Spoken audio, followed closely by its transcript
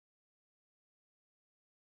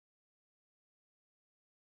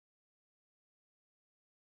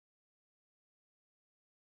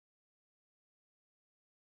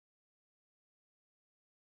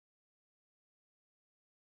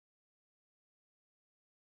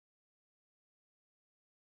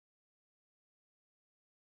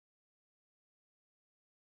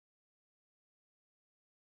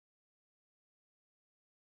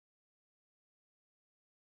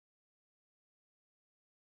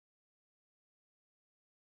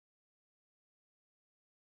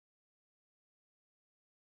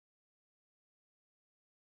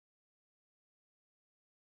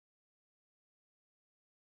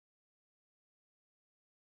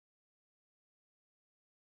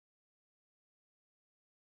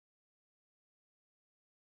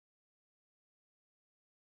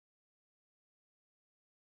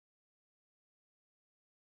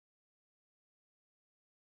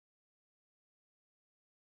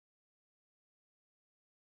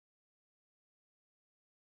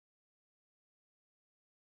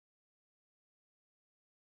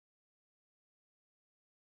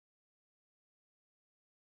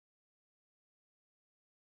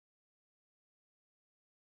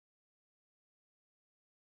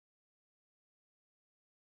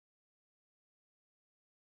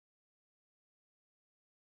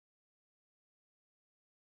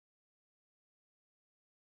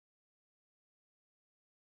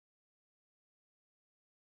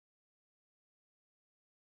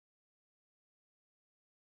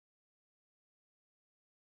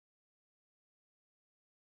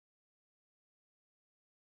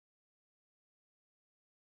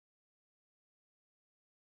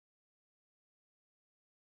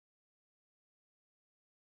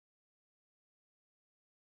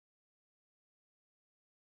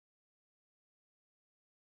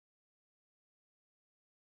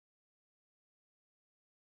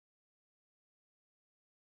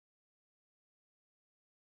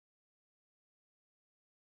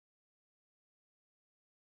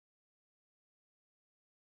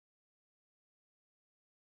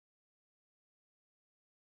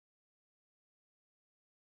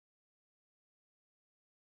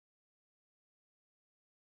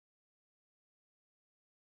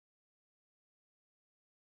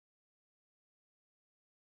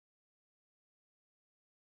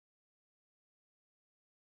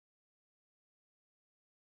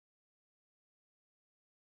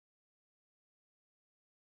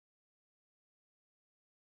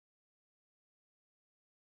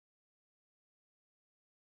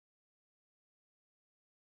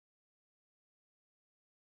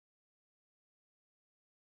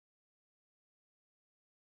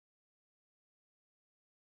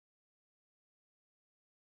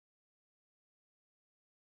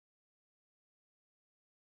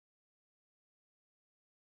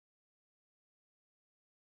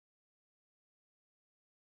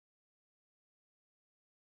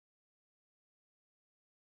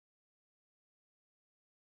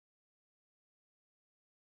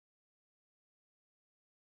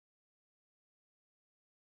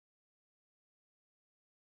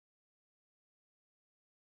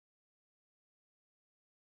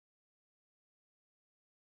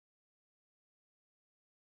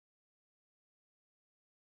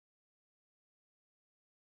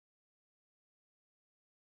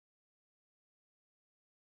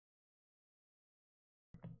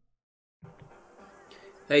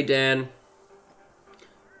Hey Dan,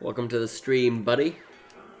 welcome to the stream, buddy.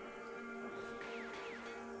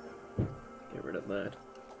 Get rid of that.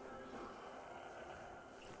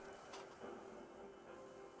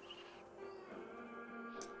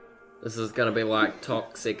 This is gonna be like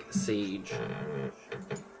Toxic Siege.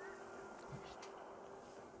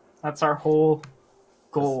 That's our whole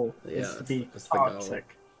goal, Yeah, is to be that's the goal.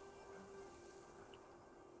 toxic.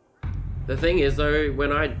 The thing is though,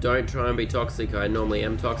 when I don't try and be toxic, I normally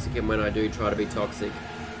am toxic, and when I do try to be toxic,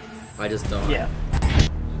 I just die. Yeah.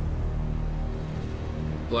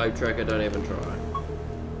 Globe Tracker, don't even try.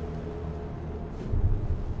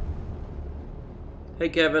 Hey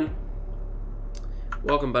Kevin.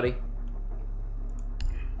 Welcome, buddy.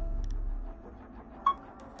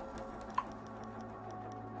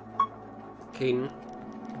 Keaton.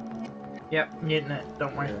 Yep, I'm getting it.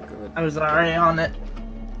 Don't worry. Yeah, good. I was already on it.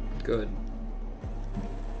 Good.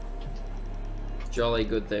 Jolly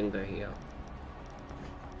good thing to hear.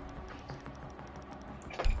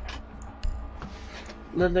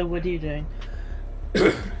 Lily, what are you doing?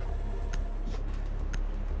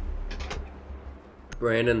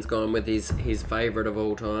 Brandon's gone with his favourite of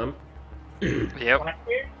all time. Yep.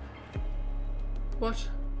 Blackbeard? What?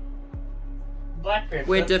 Blackbeard.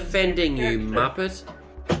 We're that's his defending you, character. Muppet.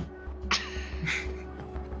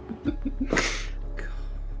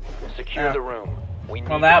 Secure the room. We need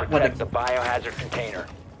Well, that to protect would've- the biohazard container.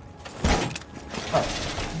 Oh.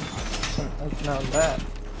 Shouldn't have known that.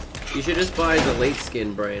 You should just buy his elite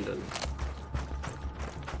skin, Brandon.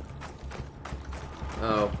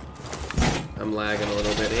 Oh. I'm lagging a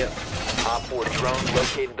little bit here. Op 4 drone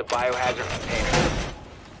located the biohazard container.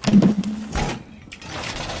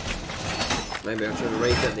 Maybe I should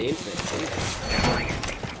reset the internet.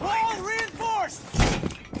 Jesus. All reinforced!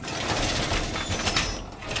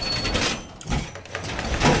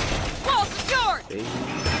 Wall secured!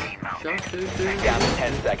 Shot two. Down to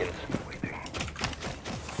 10 seconds.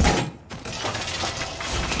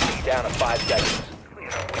 Down to 5 seconds.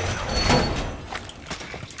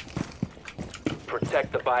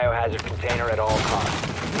 Protect the biohazard container at all costs.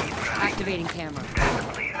 Activating camera.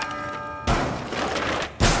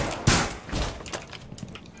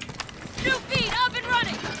 New feed up and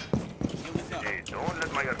running! Hey, don't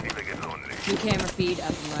let my Artilla get lonely. New camera feed up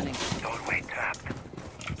and running. Doorway trapped.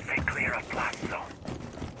 Stay clear of blast zone.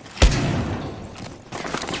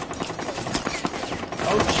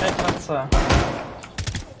 Oh shit, that's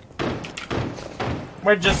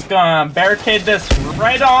We're just gonna barricade this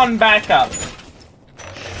right on back up.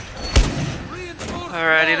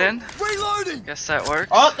 Alrighty then. Reloading! Guess that works.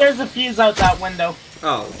 Oh, there's a fuse out that window.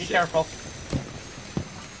 Oh, Be shit. careful.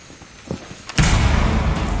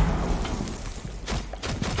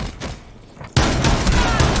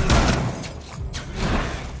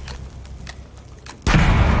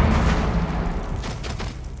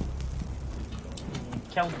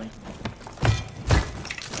 Killed me.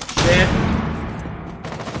 Shit.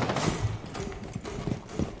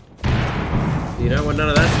 You don't want none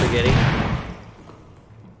of that spaghetti.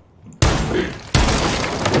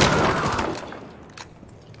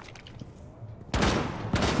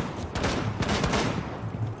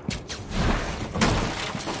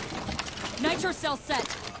 Nitro cell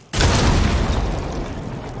set.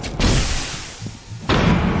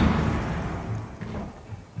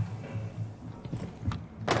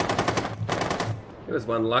 It was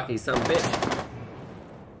one lucky son bitch.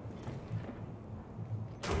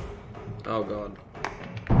 Oh god.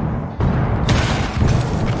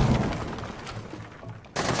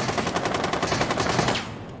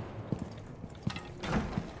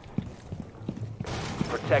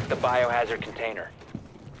 Protect the biohazard container.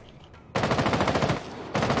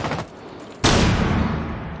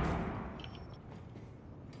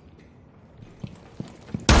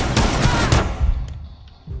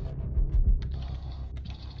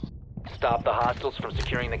 Stop the hostiles from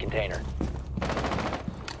securing the container.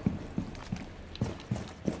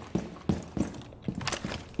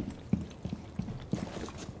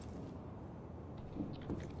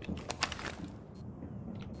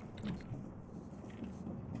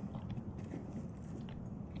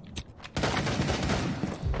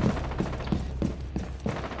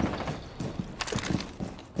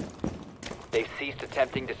 They've ceased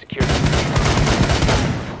attempting to secure the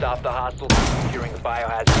container. Stop the hostiles from securing the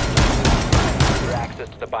biohazard container. Secure access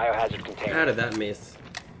to the biohazard container. How did that miss?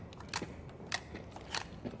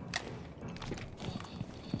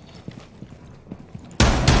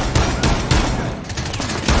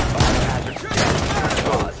 Biohazard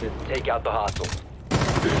container. Pause. Take out the hostiles.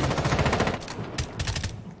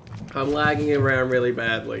 I'm lagging around really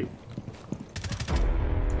badly.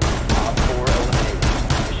 Op 4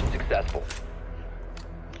 eliminated. successful.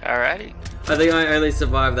 Alrighty. I think I only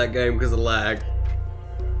survived that game because of lag.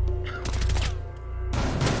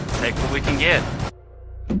 Take what we can get.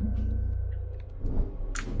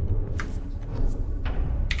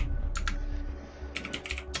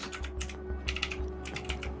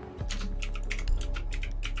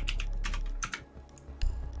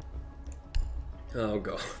 Oh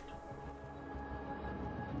god.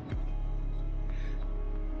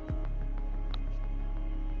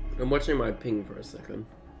 I'm watching my ping for a second.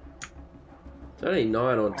 It's only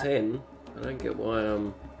 9 or 10. I don't get why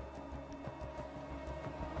I'm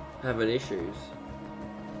having issues.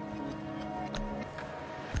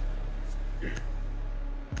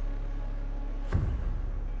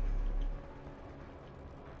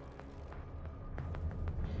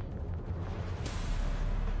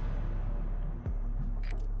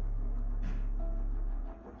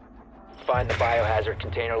 Find the biohazard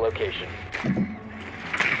container location.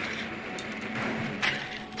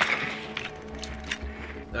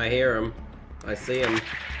 I hear him. I see him.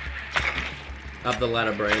 Up the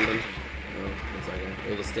ladder, Brandon. Oh, it's okay.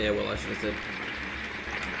 Or the stairwell, I should have said.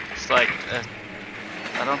 It's like,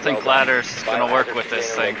 I don't think ladders is gonna work with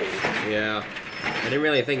this thing. Yeah. I didn't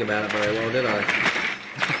really think about it very well, did I?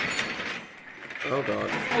 Oh god.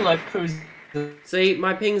 Look who's... See,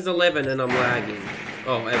 my ping's 11 and I'm lagging.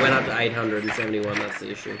 Oh, it went up to 871, that's the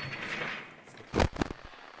issue.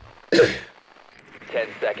 10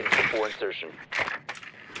 seconds before insertion.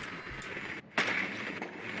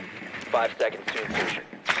 5 seconds to insertion.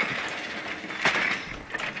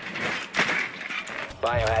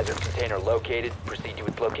 Biohazard container located. Proceed to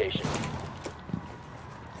its location.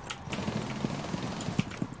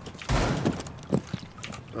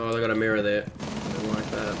 Oh, they got a mirror there. I don't like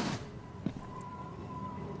that.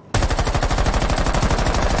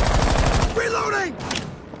 Reloading!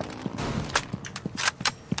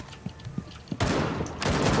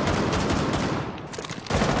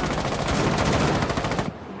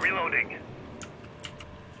 Reloading.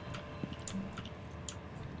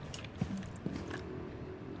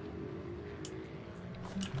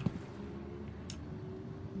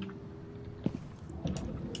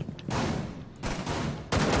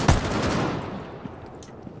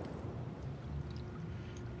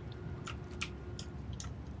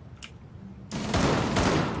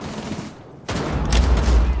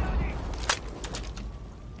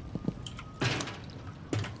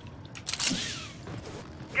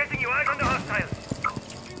 Getting you out on the hostiles.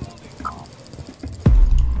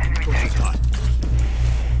 Enemy tank.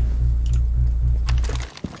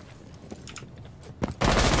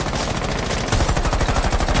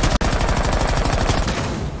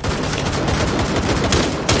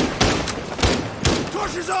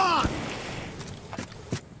 Torches on!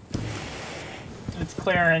 It's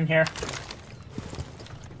clear in here.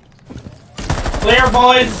 Clear,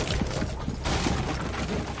 boys!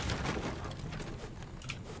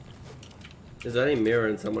 There's only mirror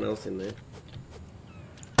and someone else in there.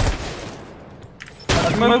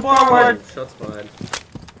 Let's move forward! Oh, shots fired.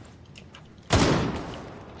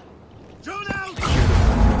 Drone out!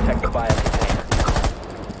 Protect the bio container.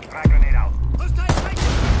 Frag grenade out. Hostile tank!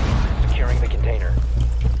 Securing the container.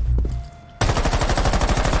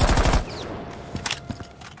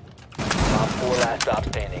 Top 4 last stop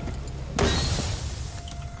standing.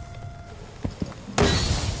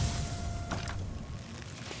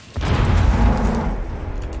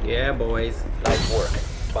 Yeah, boys. Nice work.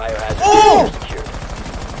 Biohazard Oh! container secured.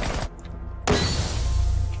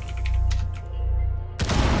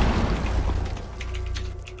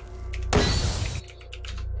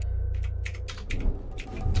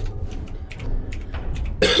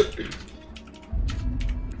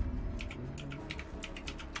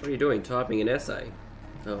 What are you doing? Typing an essay?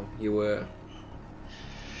 Oh, you were.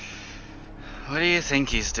 What do you think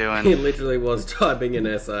he's He doing? literally was typing an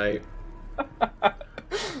essay.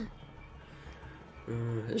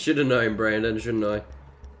 I should have known, Brandon, shouldn't I?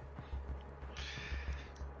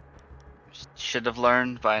 Should have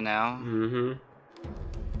learned by now. Mm-hmm.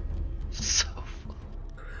 So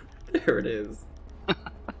There it is.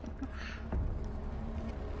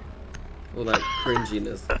 All that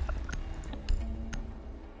cringiness.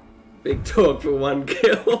 Big talk for 1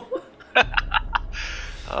 kill.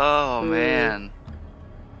 Oh man.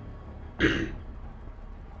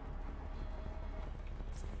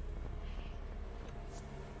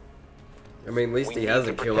 I mean, at least We he need has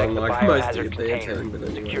a to kill, protect the unlike most biohazard of their container. team, but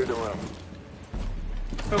Secure anyway. the room.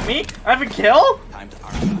 Who, me? I have a kill? Time to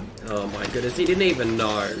arm. Oh my goodness, he didn't even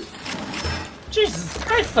know. Jesus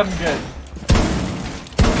Christ, I'm good.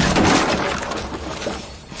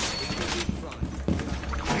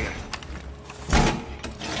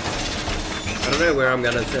 know where I'm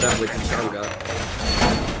gonna set up with Tachanka.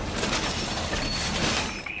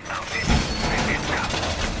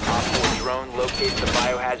 Op 4 drone locates the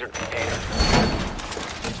biohazard container.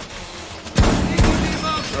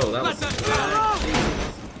 Oh, that was...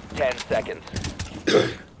 10 seconds.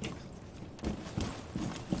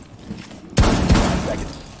 5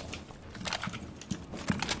 seconds.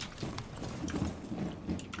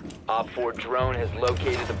 Op 4 drone has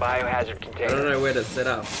located the biohazard I don't container. know where to set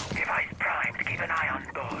up. Device primed. Keep an eye on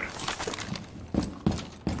door.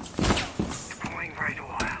 Deploying right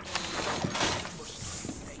wire.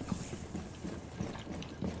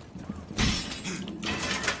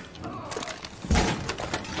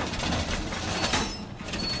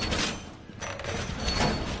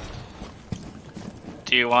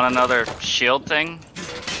 Do you want another shield thing?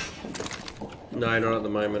 No, not at the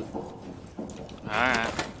moment.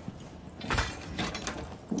 Alright.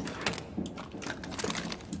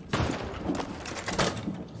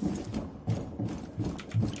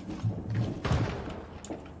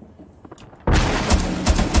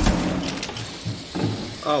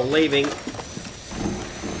 Oh, leaving.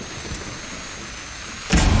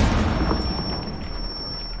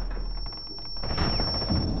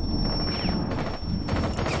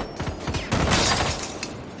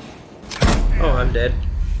 Oh, I'm dead.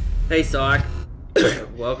 Hey, Syke.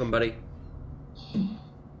 Welcome, buddy.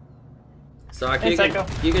 Syke, Hey, you can, Psycho.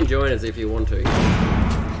 you can join us if you want to.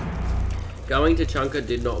 Going to Chunka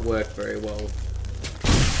did not work very well.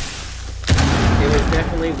 It was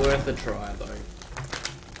definitely worth a try, though.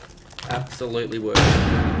 Absolutely worth it.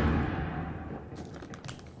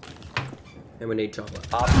 And we need chocolate.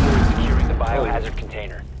 Op 4 is securing the biohazard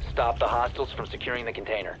container. Stop the hostiles from securing the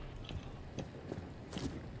container.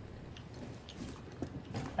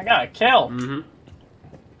 I got a kill. Mm-hmm.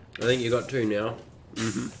 I think you got 2 now.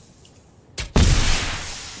 Mm-hmm.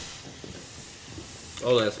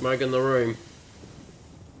 Oh, there's smoke in the room.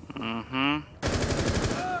 Mm-hmm.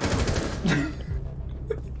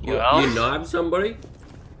 You, Well. you knifed somebody?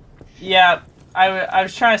 Yeah, I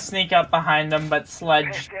was trying to sneak up behind them, but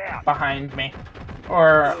Sledge behind me.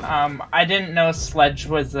 Or, I didn't know Sledge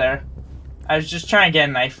was there. I was just trying to get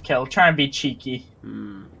a knife kill, trying to be cheeky.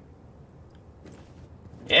 Hmm.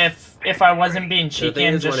 If I wasn't being I cheeky think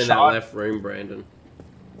and there's just one in that shot... left room, Brandon.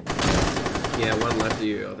 Yeah, one left of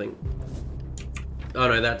you, I think. Oh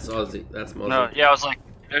no, that's Aussie. That's Mozzie. No, yeah, I was like,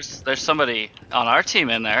 there's somebody on our team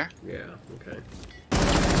in there. Yeah, okay.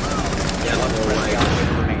 Yeah, left all way.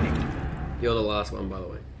 Remaining. You're the last one, by the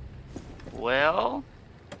way. Well,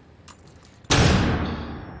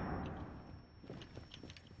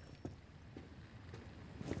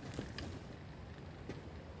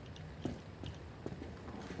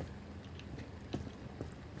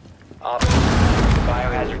 Op 4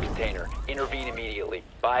 biohazard container. Intervene immediately.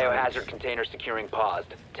 Biohazard container securing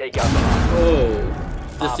paused. Take out the hostage. Oh,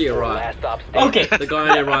 just Op to your 4 right. last stop standing. Okay. The guy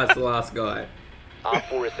on your right's the last guy. Op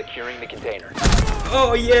 4 is securing the container.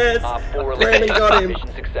 Oh yes! Op 4 Brandon got him.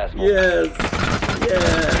 mission successful. Yes!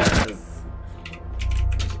 Yes!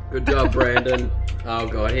 Good job, Brandon. Oh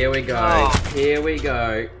god, here we go. Oh. Here we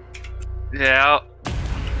go. yeah,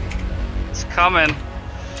 it's coming.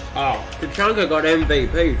 Oh, Tachanka got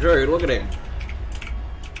MVP too, look at him.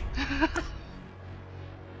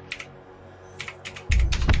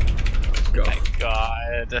 God.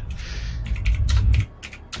 God.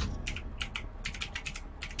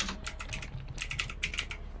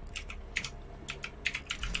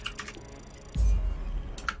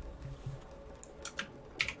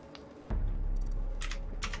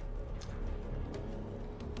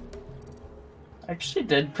 Actually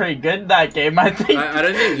did pretty good that game, I think. I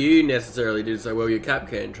don't think you necessarily did so well, your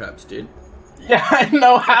Capcan traps did. Yeah, I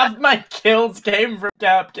know half my kills came from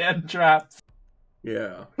Capcan traps.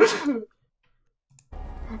 Yeah.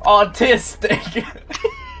 Autistic.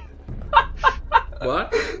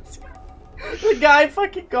 What? The guy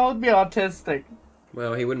fucking called me autistic.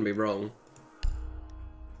 Well, he wouldn't be wrong.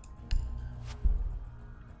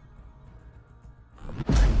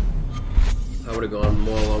 I would have gone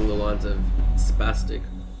more along the lines of spastic.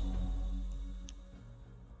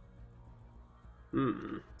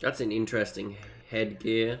 That's an interesting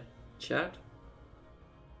headgear, chat.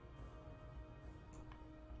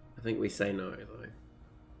 I think we say no, though.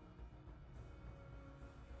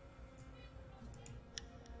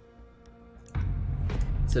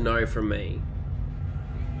 It's a no from me.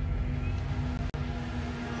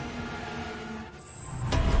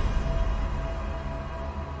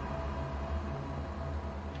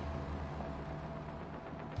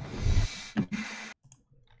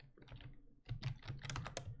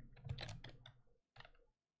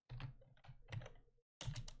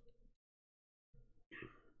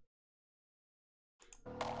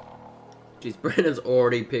 Jeez, Brandon's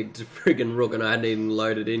already picked friggin' Rook and I hadn't even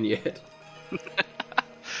loaded in yet.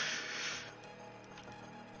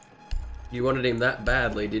 You wanted him that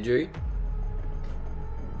badly, did you?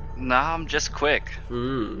 Nah, I'm just quick.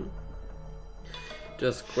 Hmm.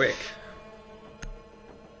 Just quick.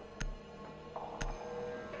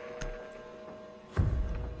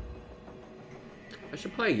 I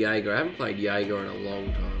should play Jaeger. I haven't played Jaeger in a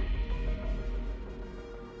long time.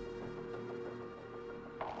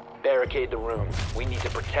 Barricade the room. We need to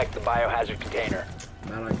protect the biohazard container.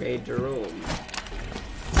 Barricade your room.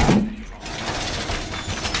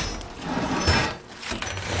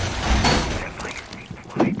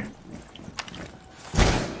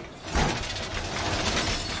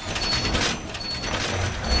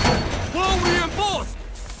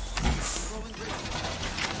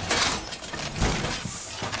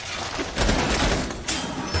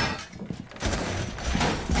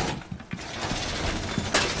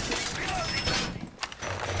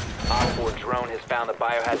 Op 4 drone has found the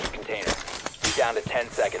biohazard container. Down to 10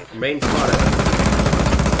 seconds. Main spotted.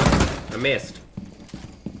 I missed.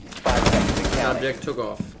 5 seconds and counting. Subject took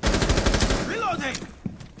off. Reloading!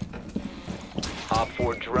 Op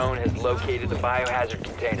 4 drone has located the biohazard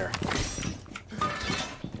container.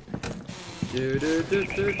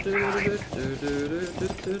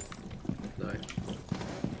 No.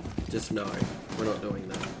 Just no. We're not doing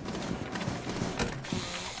that.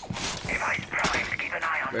 Device primed. Keep an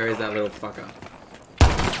eye on Where is that little fucker?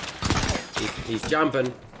 He's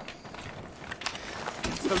jumping.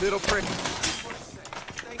 the little prick.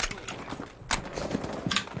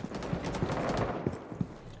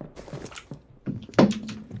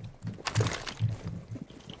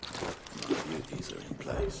 These are in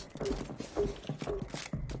place.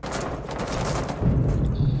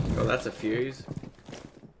 Oh, that's a fuse.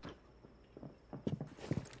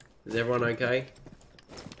 Is everyone okay?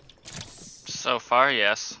 So far,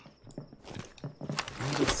 yes.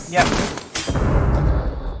 Yep.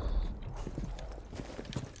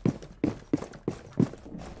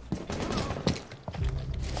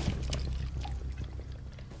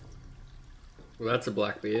 Well, that's a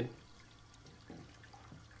Blackbeard.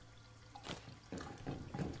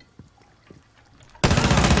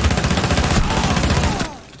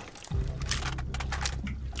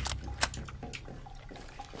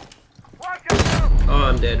 Oh,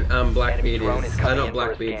 I'm dead. Blackbeard Enemy drone is... is coming not in for a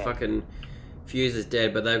Blackbeard, scan. fucking... Fuse is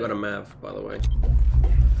dead, but they've got a Mav, by the way.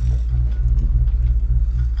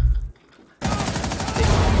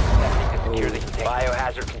 Secure the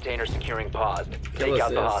biohazard container securing paused. Take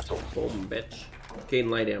out the hostile. Boom, bitch. Keen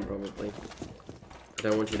lay down, probably. I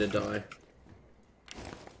don't want you to die.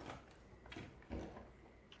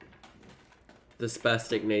 The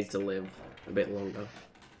spastic needs to live a bit longer.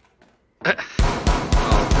 Oh,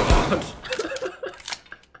 God.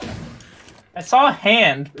 I saw a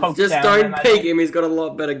hand poke Just down. don't and I peek him, he's got a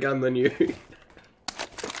lot better gun than you.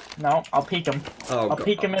 No, I'll peek him. Oh, I'll God.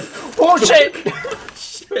 peek him in. Oh shit!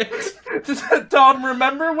 Shit. Tom,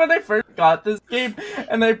 remember when I first got this game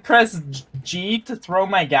and I pressed G to throw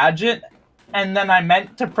my gadget, and then I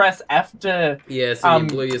meant to press F to Yeah, so you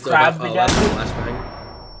blew yourself grab up. the Oh, that's a gadget? flashbang.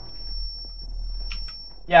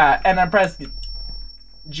 Yeah, and I pressed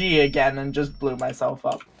G again and just blew myself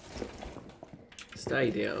up.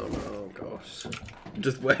 Stay down. Oh, gosh.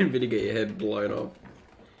 Just waiting for you to get your head blown off.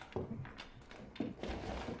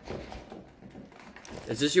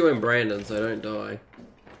 It's just you and Brandon, so don't die.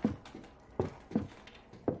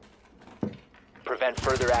 Prevent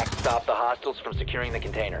further acts. Stop the hostiles from securing the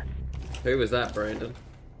container. Who was that, Brandon?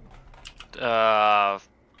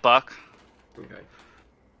 Buck. Okay.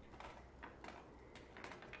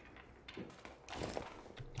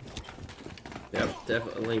 Yep,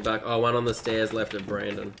 definitely back. Oh, one on the stairs left of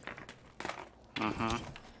Brandon. Mm-hmm.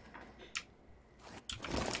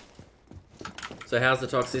 So how's the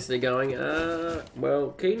toxicity going?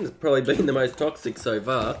 Well, Keaton's probably been the most toxic so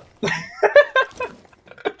far.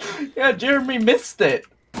 Yeah, Jeremy missed it.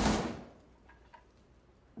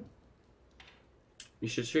 You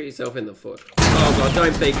should shoot yourself in the foot. Oh god,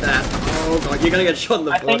 don't peek that. Oh god, you're gonna get shot in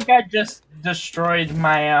the I foot. think I just destroyed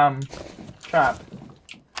my trap.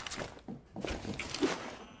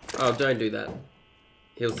 Oh, don't do that.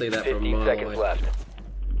 He'll see that from a 15 mile seconds away. left.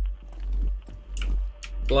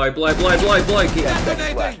 Blow, blow, blow, blow, blow, Keaton.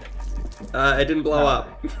 Seconds left. It didn't blow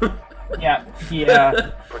up. Yeah,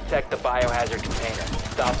 yeah. Protect the biohazard container.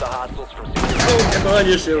 Stop the hostiles from securing Oh, come on,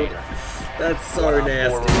 your shield. container. That's so One Op 4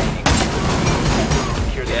 nasty. remaining.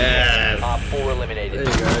 Secure the Yes. container. Op 4 eliminated.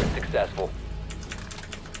 There you go. Successful.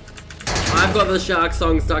 I've got the shark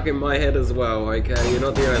song stuck in my head as well, okay? You're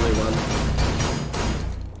not the only one.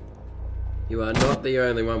 You are not the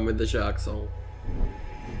only one with the shark soul.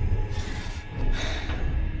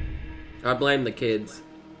 I blame the kids.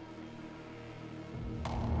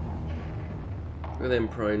 Look at them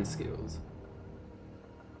prone skills.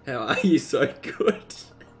 How are you so good?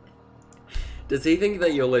 Does he think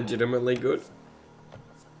that you're legitimately good?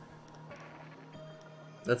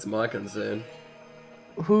 That's my concern.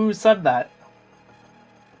 Who said that?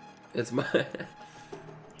 It's my...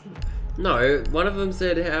 No, one of them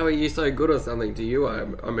said, how are you so good or something to you,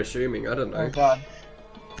 I'm assuming. I don't know. Oh god.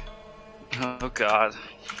 Oh god.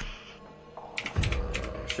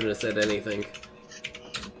 Shouldn't have said anything.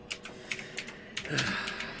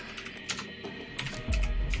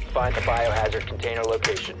 Find the biohazard container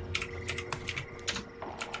location.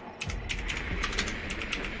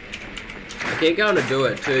 I keep going to do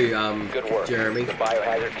it too, Good work. Jeremy. The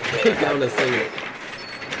biohazard container. Keep going to sing it.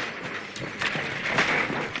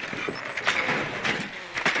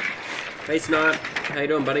 Hey Snipe, how you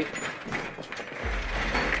doing, buddy?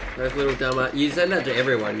 Those little dumb... You send that to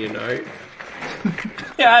everyone, you know.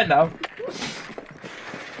 Yeah, I know.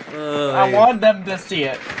 Oh, I want them to see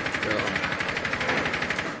it. Oh.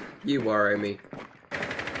 You worry me.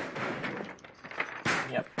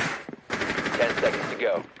 Yep. 10 seconds to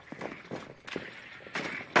go.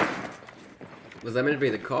 Was that meant to be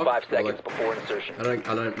the cock? 5 Or seconds like- before insertion.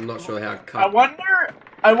 I'm not sure how I cock... wonder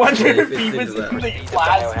Yeah, if fits he into was that. in the Proceed to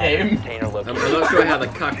last biohazard game. container I'm location. not sure how the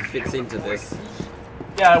cuck fits into this.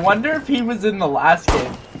 Yeah, I wonder if he was in the last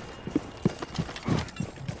game.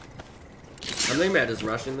 I'm thinking about just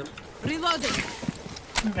rushing them. Reloading.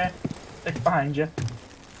 Okay. Stick behind you.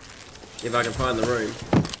 If I can find the room.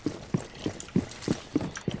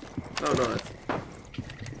 Oh, nice.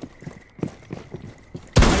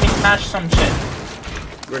 Let me smash some shit.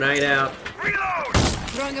 Grenade out.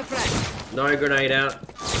 Throwing a frag. No grenade out.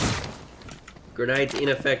 Grenade's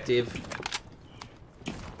ineffective.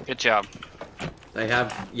 Good job. They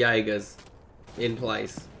have Jaegers in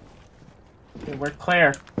place. Okay, we're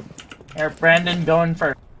clear. Here, Brandon going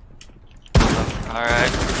first.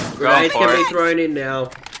 Alright. Go Grenades for can be it. thrown in now.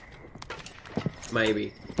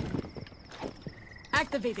 Maybe.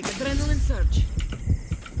 Activating adrenaline surge.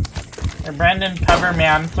 Here, Brandon, cover me.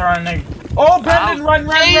 I'm throwing a... Oh, Brandon, Ow. run!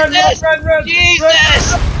 Jesus! Run!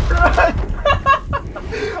 Jesus! Run!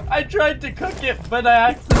 I tried to cook it, but I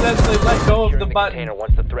accidentally let go of Securing the the button. container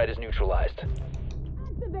once the threat is neutralized.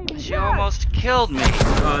 She almost killed me.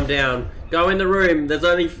 Oh, I'm down. Go in the room. There's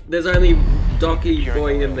only Docky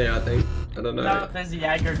boy in there, I think. I don't know. No, there's a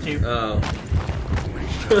Jagger too. Oh.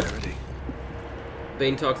 Ready.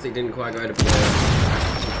 Being toxic didn't quite go to plan.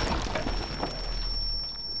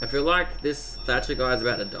 I feel like this Thatcher guy's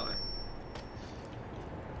about to die.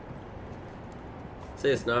 See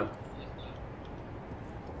you, Snipe.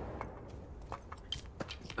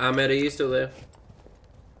 Ahmed, are you still there?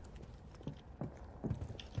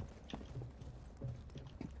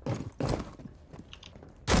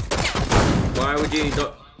 Why would you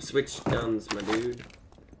not switch guns, my dude?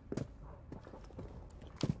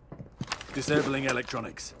 Disabling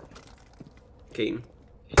electronics. Keaton.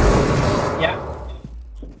 Yeah.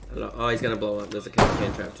 Hello. Oh, he's gonna blow up. There's a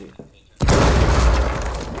can trap too.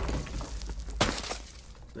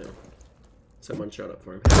 No. Someone shot up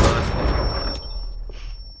for him. Nice.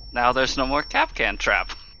 Now there's no more Capcan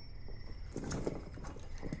trap.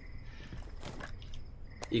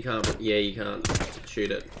 You can't. Yeah, you can't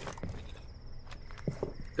shoot it.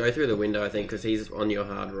 Go through the window, I think, because he's on your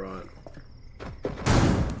hard right.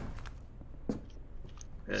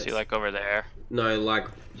 Is he like over there? No, like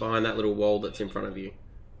behind that little wall that's in front of you.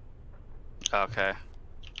 Okay.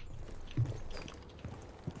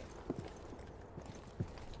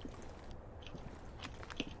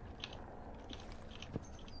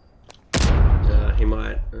 He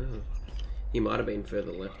might. Oh, he might have been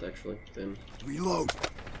further left actually. Then. Reload.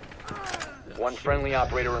 One friendly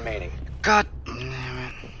operator remaining. God damn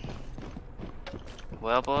it.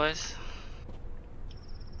 Well, boys.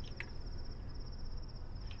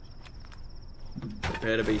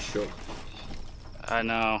 Prepare to be shook. I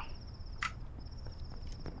know.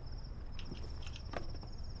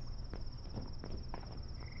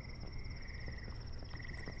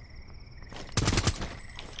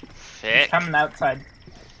 Thick. Coming outside.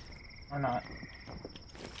 Or not.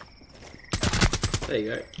 There you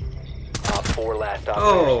go. Top 4 last operator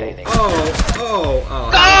Oh, standing. how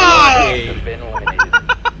Has lucky. been eliminated.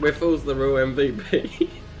 Whiffle's the real MVP.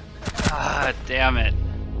 Ah, damn it.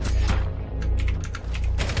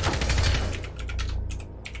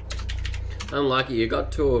 Unlucky, you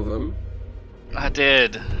got 2 of them. I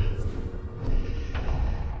did.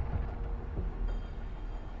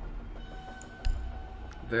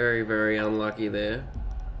 Very, very unlucky there.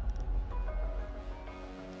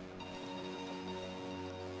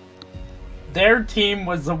 Their team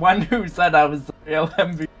was the one who said I was the real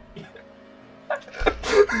MVP.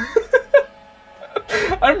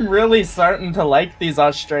 I'm really starting to like these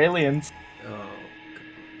Australians. Oh.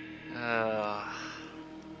 I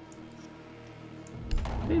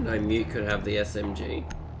didn't know Mute could have the SMG.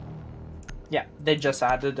 Yeah, they just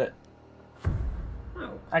added it.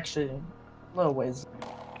 Oh. Actually, a little ways.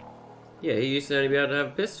 Yeah, he used to only be able to have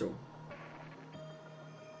a pistol.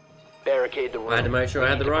 Barricade the room. I had to make sure I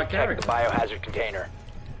had the right Protect character. the biohazard container.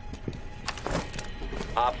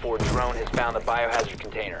 Op 4 drone has found the biohazard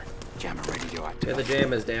container. Jammer ready to Get activate. the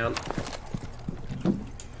jammers down.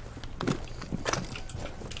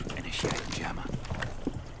 Initiating jammer.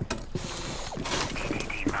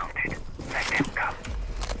 EDD mounted. Let them come.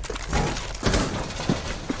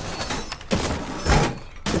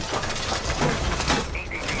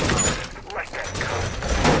 EDD mounted. Let them come.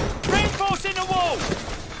 Reinforcing the wall!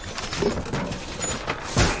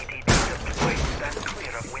 EDD deployed. Stand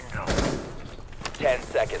clear of window. 10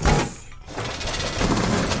 seconds.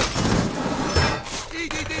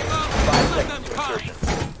 EDD 5 seconds to insertion.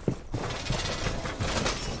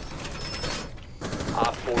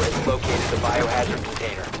 Op 4 has located the biohazard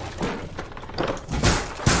container.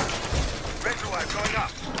 Reservoir going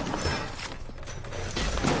up.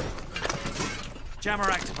 Jammer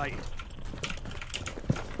activated.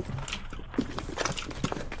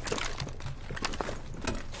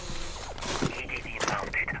 EDD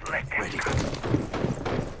mounted. Let them Ready. come.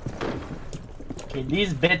 Okay,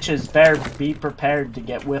 these bitches better be prepared to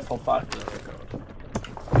get wiffle fucked.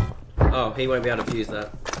 Oh, he won't be able to fuse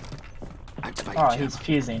that. Activate Oh, jammer. he's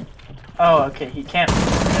fusing. Oh, okay, he can't.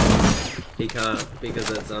 He can't because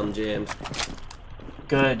it's jammed.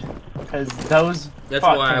 Good, because those. That's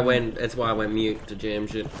why I fucking- went. That's why I went mute to jam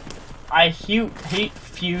shit. I hate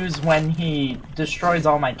Fuse when he destroys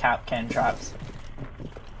all my cap can traps.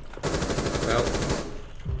 Well,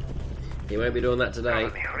 he won't be doing that today.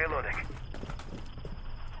 Cover me. Reloading.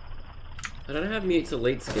 I don't have Mute's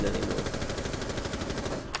elite skin anymore.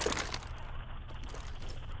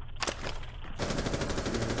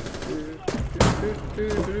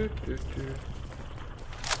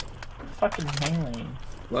 Fucking meleeing.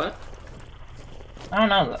 What? I don't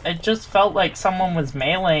know. It just felt like someone was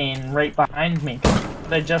meleeing right behind me.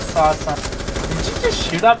 I just saw some. Did you just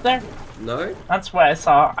shoot up there? No? That's what I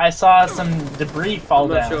saw. I saw some debris fall I'm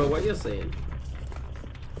not down. sure what you're seeing.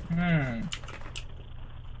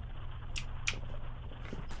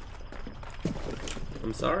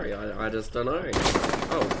 I'm sorry, I just don't know.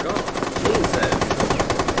 Oh god, Jesus.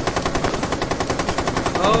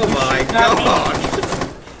 Oh my god!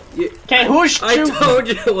 Okay, who's I shooting? told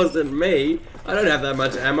you it wasn't me. I don't have that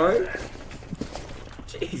much ammo.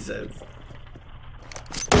 Jesus.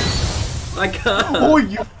 I can't. Oh,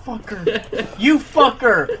 you fucker! You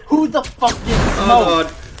fucker! Who the fuck did Oh smoke?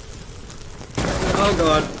 god. Oh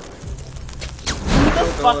god. Who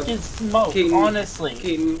the God. fuck is smoke? King, Honestly,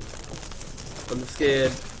 Keaton. I'm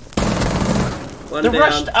scared. One the down.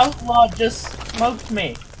 rushed outlaw just smoked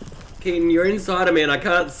me. Keaton, you're inside of me and I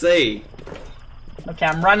can't see. Okay,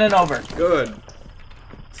 I'm running over. Good.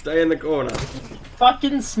 Stay in the corner.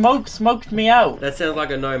 Fucking smoked me out. That sounds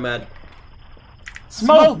like a nomad.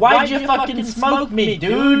 Smoke, why'd you fucking smoke me,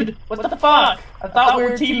 dude? What the fuck? I thought we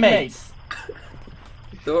were teammates.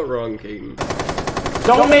 You thought wrong, Keaton.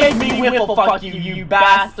 Don't make me whiffle fuck you, you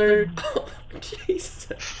bastard. Jesus.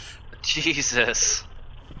 Jesus.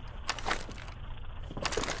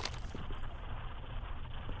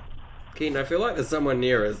 Keaton, I feel like there's someone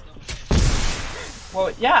near us.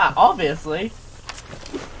 Well, yeah, obviously.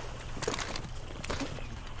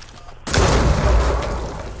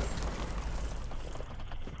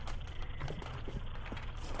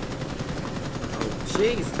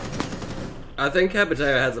 Jeez. I think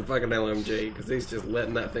Capitao has a fucking LMG because he's just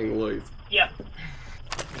letting that thing loose. Yep.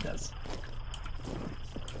 He does.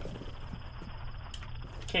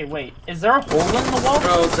 Okay, wait. Is there a hole in the wall?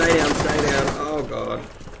 Oh, stay down, stay down. Oh god.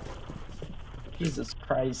 Jesus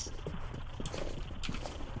Christ.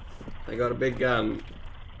 They got a big gun.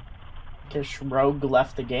 Kish Rogue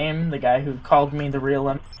left the game, the guy who called me the real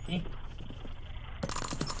MVP.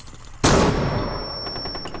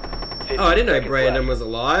 Oh, I didn't know 15 Brandon seconds was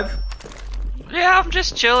alive. Yeah, I'm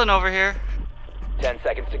just chilling over here. left. 10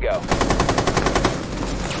 seconds to go.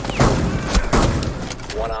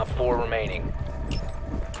 1 op 4 remaining.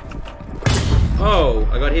 Oh,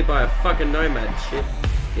 I got hit by a fucking nomad shit.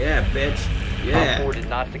 Yeah, bitch. Op Yeah. 4 did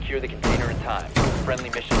not secure the container in time. Friendly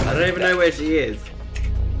mission. I don't even know where she is.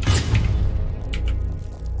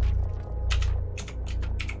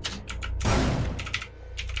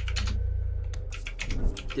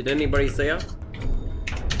 Did anybody see her?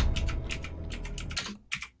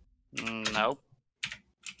 Nope.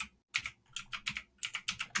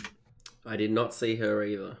 I did not see her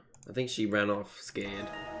either. I think she ran off scared.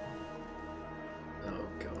 Oh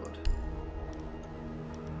god.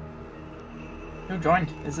 Who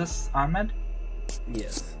joined? Is this Ahmed?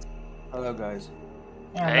 Yes. Hello, guys.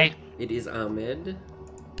 Yeah, Hey. It is Ahmed.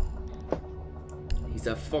 He's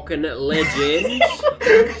a fucking legend.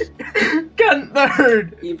 Cunt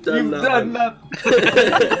nerd! You've done You've nothing. done nothing.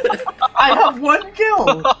 I have 1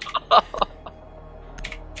 kill!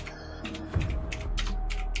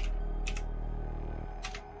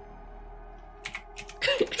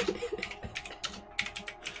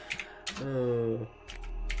 Oh.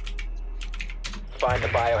 Find the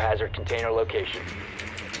biohazard container location.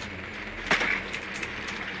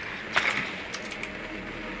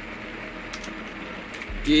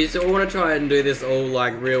 Do you still want to try and do this all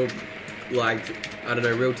like real, like, I don't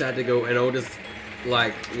know, real tactical and all just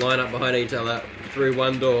like line up behind each other through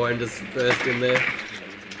one door and just burst in there?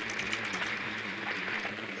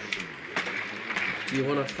 Do you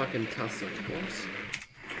want to fucking tussle? What?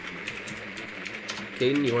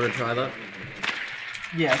 Keaton, you want to try that?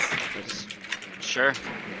 Yes. Sure.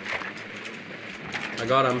 I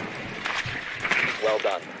got him. Well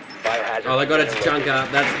done. Biohazard. Oh, they got a Tachanka.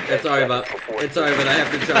 It's over. It's over. They have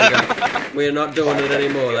Tachanka. We're not doing it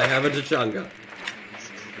anymore. They have a Tachanka.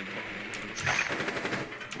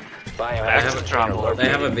 Biohazard container They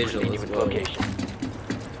have a located. visual Continue as with well. location.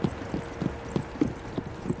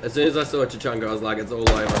 As soon as I saw Tachanka, I was like, it's all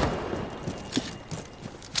over.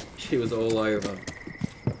 She was all over.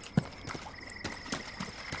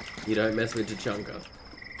 You don't mess with Tachanka.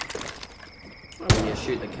 Why would you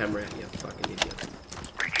shoot the camera out, you fucking idiot?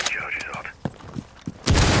 Breaking charges on.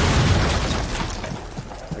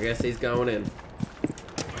 I guess he's going in.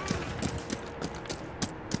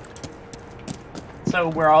 So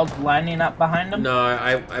we're all lining up behind him? No,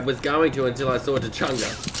 I was going to until I saw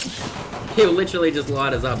Tachanka. He'll literally just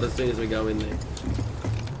light us up as soon as we go in there.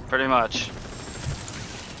 Pretty much.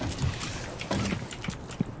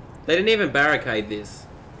 They didn't even barricade this.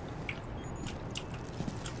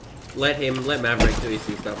 Let Maverick do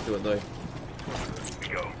some stuff to it though.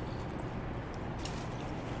 Go.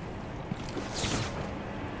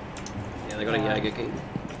 Yeah, they got a Jaeger key.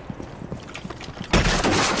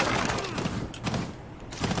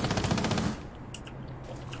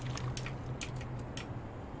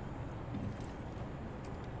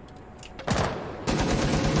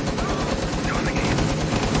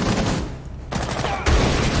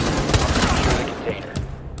 Container.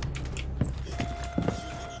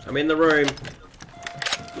 I'm in the room.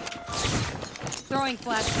 Throwing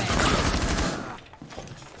flashbang.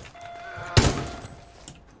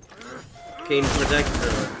 Keen protect.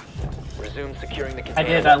 Resume securing the I container.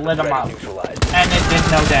 did, I lit him Threat up. is neutralized. And it did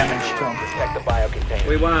no damage to him. Protect the bio container.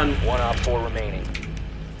 We won. 1 op 4 remaining.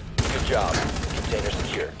 Good job. Container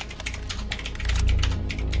secure.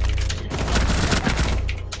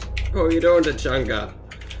 What are you doing to Chunga?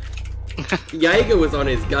 Jaeger was on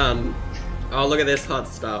his gun. Oh, look at this hot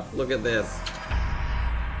stuff. Look at this.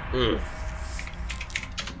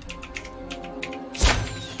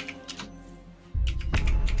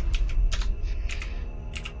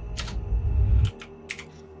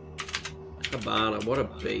 Cabana, what a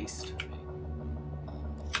beast.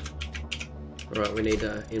 Alright, we need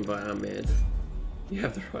to invite Ahmed. You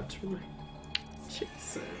have the right to remain.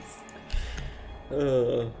 Jesus.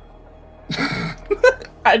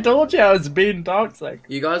 I told you I was being toxic.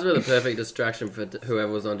 You guys were the perfect distraction for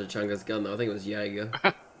whoever was on Tachanga's gun, though. I think it was Jaeger.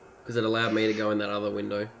 Because it allowed me to go in that other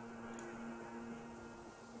window.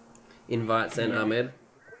 Invite sent Ahmed.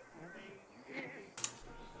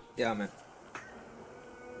 Yeah, man.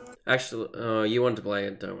 Actually, you want to play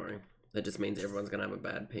it, don't worry. That just means everyone's going to have a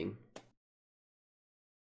bad ping.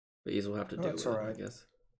 But you will have to deal with it, I guess.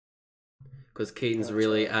 Because Keaton's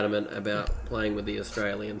really adamant about playing with the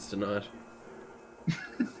Australians tonight.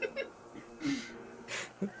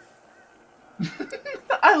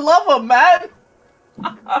 I love them, man!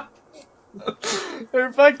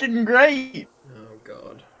 They're fucking great! Oh,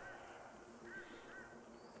 God.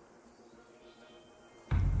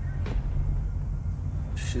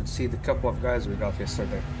 Should see the couple of guys we got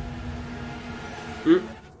yesterday.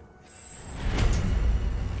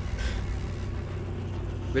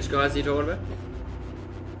 Which guys are you talking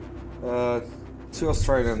about? 2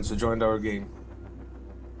 Australians who joined our game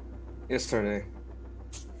yesterday.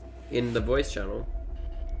 In the voice channel?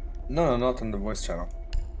 No, not on the voice channel.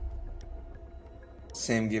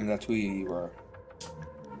 Same game that we were.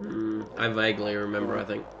 I vaguely remember, I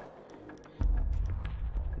think.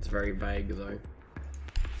 It's very vague, though.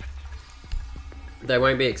 They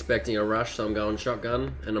won't be expecting a rush, so I'm going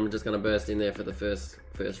shotgun, and I'm just gonna burst in there for the first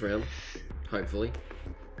round, hopefully.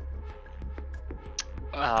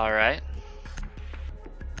 All right.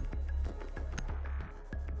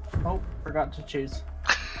 Oh, forgot to choose.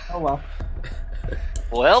 Oh well.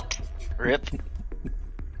 Well, rip.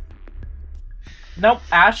 Nope,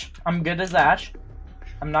 Ash. I'm good as Ash.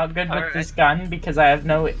 I'm not good with Alright. this gun because I have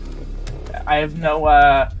no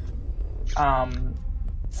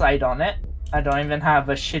sight on it. I don't even have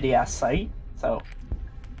a shitty ass sight, so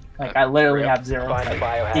like I literally have zero Find the sight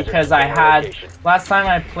biohazard because I container had location. last time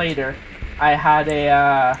I played her, I had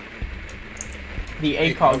the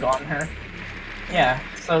ACOG on her. Yeah,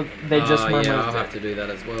 so they just removed yeah, I'll it. have to do that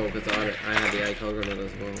as well because I had the ACOG on it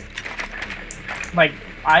as well. Like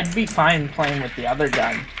I'd be fine playing with the other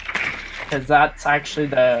gun because that's actually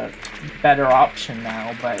the better option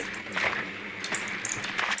now, but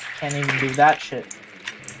can't even do that shit.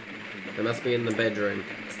 They must be in the bedroom.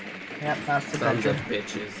 Yep, that's the Sons of bedroom.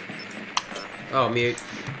 bitches. Oh, mute.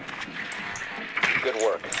 Good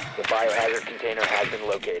work. The biohazard container has been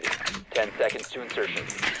located. 10 seconds to insertion.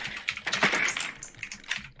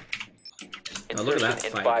 Oh, look at that Insertion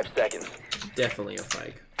in fake. 5 seconds. Definitely a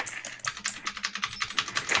fake.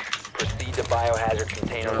 Proceed to biohazard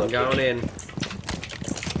container I'm location. going in.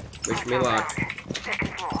 Wish me luck.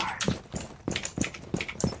 Second floor.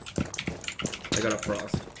 I got a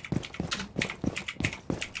frost.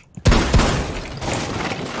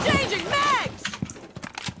 Changing mags!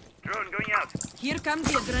 Drone going out. Here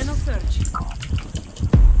comes the adrenal surge.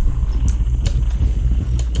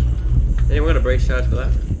 Anyone got a breach charge for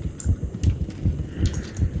that?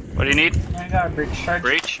 What do you need? I got a breach charge.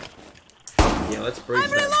 Breach? Yeah, let's breach I'm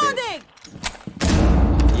that reloading!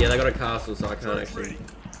 bit. Yeah, they got a castle, so I can't actually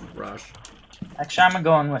rush. Actually, I'm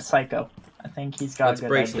going with Psycho. I think he's got Let's a good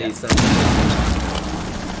breach idea. these. Some...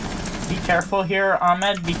 Be careful here,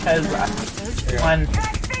 Ahmed, because when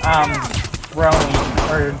throwing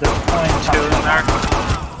or deploying something,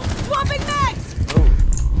 Swapping mags!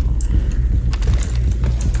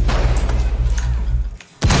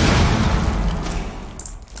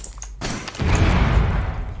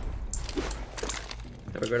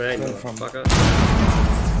 Have a grenade, Where from? motherfucker.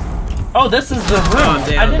 oh, this is the room. I'm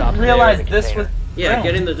down. I didn't Stop realize there, the this was. Yeah, room.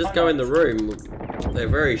 get in the. Just go in the room. They're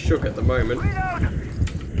very shook at the moment. Flash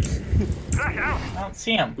out. I don't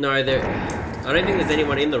see him. No, they're. I don't think there's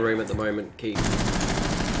anyone in the room at the moment, Keith.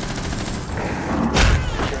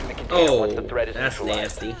 Securing the container once the Oh, threat is that's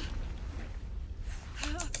neutralized. nasty.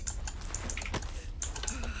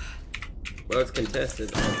 Well, it's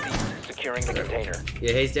contested. Oh. Securing the container.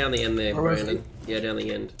 Yeah, he's down the end there, Where was Brandon. Yeah, down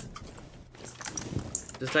the end.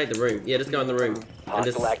 Just take the room. Yeah, just go in the room. And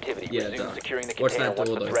just, Hostile activity. yeah, Resume duck. securing the Watch container that once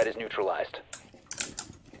door, the though. threat is neutralized.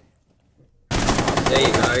 There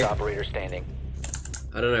you go. Operator standing.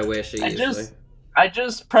 I don't know where she is, I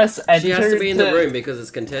just press though. enter. She has to be in the room because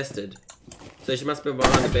it's contested. So she must be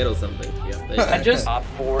behind the bed or something. Yeah, there you go. I just Op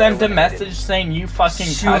 4 sent a eliminated. message saying you fucking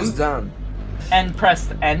She was cunt down. and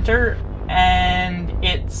pressed enter, and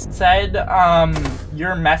it said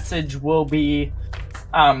your message will be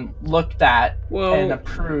looked at Whoa. and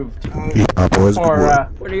approved boys, good for work.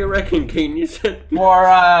 What do you reckon, Keen? You said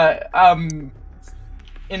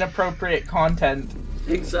inappropriate content.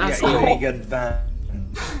 exactly. Yeah, you get banned.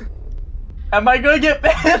 Am I gonna get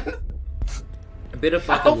banned? A bit of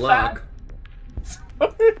fucking How luck.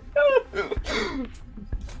 A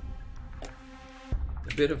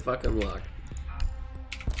bit of fucking luck.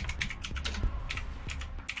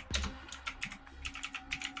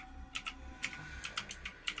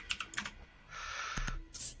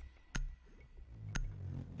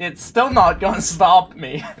 It's still not gonna stop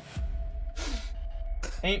me.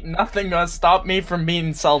 Ain't nothing gonna stop me from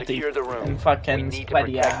being salty Secure the room. and We fucking need to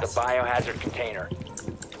sweaty protect ass. the biohazard container.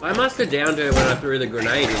 I must have downed her when I threw the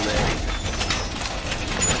grenade in there.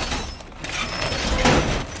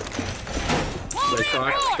 They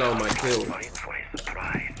tried to steal my kill. Going for a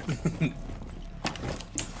surprise.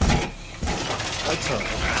 That's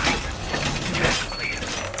alright.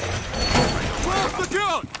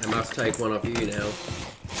 I must take one off you now.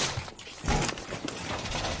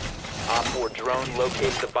 Op 4 drone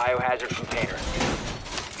locates the biohazard container.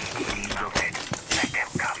 Mounted. Let them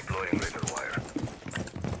come. Deploying razor wire.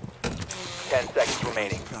 10 seconds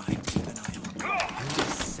remaining.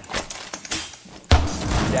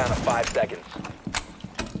 Down to 5 seconds.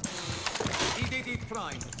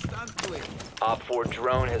 Op 4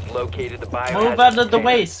 drone has located the biohazard Move out of the container.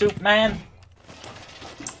 way, soup man.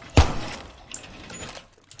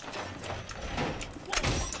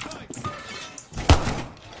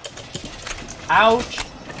 Ouch.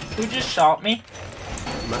 Who just shot me?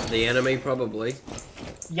 The enemy, probably.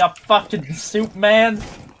 Ya fucking soup man.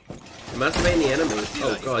 It must have been the enemy.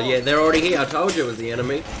 Oh god, yeah, they're already here. I told you it was the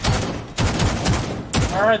enemy.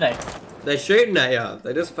 Where are they? They're shooting at you.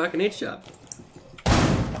 They just fucking hit you.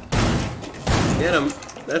 Get them.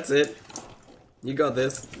 That's it. You got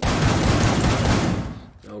this.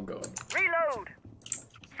 Oh god. Reload!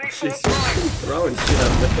 She's just throwing shit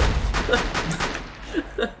up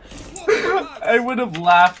there. I would have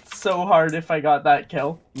laughed so hard if I got that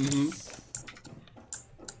kill.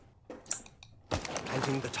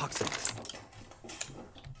 Planting the toxins.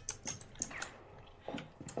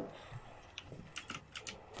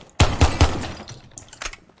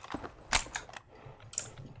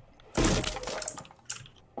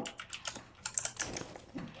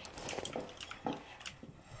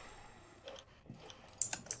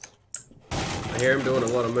 I hear him doing a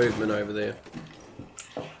lot of movement over there.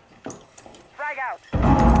 Frag out!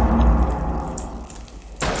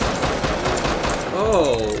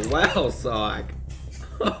 Oh, wow, Psych.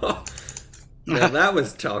 Now that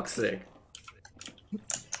was toxic.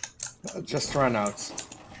 Just run out.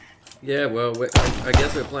 Yeah, well, I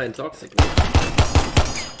guess we're playing toxic.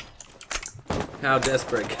 How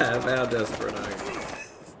desperate, Cav? How desperate are you?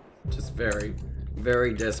 Just very,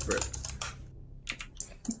 very desperate.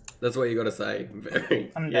 That's what you gotta say.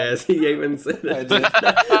 Very. I'm Yes, he even said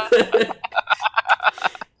it.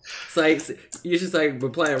 Say, you should say we're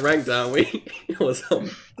playing ranked, aren't we? Or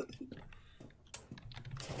something.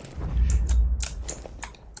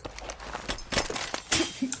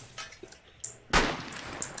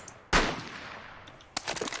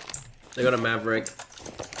 They got a Maverick.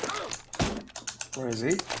 Where is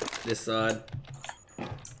he? This side.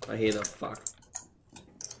 I hear the fuck.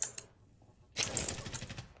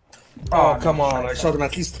 Oh, come on. I shot him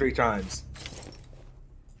at least 3 times.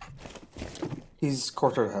 He's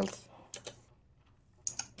quarter health.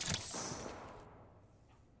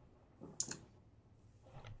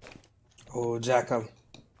 Oh, Jackal.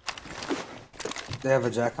 They have a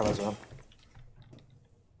Jackal as well.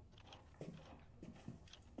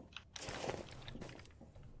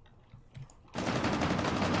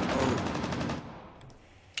 Oh.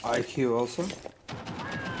 IQ also.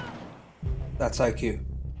 That's IQ.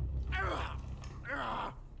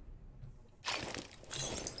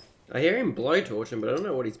 I hear him blowtorching, but I don't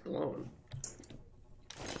know what he's blowing.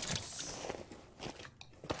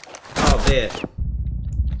 Oh, there.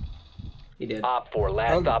 He did. Op 4,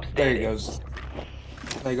 last Oh, stop there he standing. goes.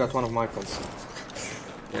 I got one of Michael's.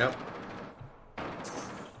 Yep.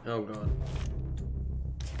 Oh god.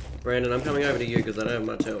 Brandon, I'm coming over to you because I don't have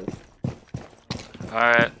much health.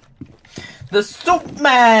 Alright. The soup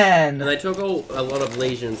man! And they took a lot of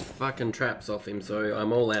Legion's fucking traps off him, so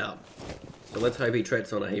I'm all out. So let's hope he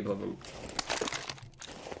treads on a heap of them.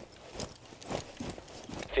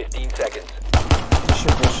 15 seconds.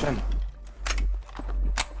 Push him.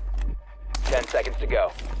 10 seconds to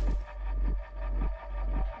go.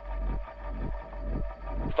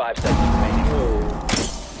 5 seconds remaining. Oh.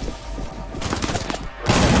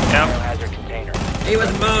 Yep. Biohazard container. He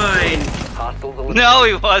was mine! Hostiles eliminated. No,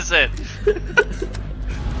 he wasn't.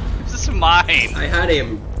 This is mine. I had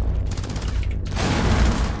him.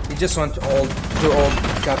 He just went to all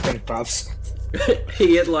Captain traps.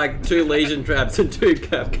 He hit like 2 Legion traps and 2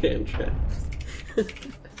 Capcan traps.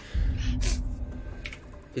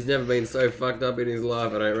 He's never been so fucked up in his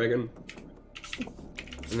life, I don't reckon.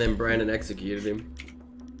 And then Brandon executed him.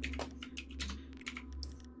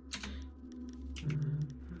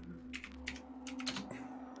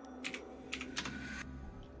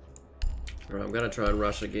 Alright, I'm gonna try and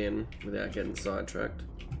rush again without getting sidetracked.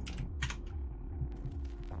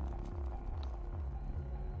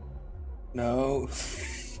 No.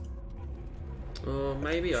 Oh,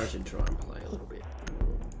 maybe I should try and play a little bit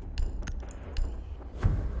more.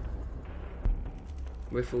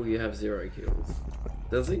 Whiffle, you have 0 kills.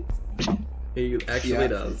 Does he? He actually Yeah.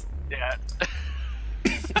 does. Yeah.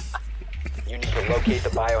 You need to locate the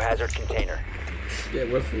biohazard container. Yeah,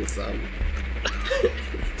 Whiffle, son.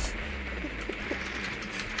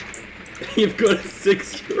 You've got a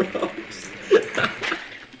 6-year-old.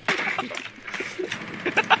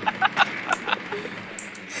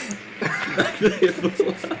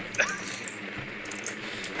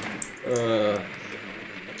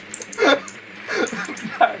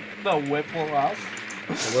 The Whipple up.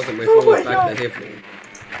 It wasn't Whiffle, it was back to Hiffle.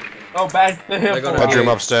 Oh, back to him. They got a Bedroom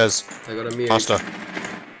mute. upstairs. They got a mute. Master.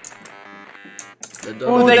 The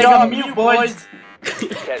Oh, dog- they got a mute, boys.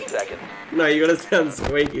 10 seconds. No, you gotta sound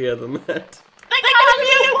squeakier than that. They got a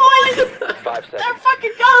mute, boys. 5 seconds. They're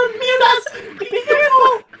fucking gonna mute us. Be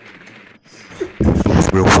careful.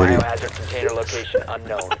 real pretty. Biohazard container location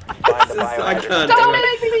unknown. Find the I biohazard. can't Don't do it.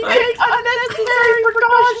 make me take unnecessary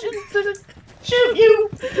precautions to shoot you!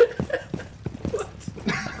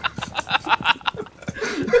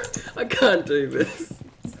 I can't do this.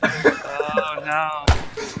 Oh no.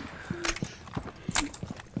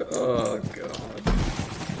 Oh god.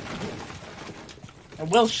 I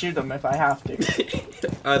will shoot him if I have to.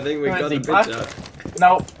 I think we Who is got he, the Buck? picture.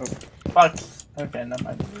 Nope. Fuck. Okay, never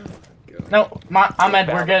mind. No, Ahmed,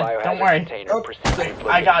 we're good. Don't worry. Oh,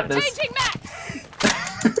 I got this. Changing max!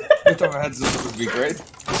 I thought a heads up would be great.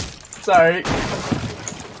 Sorry.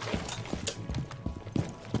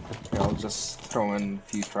 Yeah, I'll just throw in a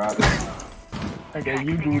few traps. Okay,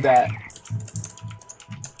 you do that.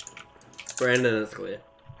 Brandon is clear.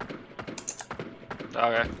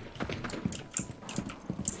 Okay.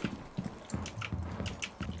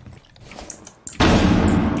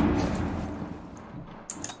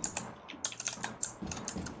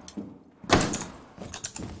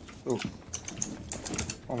 Ooh.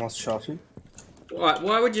 Almost shot you.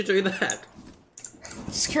 Why would you do that?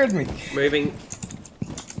 Scared me. Moving.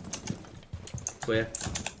 Clear.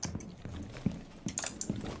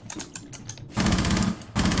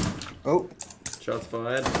 Oh, Shots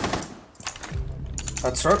fired.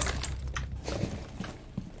 that struck.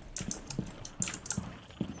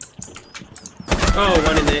 Oh,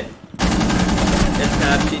 one in there. It's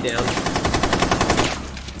stabbed, she down.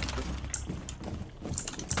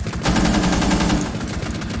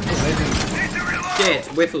 Shit,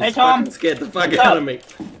 Whiffle's Hey, Tom. fucking scared the fuck What's out up? of me.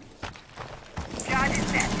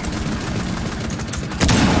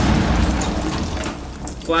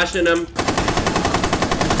 Flashing him.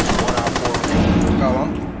 Got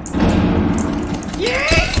one.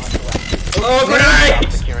 Oh,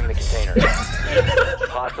 great! Securing the container.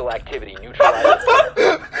 Hostile activity neutralized.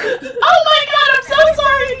 Oh my god, I'm so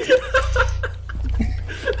sorry!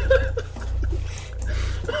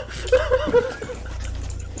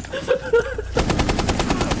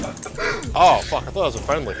 Oh fuck! I thought it was a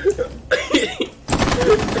friendly.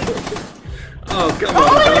 Oh, come on,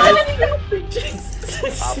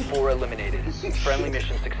 guys. Op 4 eliminated. Friendly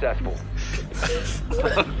mission successful.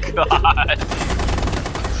 Oh god.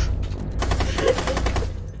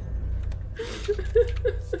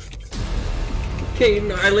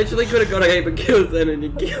 Keaton, I literally could have got a heap of kills then and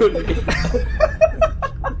you killed me.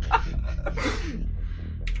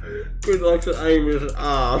 Good luck to aim his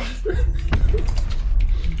ass.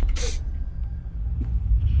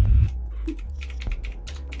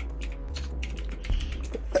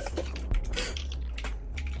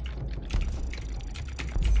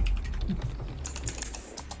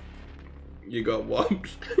 You got whopped.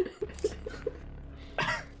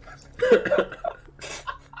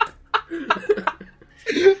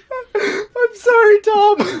 I'm sorry,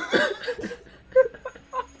 Tom.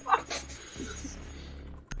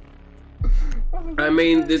 I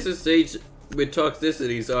mean, this is Siege with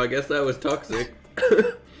toxicity, so I guess that was toxic.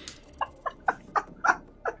 I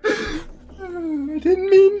didn't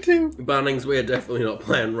mean to. Bunnings, we're definitely not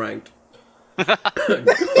playing ranked.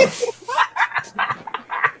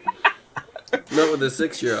 Not with a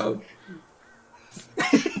 6-year-old.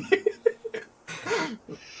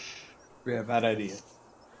 Yeah, bad idea.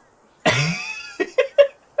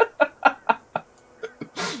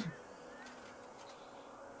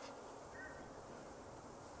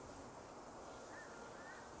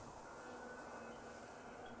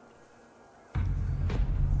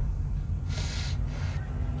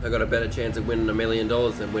 I got a better chance of winning $1 million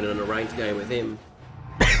than winning a ranked game with him.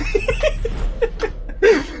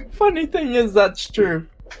 Funny thing is, that's true.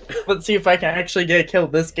 Let's see if I can actually get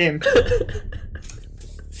killed this game.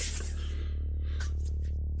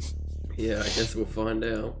 Yeah, I guess we'll find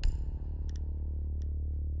out.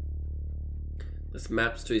 This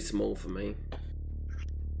map's too small for me.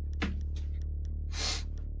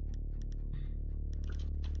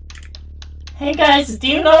 Hey guys, do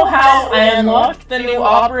you know how I unlocked the new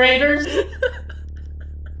operators?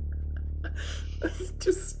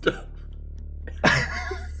 Just stop.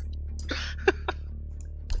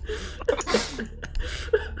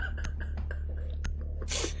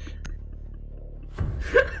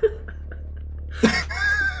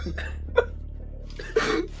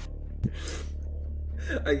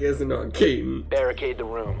 I guess not, Keaton. Barricade the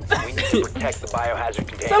room. We need to protect the biohazard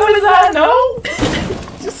container. So does that no?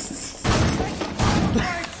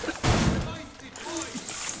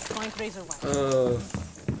 Point razor wire.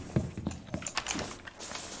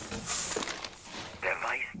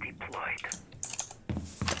 Device deployed.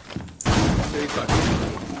 Very fucking.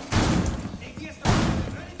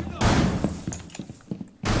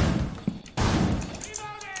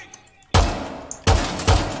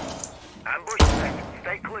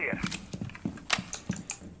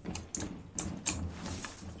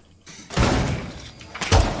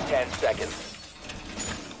 10 seconds.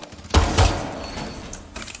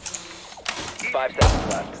 5 seconds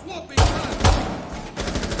left.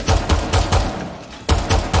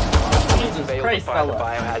 Jesus Failed Christ, to find the Ella.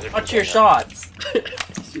 biohazard Watch your container. shots.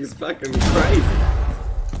 She's fucking crazy.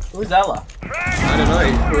 Who's Ella? I don't know.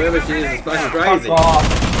 Whoever she is fucking crazy. Fuck off.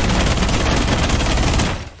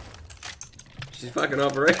 She's fucking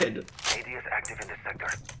off her head. ADS active in this sector.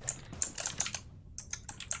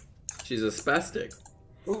 She's a spastic.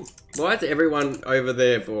 Ooh. Why is everyone over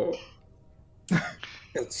there for?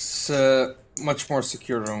 It's much more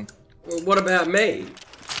secure room. Well, what about me?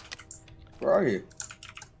 Where are you?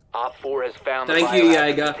 Op 4 has found the Thank you,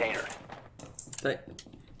 biohazard Jaeger. container.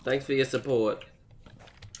 Thanks for your support.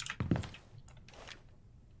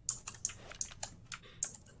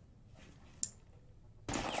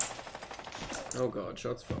 Oh god,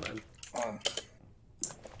 shots fired. Oh.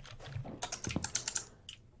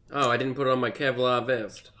 Oh, I didn't put on my Kevlar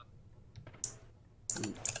vest.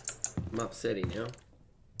 I'm upsetting now.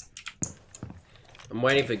 I'm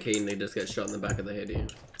waiting for Keaton to just get shot in the back of the head here.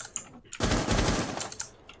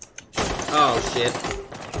 Oh shit.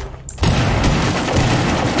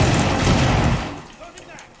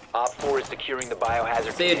 Op 4 is securing the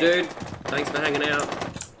biohazard See you, container. dude. Thanks for hanging out.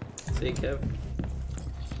 See you, Kev.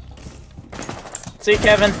 See you,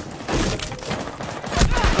 Kevin.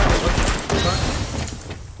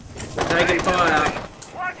 We're taking fire.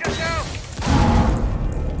 Watch yourself!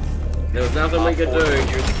 There was nothing we Op could 4 do.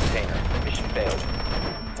 secured the container. Mission failed.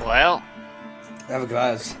 Well, I have a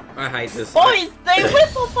glass. I hate this. Boys, they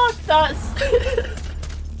whistle fucked us.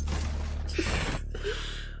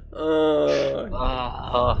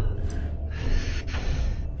 Oh.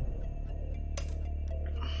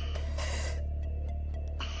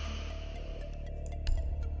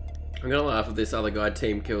 I'm gonna laugh if this other guy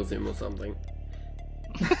team kills him or something.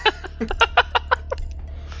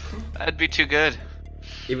 that'd be too good.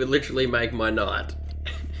 It would literally make my night.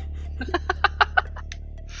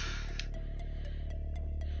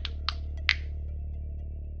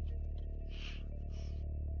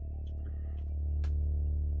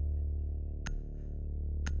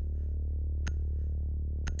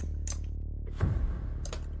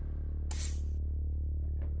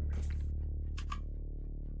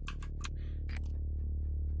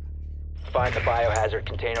 Find the biohazard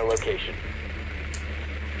container location.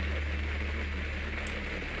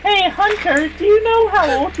 Hey, Hunter, do you know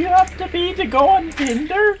how old you have to be to go on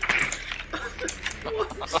Tinder?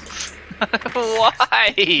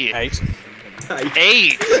 Why? 8. 8.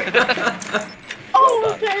 Oh,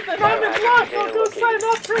 done. okay, then I'm in luck. I'll go sign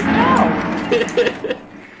up right now.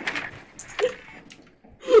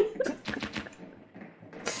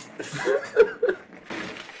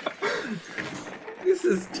 This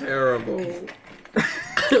is terrible.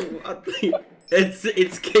 What the?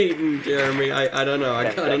 It's Keaton, Jeremy. I don't know.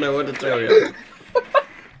 I don't know what to tell you.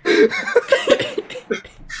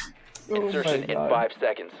 Insertion in 5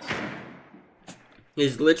 seconds.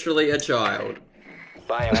 He's literally a child.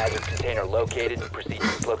 Biohazard container located. Proceed to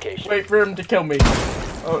its location. Wait for him to kill me.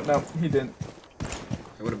 Oh, no, he didn't.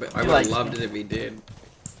 I would have likes loved it if he did.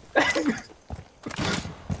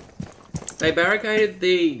 They barricaded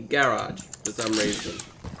the garage for some reason.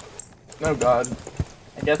 Oh god.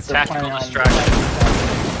 I guess they're Tactical planning on... distraction.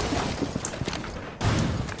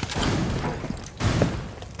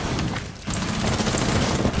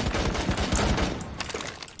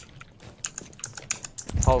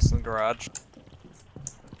 Pulse in the garage.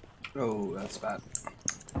 Oh, that's bad.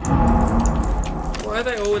 Why are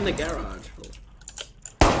they all in the garage?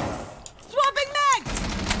 Swapping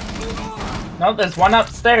mags! No, there's one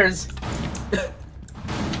upstairs.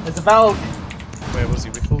 There's a Valk. Where was he,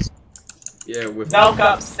 Wickles? Yeah, with Valk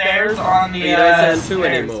upstairs on the You don't sound two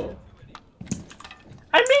stairs. anymore.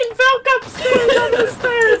 I mean Valk upstairs on the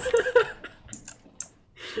stairs!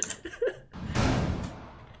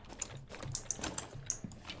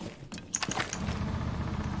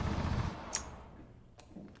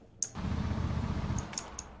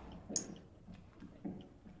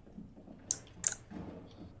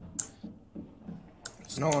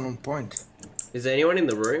 There's no one on point. Is there anyone in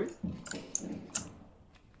the room?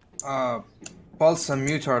 Pulse and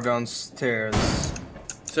Mute are downstairs.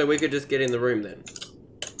 So we could just get in the room then.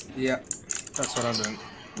 Yeah, that's what I'm doing.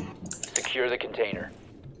 Secure the container.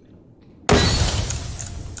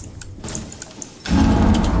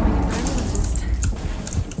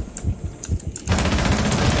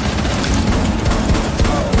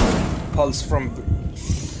 Pulse from...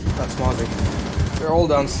 That's Mozzie. They're all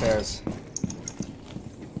downstairs.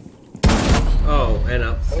 Oh, and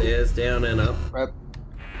upstairs, down and up. Right.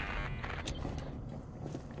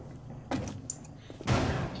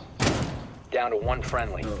 down to one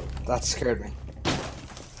friendly. Oh. That scared me.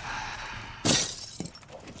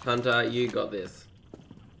 Hunter, you got this.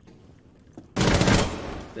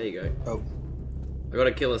 There you go. Oh. I got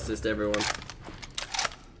a kill assist, everyone.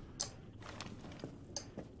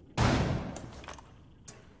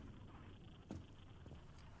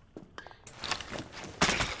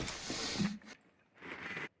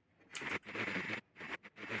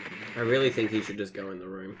 I really think he should just go in the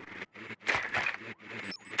room.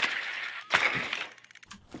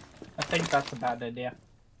 I think that's a bad idea.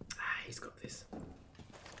 Ah, he's got this.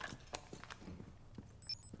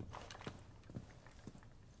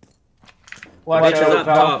 Watch She's out, up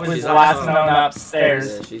top, was she's the up last top. known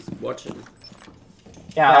upstairs. Yeah, she's watching.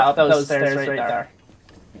 Yeah, up those stairs right there.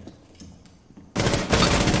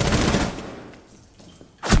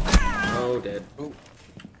 Oh, dead. Ooh.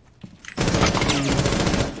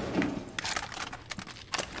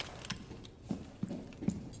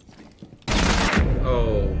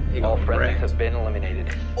 Oh, he All got friendlies wrecked. have been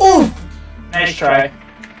eliminated. Nice try.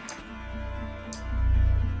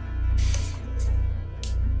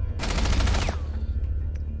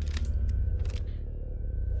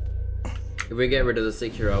 If we get rid of the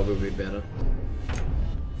 6-year-old, we'll be better.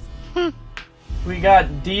 We got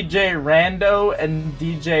DJ Rando and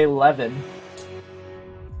DJ Levin.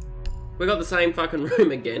 We got the same fucking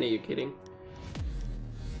room again, are you kidding?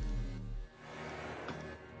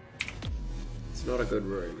 It's not a good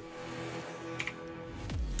room.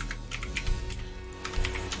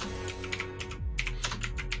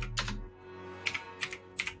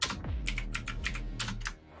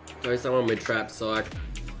 Go someone with trap psych.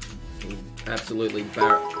 Absolutely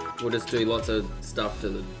we'll just do lots of stuff to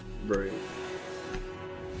the room.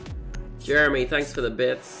 Jeremy, thanks for the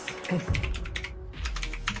bits.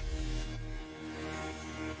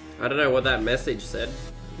 I don't know what that message said.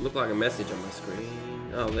 It looked like a message on my screen.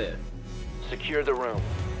 Oh, there. Secure the room.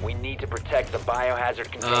 We need to protect the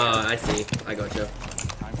biohazard container. Ah, I see. I gotcha.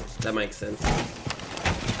 That makes sense.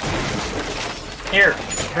 Here,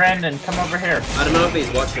 Brandon, come over here. I don't know if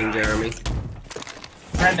he's watching, Jeremy.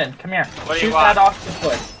 Brandon, come here. What do you Shoot want? that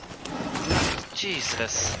octopus.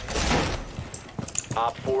 Jesus.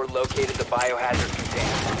 Op 4 located the biohazard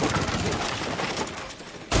container.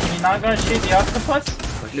 You not gonna shoot the octopus?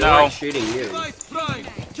 I feel No. like shooting you. Device prime.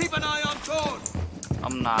 Keep an eye on Thorn.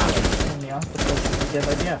 I'm not. The octopus is a good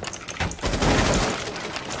idea.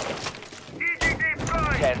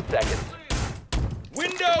 10 seconds.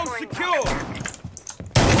 Window secure.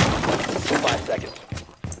 5 seconds.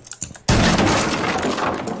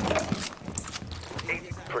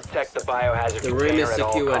 Protect the biohazard The room container is at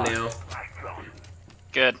all secure costs. now.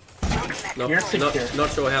 Good. You're secure. Not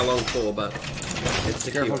sure how long for, but it's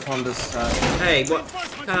secure. Careful from this side. Hey, what?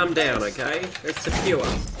 Calm down, okay? It's secure.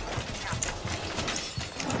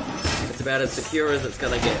 It's about as secure as it's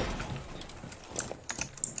gonna get.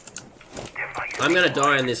 I'm gonna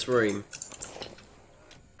die in this room.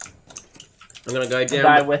 I'm gonna go down.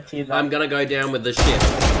 Die with you, though. I'm gonna go down with the ship.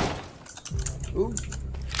 Ooh.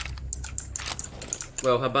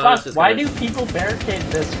 Well, Habana's Fuck, just why gonna... do people barricade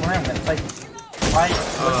this room? It's like, why?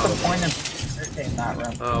 What's the point of barricading that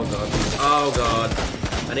room? Oh god. Oh god.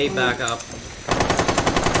 I need backup.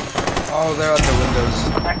 Oh, they're at the windows.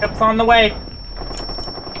 Backup's on the way.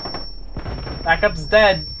 Backup's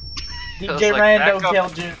dead. Feels DJ like Rando backup.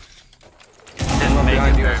 killed you. Didn't make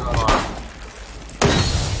behind it you very as well. far.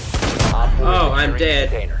 Op 4 Oh, I'm securing the dead.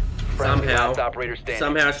 container. Friendly Somehow. last operator standing.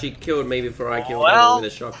 Somehow she killed me before I killed Well. her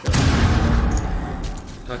with a shotgun.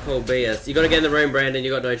 I call BS. You gotta get in the room, Brandon.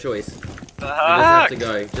 You got no choice. You just have to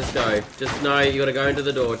go. Just go. Just know you gotta go into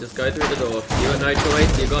the door. Just go through the door. You got no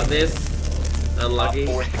choice. You got this. Op Unlucky.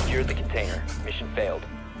 4 secured the container. Mission failed.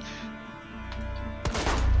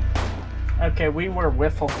 Okay, we were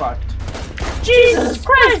wiffle fucked. Jesus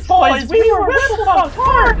Christ, boys! We were wiffle fucked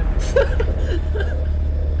hard!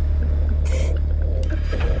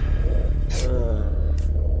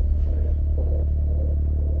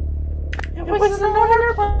 It was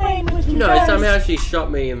another plane with you No, guys. somehow she shot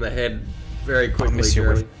me in the head very quickly. miss you,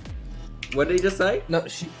 Jeremy. What did he just say? No,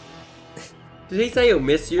 she. Did he say he'll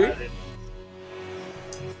miss you? I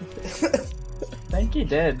think he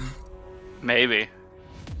did. Maybe.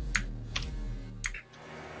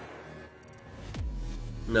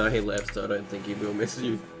 No, he left, so I don't think he will miss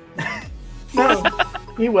you. No,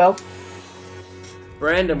 he will.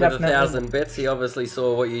 Brandon with Definitely. 1,000 bits. He obviously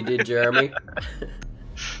saw what you did, Jeremy.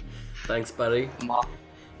 Thanks, buddy.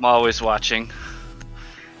 I'm always watching.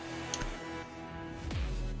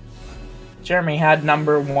 Jeremy had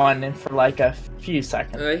number one in for like a few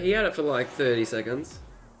seconds. He had it for like 30 seconds.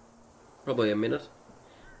 Probably a minute.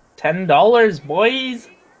 $10, boys!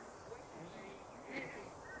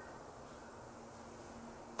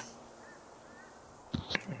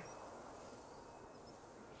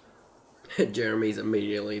 Jeremy's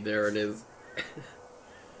immediately, there it is.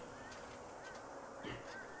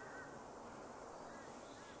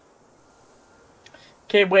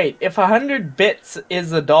 Okay, wait. If 100 bits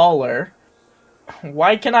is $1,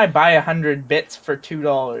 why can I buy 100 bits for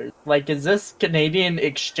 $2? Like, is this Canadian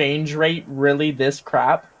exchange rate really this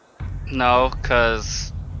crap? No,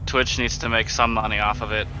 because Twitch needs to make some money off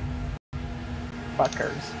of it.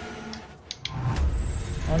 Fuckers.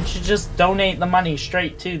 Why don't you just donate the money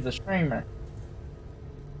straight to the streamer?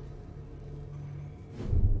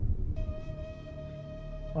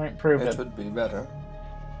 Might prove It it. would be better.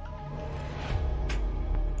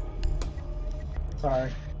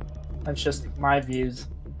 Sorry. That's just my views.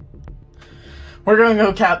 We're gonna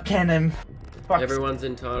go cap cannon. Fuck. Everyone's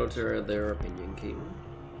entitled to their opinion, Keaton.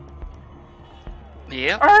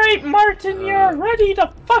 Yep. Alright, Martin, you're ready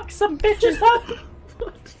to fuck some bitches up?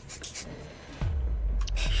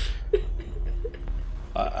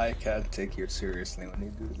 I can't take you seriously when you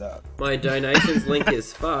do that. My donations link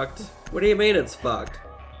is fucked. What do you mean it's fucked?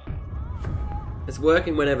 It's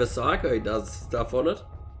working whenever Psycho does stuff on it.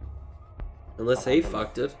 Unless he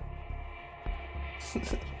fucked it.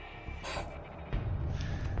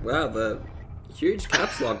 Wow, the huge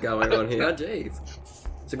caps lock going on here. Jeez.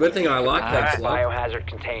 It's a good thing I like caps lock. Biohazard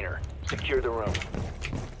container. Secure the room.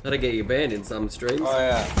 That'll get you banned in some streams. Oh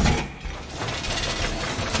yeah.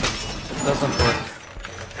 It doesn't work.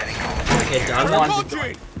 It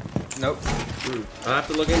doesn't? Nope. I'll have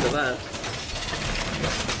to look into that.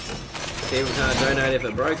 People can't donate if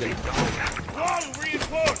it's broken.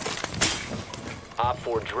 Op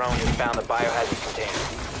 4 drone has found the biohazard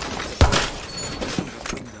container.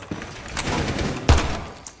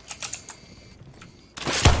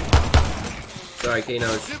 Sorry, Kino.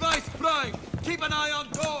 Device prime. Keep an eye on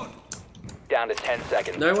Dawn. Down to 10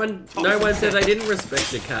 seconds. No one said they didn't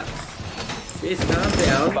respect your caps. Jeez, calm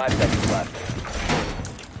down. 5 seconds left.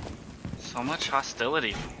 So much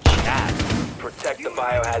hostility. Chat. Protect the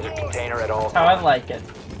biohazard container at all How I times. like it.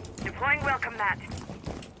 Deploying welcome mat.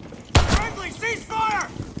 Friendly ceasefire.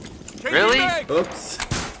 Take Really? your bag. Oops.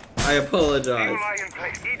 I apologize. in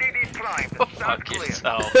place. EDD prime. Fuck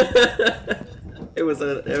yourself. It was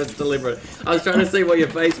deliberate. I was trying to see what your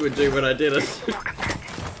face would do when I did it.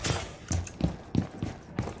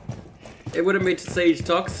 It wouldn't be siege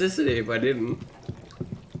toxicity if I didn't.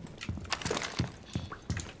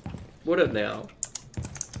 Would it now?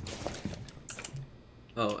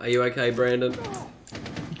 Oh, are you okay, Brandon?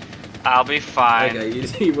 I'll be fine. Okay,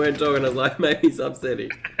 you weren't talking. I was like, maybe he's upsetting.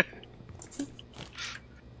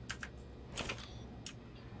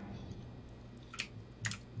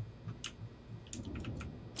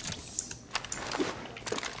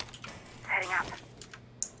 Heading up.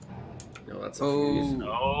 No, that's a fuse.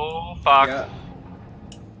 Oh, fuck. Yeah.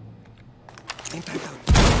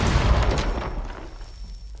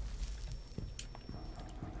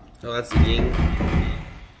 Oh, that's Ying.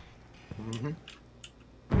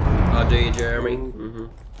 I'll do you, Jeremy.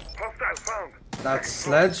 Hostile found. That's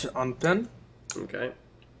Sledge on pin. Okay.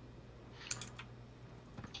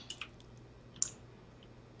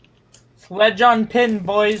 Sledge on pin,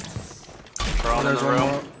 boys. We're all in There's the one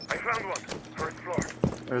room. more. I found one. First floor.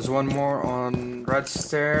 There's one more on red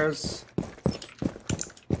stairs.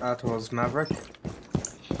 That was Maverick.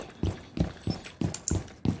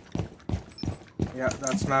 Yeah,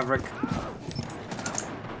 that's Maverick.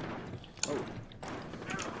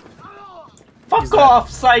 Fuck He's off,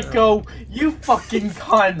 Psycho! You fucking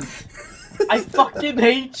cunt! I fucking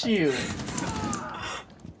hate you!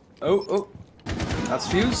 Oh. That's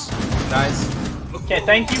Fuse. Nice. Okay,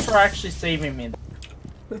 thank you for actually saving me.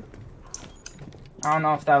 I don't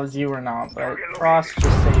know if that was you or not, but Frost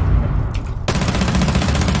just saved me.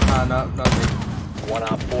 No, not me. 1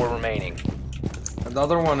 Op 4 remaining. And the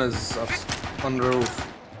other one is up on the roof.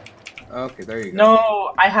 Okay, there you go.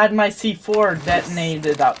 No, I had my C4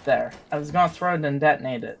 detonated up there. I was gonna throw it and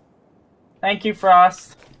detonate it. Thank you,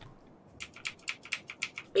 Frost.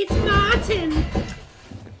 It's Martin!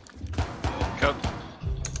 Go.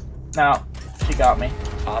 No, she got me.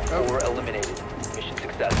 Op 4 eliminated. Mission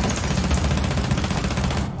successful.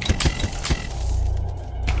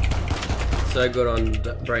 So good on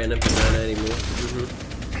Brandon for donating more.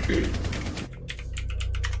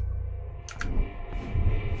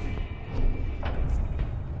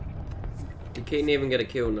 Did Keaton even get a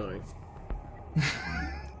kill? No.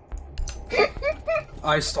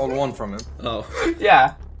 I stole one from him. Oh.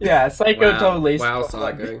 Yeah, Psycho totally. Wow, stole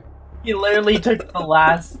it. Psycho. He literally took the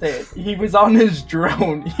last hit. He was on his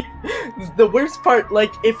drone. The worst part,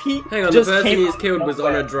 like, if he Hang on, just the person came he's out killed of was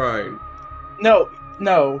on nowhere- a drone.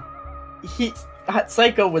 No.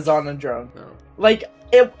 Psycho was on a drone. Oh. Like,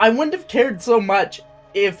 I wouldn't have cared so much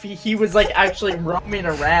if he was like actually roaming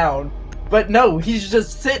around. But no, he's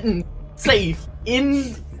just sitting safe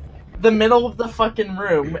in the middle of the fucking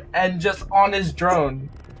room and just on his drone.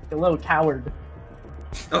 A little coward.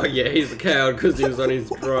 Oh yeah, he's a coward because he was on his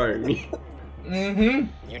drone. Mm-hmm.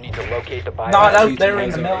 You need to locate the biohazard. Not out there in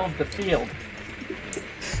the middle of the field.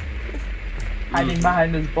 Hiding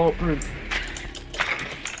behind his bulletproof.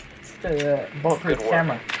 Bulletproof Good work.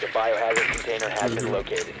 camera. The biohazard container has been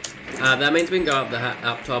located. That means we can go up the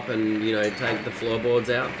up top and, you know, take the floorboards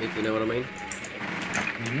out, if you know what I mean.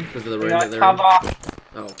 Because of the We room got that they're in. cover.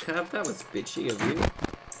 Oh, Cav, that was bitchy of you.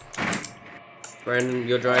 Brandon,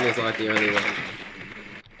 your drone is like the only one.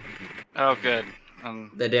 Oh, good.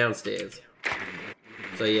 They're downstairs.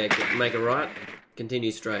 So yeah, make a right,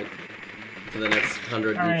 continue straight for the next Alright,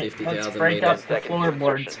 150,000 let's break meters. up the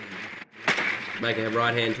floorboards. Make a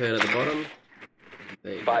right-hand turn at the bottom.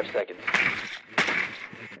 There you go. 5 seconds.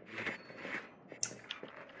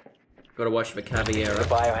 Gotta watch for Caviera. The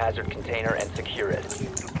biohazard container and secure it.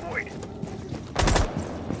 Deployed.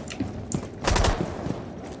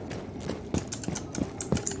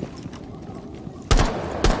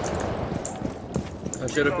 I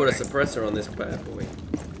should have put a suppressor on this bad boy.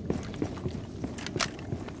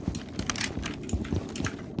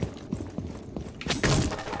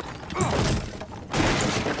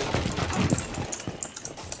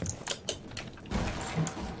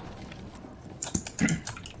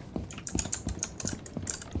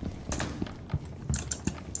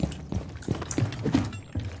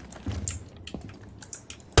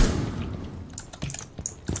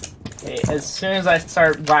 Okay, as soon as I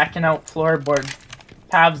start whacking out floorboards,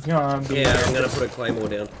 Tab's gonna be Yeah, there. I'm gonna put a claymore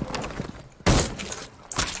down.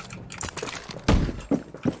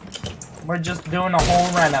 We're just doing a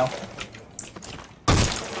whole reno.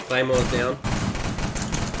 Claymore's down.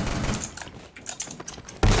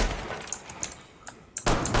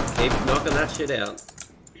 Keep knocking that shit out.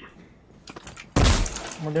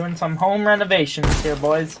 We're doing some home renovations here,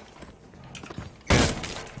 boys.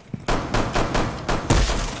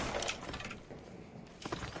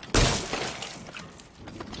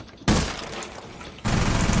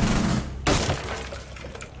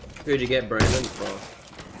 Who'd you get, Brandon? Frost.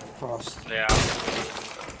 Frost. Yeah.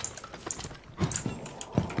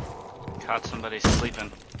 Caught somebody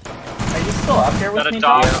sleeping. Are you still up here with Is that a me,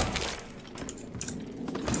 dog? Bob?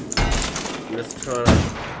 I'm just trying to...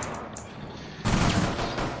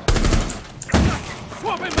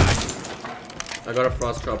 Swapping back! I got a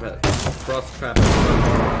frost trap at... Frost trap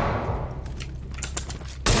at...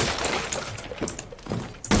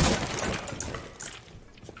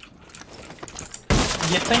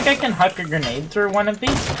 You think I can huck a grenade through one of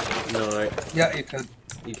these? No. Yeah, you could.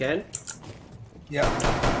 You can? Yeah.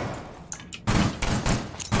 I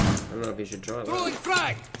don't know if you should try that. Throwing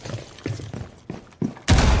frag!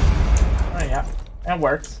 Oh yeah, that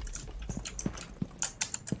works.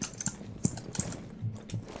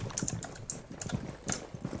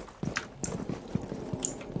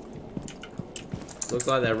 Looks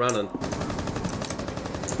like they're running.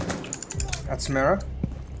 That's Mira.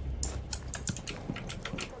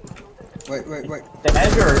 Wait.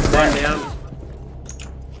 Dead or One dead? down.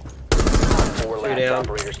 4 last down.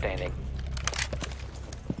 operator standing.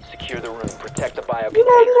 Secure the room. Protect the bio container.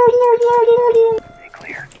 Be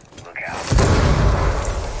clear. Look out.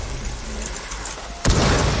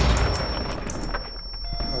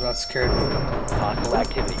 Oh, that scared me. Hostile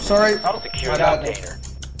activity. Sorry. Secure my the bad. container.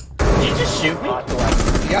 Did you just shoot me? Hostile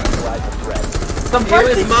activity. Yep. Neutralize the threat. The It first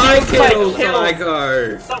was he my steals my kill, kill. Psycho!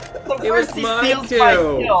 The It was first he my steals kill.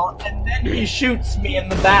 my kill, and then he shoots me in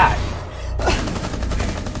the back.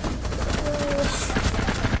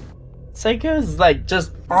 Seiko's like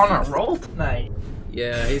just on a roll tonight.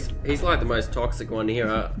 Yeah, he's like the most toxic one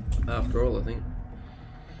here after all, I think.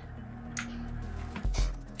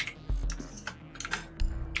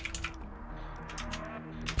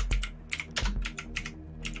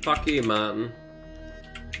 Fuck you, Martin.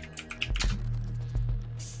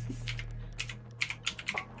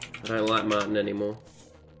 I don't like Martin anymore.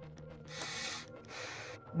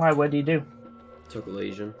 Why? What'd he do? Took a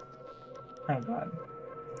lesion. Oh god.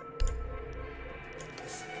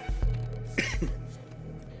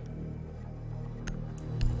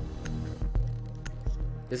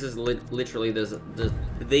 This is literally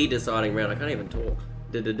the deciding round. I can't even talk.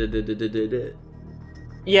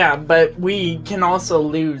 Yeah, but we can also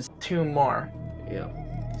lose 2 more, Yeah,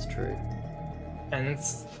 it's true. and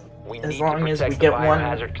it's We As need to long as we protect get the one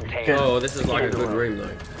biohazard container. good- Oh, this is like a Secure good the room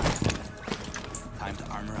though. Time to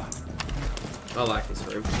armor up. I like this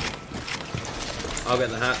room. I'll get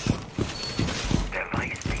the hatch. Their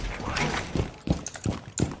lights being flying.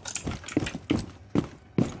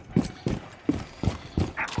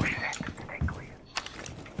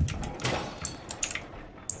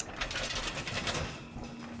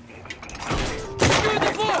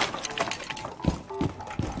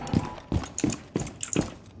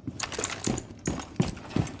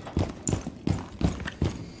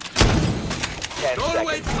 10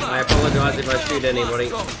 seconds. I apologize if I shoot anybody.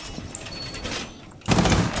 5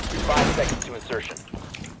 seconds to insertion.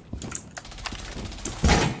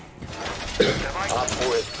 Op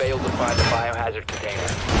 4 has failed to find the biohazard container.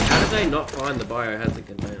 How did they not find the biohazard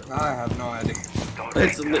container? I have no idea.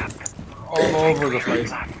 It's All over the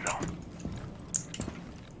place.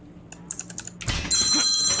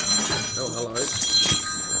 Oh, hello.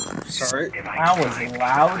 Sorry. That was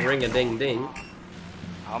loud. Ring a ding ding.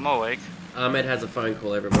 I'm awake. Ahmed has a phone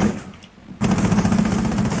call, everybody.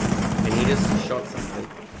 And he just shot something.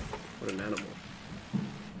 What an animal.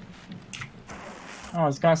 I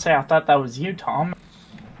was gonna say, I thought that was you, Tom.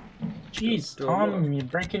 Jeez, Doing Tom, what? you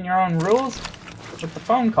breaking your own rules with the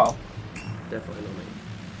phone call. Definitely not me.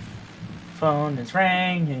 Phone is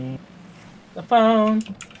ringing. The phone is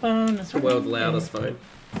The ringing. world's loudest phone.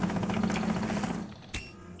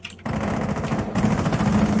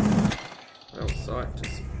 Oh, sight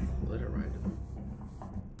just obliterated.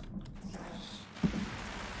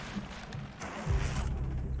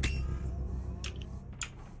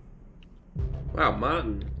 Wow,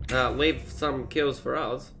 Martin. Leave some kills for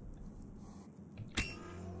us.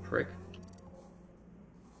 Prick.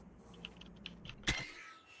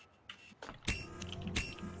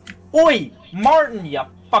 Oi, Martin, you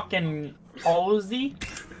fucking Ozzy.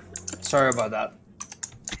 Sorry about that.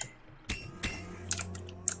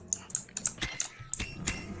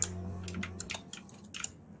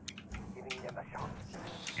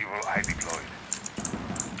 Evil eye deployed.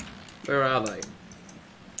 Where are they?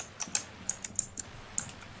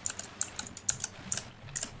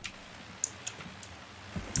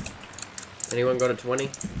 Anyone got a 20?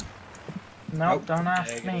 Nope, don't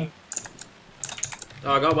ask me.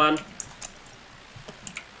 Oh, I got one.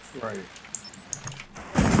 Right.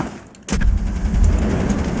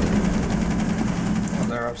 Oh,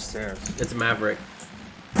 they're upstairs. It's Maverick.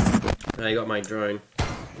 Oh, you got my drone.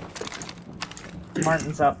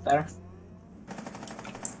 Martin's up there.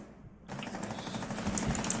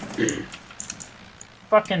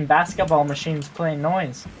 Fucking basketball machines playing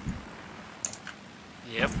noise.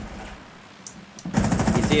 Yep.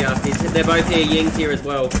 He's here. They're both here. Ying's here as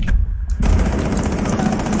well. Op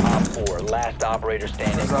 4, last operator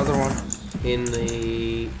standing. There's the other one. In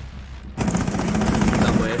the...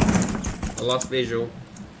 somewhere. I lost visual.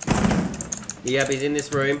 Yep, he's in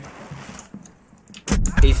this room.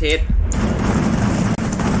 He's hit.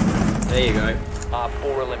 There you go. Op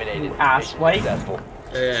 4 eliminated. Ass Mission white. successful.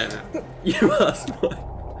 Yeah. You asked what?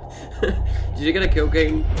 Did you get a kill,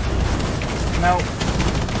 King? Nope.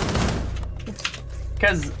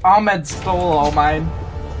 Cause Ahmed stole all mine.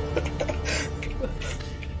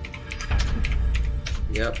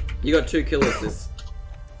 Yep. You got 2 kill assists.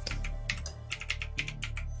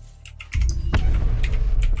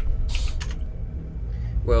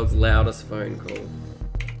 World's loudest phone call.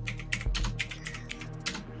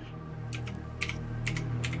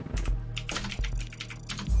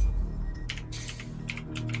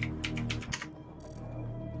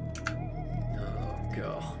 Oh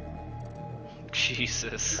god.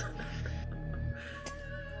 Jesus.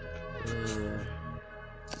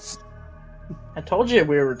 I told you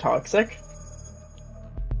we were toxic.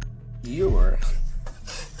 You were.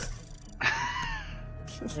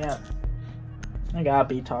 Yeah. I gotta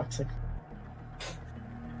be toxic.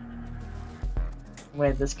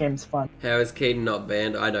 Wait, this game's fun. How is Keaton not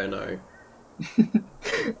banned? I don't know.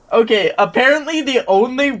 Okay, apparently the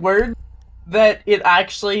only word that it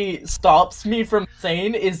actually stops me from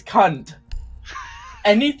saying is cunt.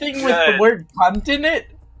 Anything with the Good. word cunt in it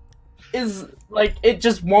is, like, it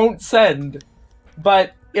just won't send.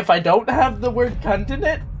 But if I don't have the word cunt in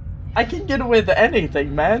it, I can get away with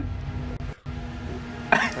anything, man.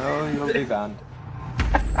 Oh, you'll be banned.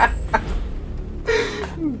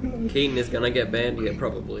 Keaton is gonna get banned? Yeah,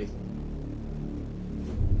 probably.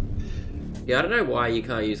 Yeah, I don't know why you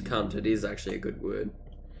can't use cunt. It is actually a good word.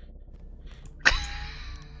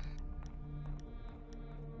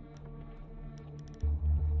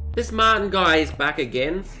 This Martin guy is back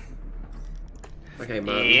again. Okay,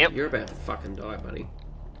 Martin, Yep. you're about to fucking die, buddy.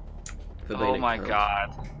 For being Oh a my cunt.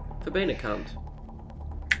 god. For being a cunt.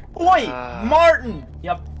 Oi, Martin,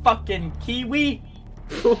 you fucking Kiwi.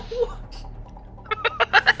 What?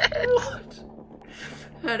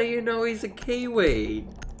 How do you know he's a Kiwi?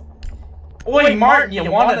 Oi, Martin,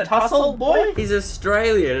 you want a tussle, boy? He's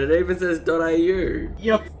Australian. It even says .au.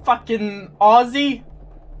 You fucking Aussie.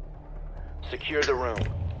 Secure the room.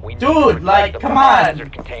 We need Dude, to protect like, the come biohazard on.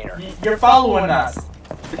 container. You're following us.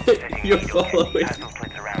 You're following. Plasma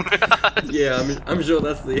flicks around. Yeah, I'm sure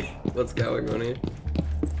that's what's going on here.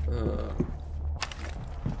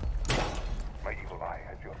 My evil eye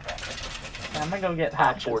has your back. I'm gonna go get Op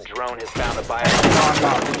hatches. 4 drone has found the No, biohazard. I'm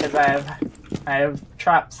not, because I have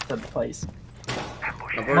traps to place. I've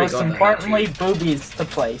already Most got the importantly, hatches. boobies to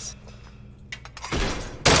place.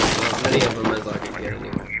 As many of them as I can get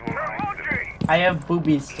anyway. I have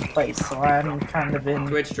boobies to place, so I'm kind of in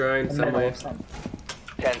Twitch drone the middle somewhere. of something.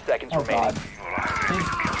 10 seconds Oh remaining. god. Please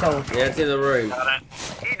kill Yeah, it's in the room. Got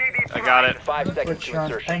it. I got it. 5 seconds Twitch to drone.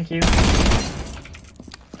 insertion. Thank you.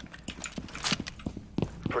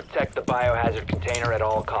 Protect the biohazard container at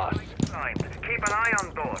all costs. Keep an eye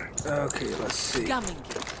on door. Okay, let's see.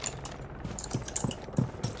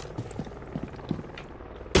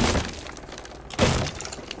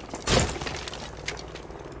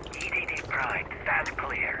 EDD Prime, stand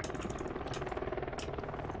clear.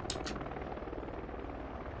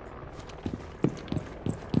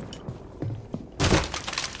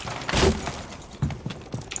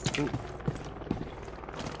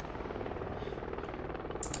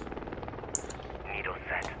 Needle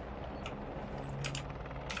set.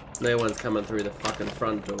 No one's coming through the fucking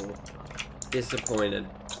front door. Disappointed.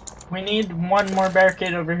 We need one more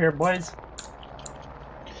barricade over here, boys.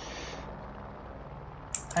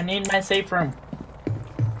 I need my safe room.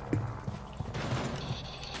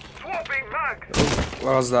 Swapping mag.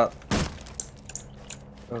 What was that?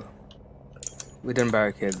 Oh. We didn't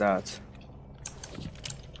barricade that.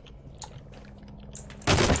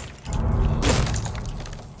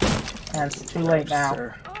 And it's too late now.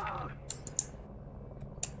 Sir.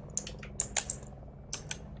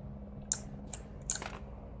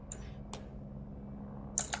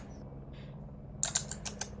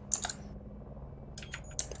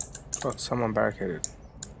 Oh, someone barricaded.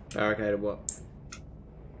 Barricaded what?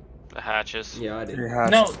 The hatches. Yeah, I did. Three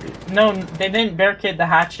hatches. No, they didn't barricade the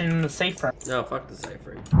hatch in the safe room. No, fuck the safe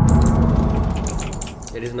room.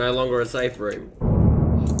 It is no longer a safe room.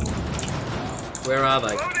 Where are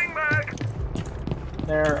they? Loading mag.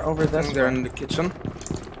 They're over this They're way. in the kitchen.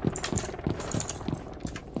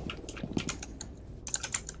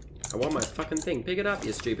 I want my fucking thing. Pick it up,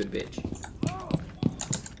 you stupid bitch.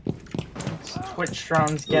 Twitch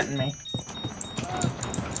drone's getting me.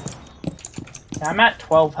 I'm at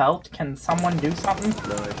 12 health. Can someone do something,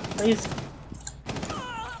 No. please?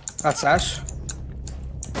 That's Ash.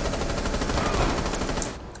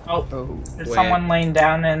 Oh, Oh. there's Where? someone laying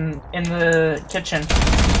down in the kitchen.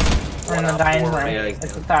 Or in the dining room. Yeah, he's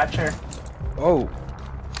It's a down. Thatcher. Oh.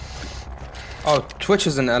 Oh, Twitch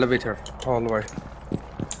is in the elevator all the way.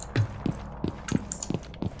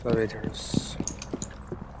 Elevators.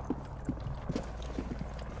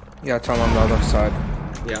 Yeah, Tom on the other side.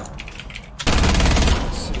 Yeah.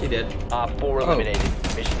 He did. Op 4 eliminated.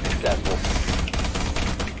 Mission successful.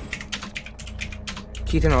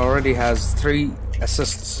 Keaton already has 3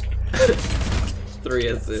 assists. 3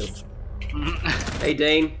 assists. Hey,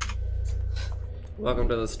 Dean. Welcome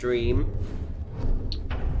to the stream.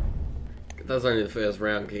 That was only the first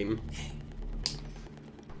round, Keaton.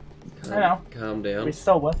 I know. Calm down. We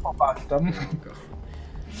still whistle boxed them. Oh, God.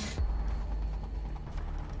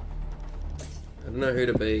 I don't know who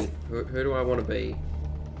to be. Who do I want to be?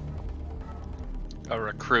 A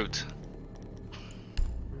recruit.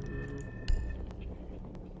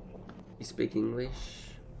 You speak English?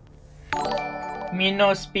 Me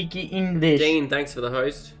no speak English. Dean, thanks for the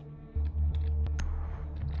host.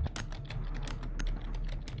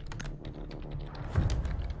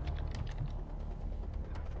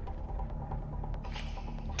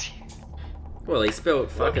 Well, he spelled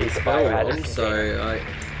fucking Locate the spell biohazard wrong, so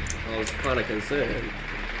I was kind of concerned.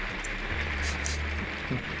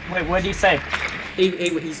 Wait, what did he say?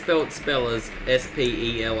 He spelled spell as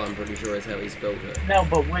S-P-E-L, I'm pretty sure is how he spelled it. No,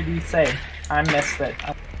 but what did he say? I missed it.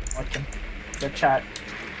 I'm looking. The chat.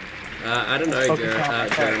 I don't know, Focus on my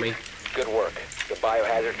chat. Jeremy. Good work. The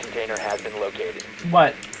biohazard container has been located.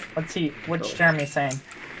 What? What's he? What's Oh. Jeremy saying?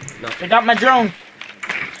 They Nothing. got my drone.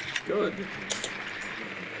 Good.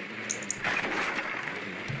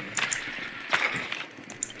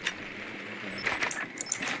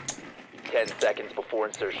 Ten seconds before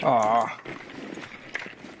insertion. Aw.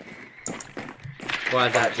 Why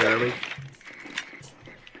is that, Jeremy?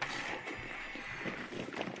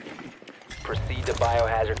 Proceed to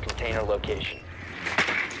biohazard container location.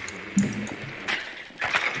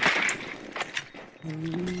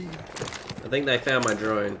 I think they found my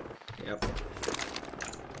drone. Yep.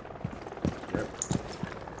 Yep.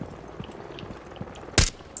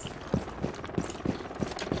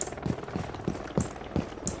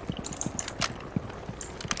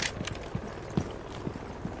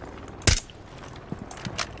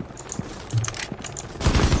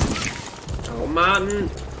 Oh, Martin!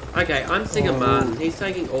 Okay, I'm sick of Martin. He's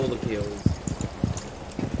taking all the kills.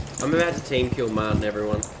 I'm about to team kill Martin,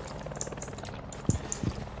 everyone.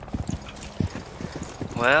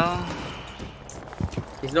 Well,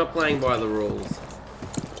 He's not playing by the rules.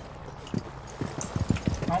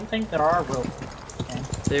 I don't think there are rules.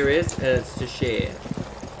 There is, and it's to share. I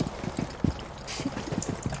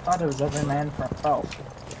thought it was every man for himself.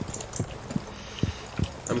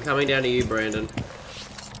 I'm coming down to you, Brandon.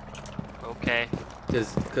 okay.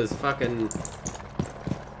 Cause fucking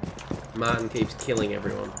Martin keeps killing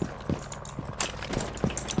everyone.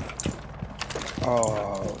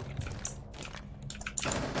 Oh.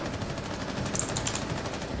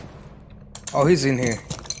 Oh, he's in here.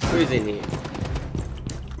 Who's in here?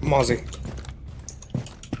 Mozzie.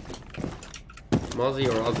 Mozzie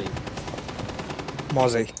or Ozzy?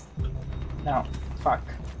 Mozzie. No, fuck.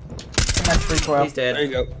 Too much recoil. He's dead. There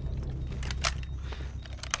you go.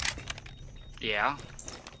 Yeah.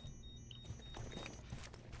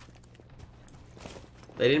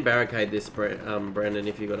 They didn't barricade this, Brandon,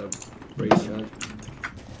 if you got a breach charge.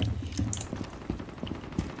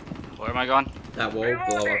 Where am I going? That wall,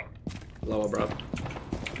 lower. Lower, bro.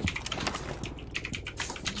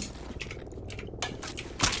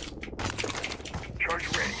 Charge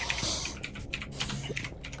ready.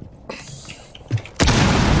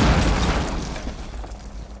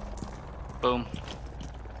 Boom.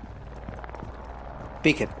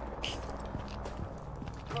 Beacon.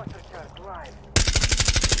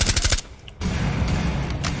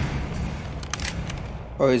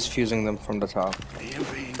 Oh, he's fusing them from the top.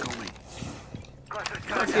 EMP incoming.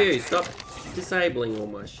 Fuck you, stop disabling all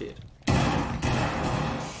my shit.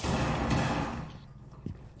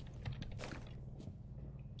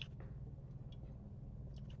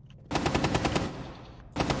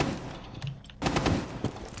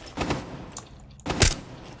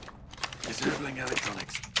 Disabling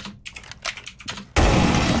electronics.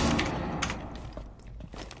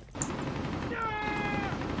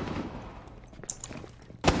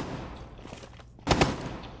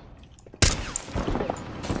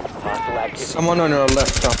 Hostile activity. Someone on your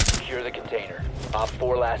left, Tom. Secure the container. Op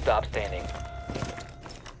 4 last stop standing.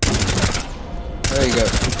 There you go.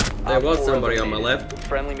 There Op was 4 somebody on my eliminated. left.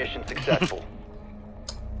 Friendly mission successful.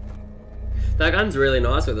 That gun's really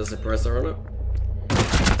nice with a suppressor on it.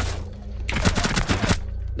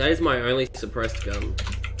 That is my only suppressed gun.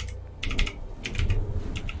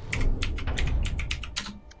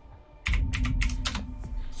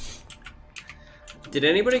 Did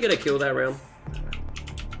anybody get a kill that round?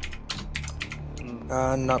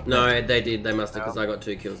 Not. No, they did. They must have, because I got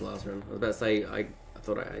 2 kills last round. I was about to say, I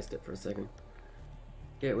thought I aced it for a second.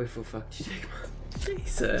 Yeah, we're full fucked.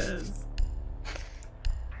 Jesus.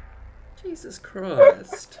 Jesus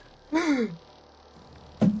Christ.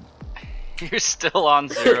 You're still on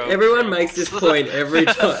 0. Everyone makes this point every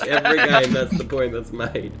time, every game. That's the point that's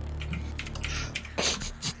made.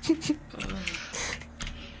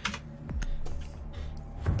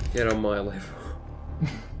 Get on my level.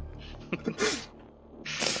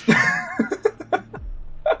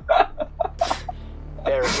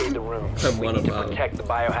 Barricade the room. I'm We one need to above. protect the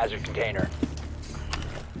biohazard container.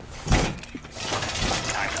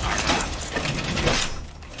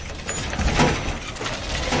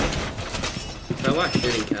 I like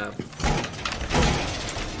shooting Cap.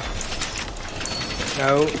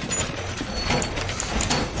 No.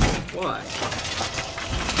 Why?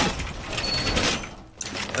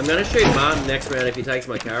 I'm gonna shoot Martin next round if he takes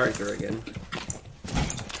my character again.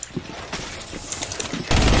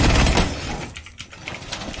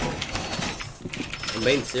 I'm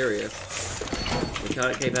being serious. We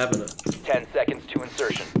can't keep having it. 10 seconds to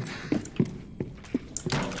insertion.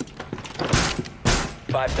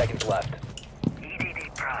 5 seconds left.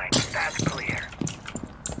 EDD prime. That's clear.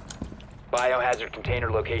 Biohazard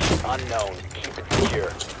container location unknown. Keep it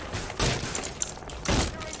secure.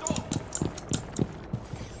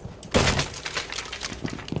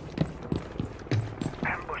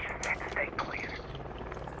 Ambush set. Stay clear.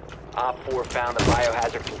 Op 4 found the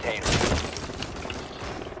biohazard container.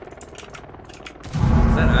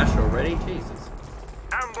 Is that Ash already? Jesus.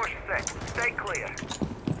 Ambush set. Stay clear.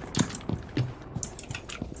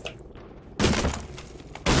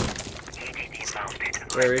 EDD mounted.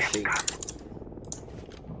 Where is she?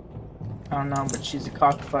 I don't know, but she's a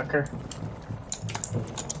cockfucker.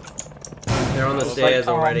 They're on the Looks stairs like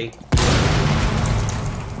Tom. already.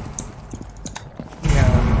 Yeah.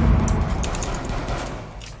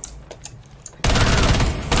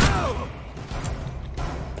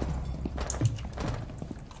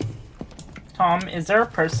 Tom, is there a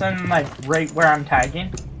person like right where I'm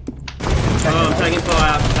tagging? Oh, I'm taking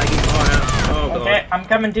fire. I'm taking fire. Oh god. Okay, I'm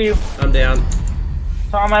coming to you. I'm down.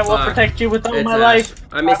 Tom, I will Fuck. protect you with all It's my Ash. life.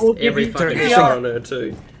 I missed will give every you fucking TR. shot on her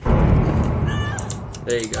too.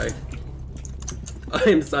 There you go.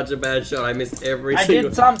 I'm such a bad shot. I missed every I single.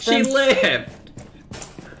 did something. She left.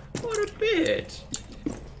 What a bitch.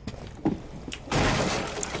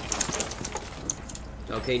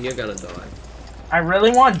 Okay, you're gonna die. I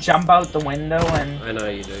really want to jump out the window and I know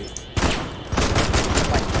you do. like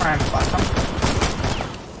try and fuck him.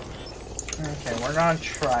 Okay, we're gonna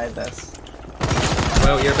try this.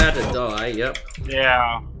 Well, you're about to die. Yep.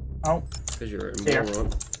 Yeah. Oh, Because you're a Here. moron.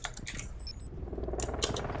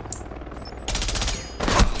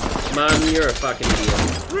 Man, you're a fucking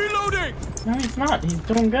idiot. Reloading! no, he's not. He's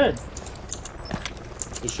doing good.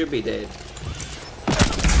 He should be dead.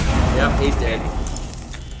 Yep, he's dead.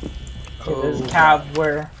 Okay, there's a cav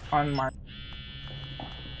where on my,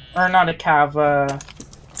 or not a cav.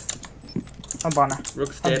 Habana.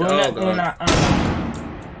 Rook's dead. Habuna, Oh god. Una,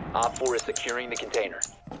 Op 4 is securing the container.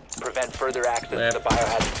 Prevent further access Left. to the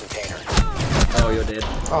biohazard container. Oh, you're dead.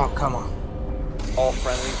 Oh, come on. All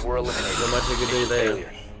friendlies were eliminated. Not much you could do there.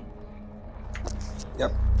 Failure.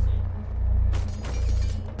 Yep.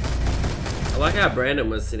 I like how Brandon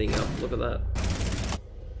was sitting up. Look at that.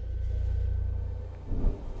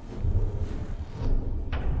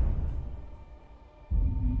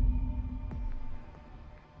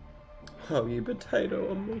 Oh, you potato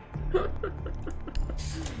on me.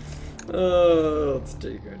 Oh, that's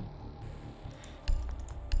too good.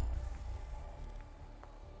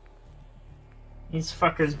 these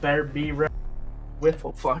fuckers better be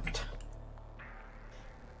wiffle fucked.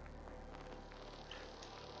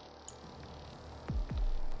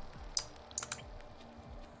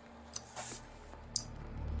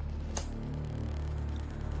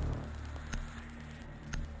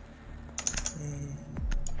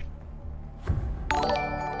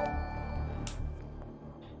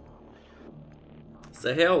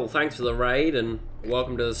 So hell, thanks for the raid and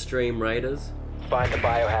welcome to the stream, Raiders. Find the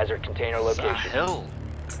biohazard container The location. hell?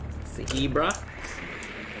 Zebra.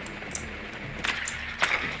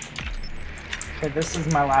 Okay, this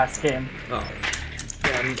is my last game. Oh,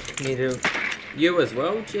 Yeah, me too. you as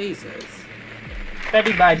well? Jesus.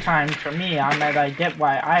 Betty by time for me, Ahmed, I get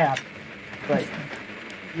why I have, but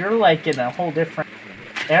you're like in a whole different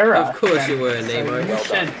era. Of course than- you were, so Nemo. You Well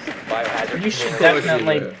should, done. Biohazard you should container Of course you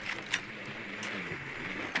definitely. were.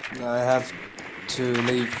 I have to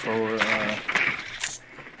leave for,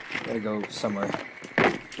 gotta go somewhere.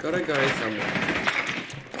 Gotta go somewhere.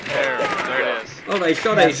 There it is. Oh, they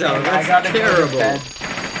shot That's each other. it, I That's gotta go to terrible. bed.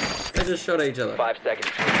 They just shot each other. 5 seconds.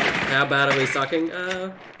 How bad are we sucking?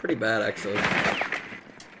 Pretty bad actually.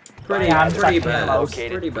 Pretty, Yeah, I'm pretty sucking bad. most.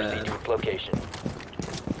 Located. Pretty Proceed bad. to its location.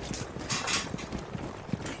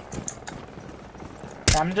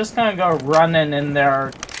 I'm just gonna go running in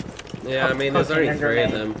there. Yeah, I mean, there's only 3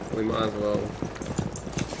 of them. We might as well.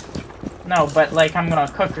 No, but like I'm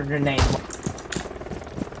gonna cook a grenade.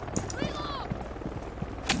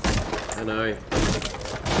 I know.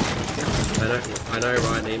 I know,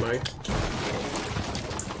 right, Nemo?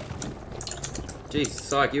 Jeez,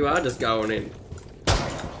 Psych, you are just going in.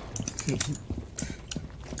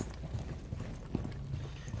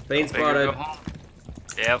 Been Figure spotted. go home.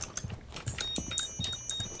 Yep.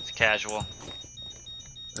 It's casual.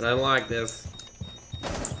 I don't like this.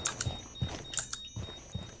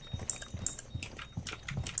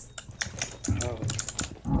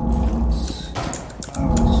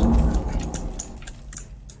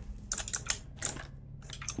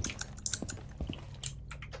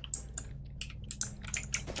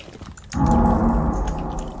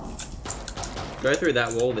 Go through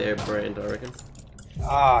that wall there, Brand, I reckon.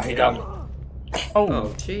 Ah, he got me. Oh,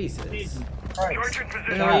 Oh, Jesus. Christ.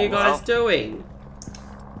 What are you guys doing?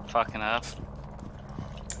 Fucking up.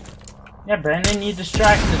 Yeah, Brandon, you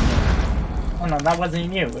distracted me. Oh no, that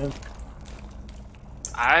wasn't you. It was...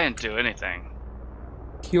 I didn't do anything.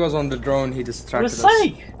 He was on the drone, he It distracted was us.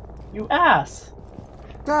 Psych! You ass!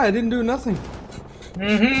 Yeah, I didn't do nothing.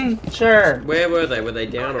 Mm-hmm, sure. Where were they? Were they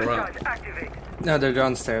down or up? No, they're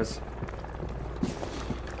downstairs.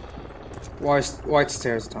 White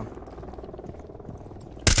stairs, Tom.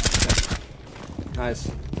 Nice.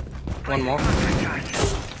 One more. We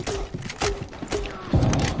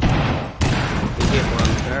hit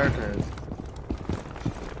one. There it is.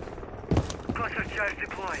 Cluster charge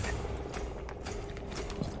deployed.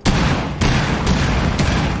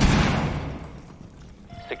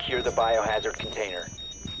 Secure the biohazard container.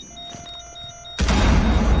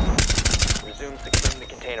 Resume securing the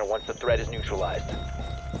container once the threat is neutralized.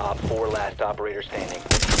 Op 4 last operator standing.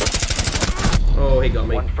 Oh, he got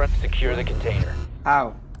me. One front secure the container.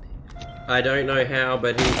 Ow. I don't know how,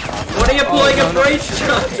 but he. What are you pulling a breach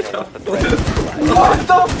charge? What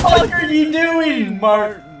the fuck are you doing,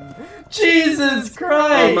 Martin? Jesus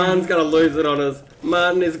Christ! Oh, Martin's gonna lose it on us.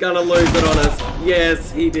 Martin is gonna lose it on us.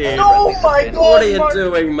 Yes, he did. Oh my god! What are you Martin.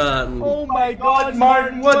 doing, Martin? Oh my god,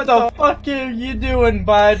 Martin, what the fuck are you doing,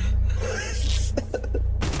 bud?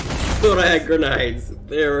 Thought I had grenades.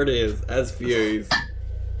 There it is, as fuse.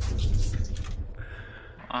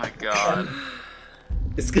 Oh my god.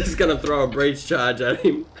 It's just gonna throw a breach charge at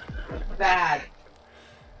him. Bad.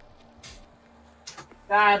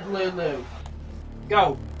 Bad Lulu.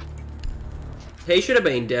 Go. He should have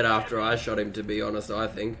been dead after I shot him, to be honest, I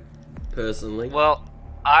think. Personally. Well,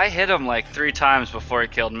 I hit him like 3 times before he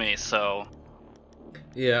killed me, so...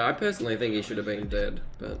 Yeah, I personally think he should have been dead,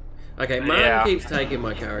 but... Okay, Martin Yeah. keeps taking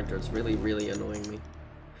my character. It's really, really annoying me.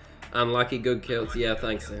 Unlucky good kills. Yeah,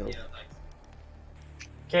 thanks, Sal.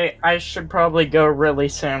 Okay, I should probably go really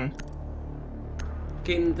soon.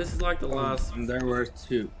 Keaton, this is like the last... There were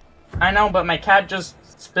 2. I know, but my cat just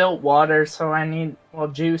spilled water, so I need, well,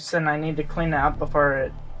 juice, and I need to clean it up before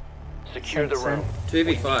it... Secure the room.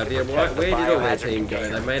 2v5, yeah, where did all their team go?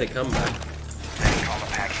 They made a comeback.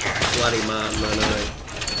 Bloody Martin, I know.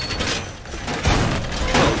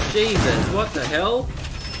 Oh, Jesus, what the hell?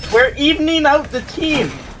 We're evening out the team!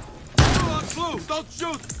 Don't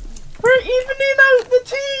shoot! We're evening out the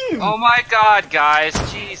team! Oh my god, guys,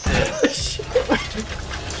 Jesus.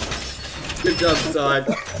 Good job, Syke.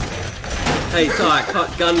 Hey, Syke,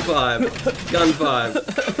 hot gun 5. Gun 5.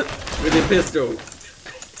 With your pistol.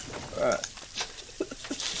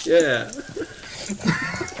 Yeah.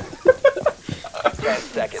 10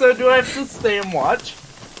 seconds. So do I have to stay and watch?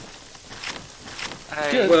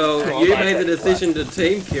 Well, you made the decision to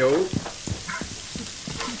team kill.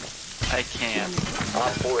 I can't.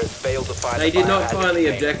 Op 4 has failed to find They the did not biohazard find the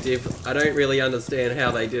container. objective. I don't really understand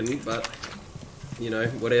how they didn't, but... You know,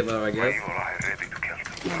 whatever, I guess.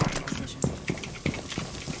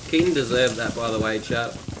 Keaton deserved that, by the way,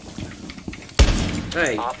 chat.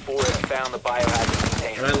 Hey, Op 4 has found the biohazard I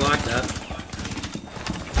container. don't like that.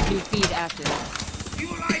 New feed active.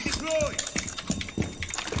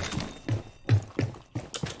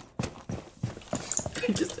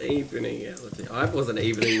 Just evening out the team. I wasn't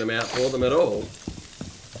evening them out for them at all.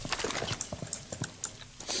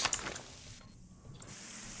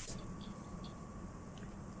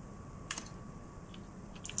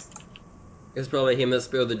 It's probably him that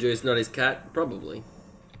spilled the juice, not his cat. Probably.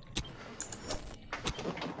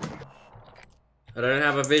 I don't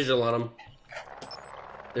have a visual on them.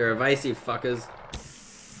 They're evasive fuckers.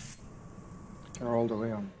 They're all the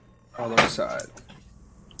way on the other side.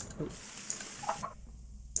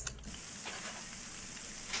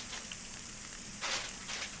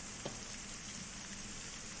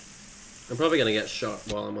 I'm probably gonna get shot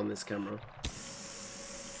while I'm on this camera.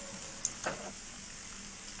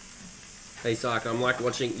 Hey Syke, I'm like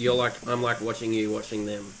watching I'm like watching you watching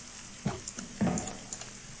them.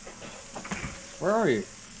 Where are you?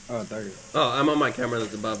 Oh, there you are. Oh, I'm on my camera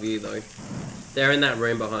that's above you though. They're in that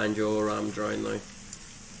room behind your drone though.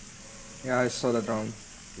 Yeah, I saw the drone.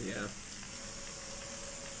 Yeah.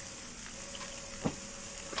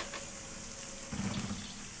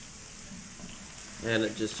 And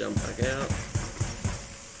it just jumped back out.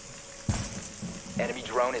 Enemy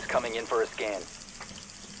drone is coming in for a scan.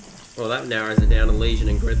 Well, that narrows it down to Legion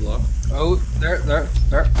and Gridlock. Oh, there.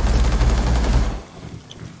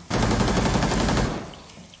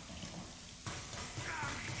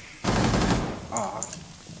 Ah,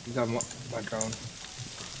 you got my drone.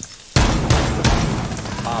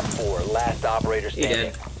 Op 4, last operator He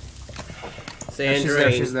standing. dead. Yeah,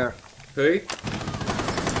 Sandrine. she's there. Who?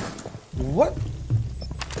 What?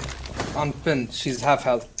 Unpinned. She's half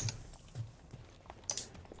health.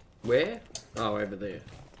 Where? Oh, over there.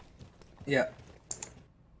 Yeah.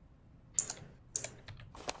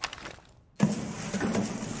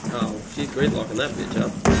 Oh, she's gridlocking that bitch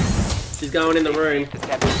up. She's going in the room.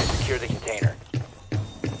 Attempting to secure the container.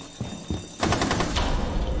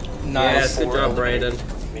 Yes, Nice. good job, Brandon.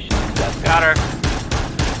 Mission successful. Got her.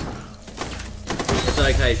 It's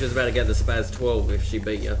okay, she was about to get the Spaz 12 if she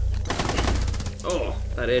beat you. Oh,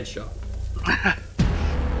 that headshot.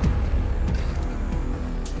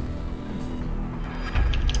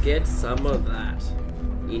 Get some of that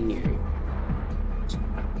in you.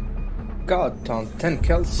 God, Tom, 10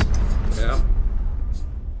 kills. Yeah.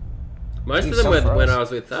 Most of them Some were for when us. I was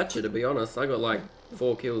with Thatcher, to be honest. I got like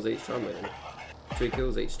 4 kills each time with him. 2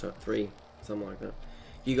 kills each time. 3, something like that.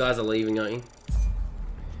 You guys are leaving, aren't you?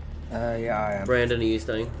 Yeah, I am. Brandon, are you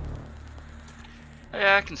staying?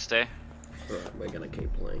 Yeah, I can stay. Alright, we're gonna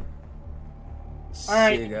keep playing.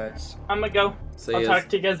 Alright. See you guys. I'm gonna go. See I'll yas. talk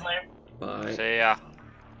to you guys later. Bye. See ya.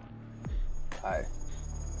 Bye.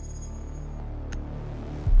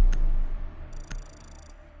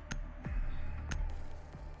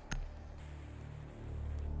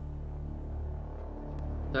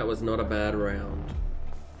 That was not a bad round.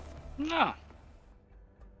 No.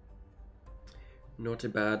 Not a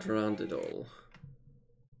bad round at all.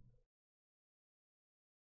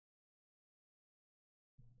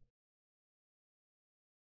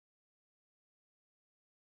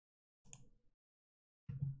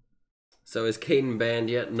 So is Keaton banned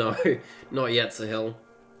yet? No, not yet, Sahil.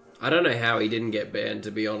 I don't know how he didn't get banned,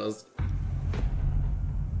 to be honest.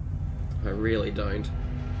 I really don't.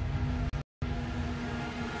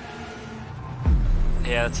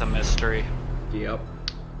 Yeah, it's a mystery. Yep.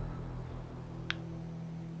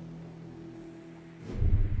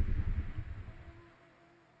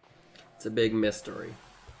 It's a big mystery.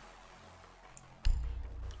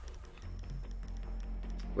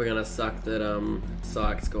 We're gonna suck that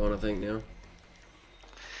Sykes gone, I think, now.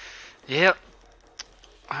 Yep.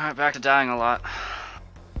 Alright, back to dying a lot.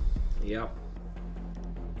 Yep.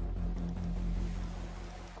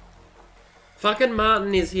 Fucking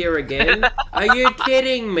Martin is here again. Are you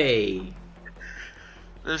kidding me?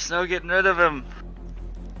 There's no getting rid of him.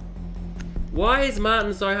 Why is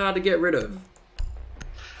Martin so hard to get rid of?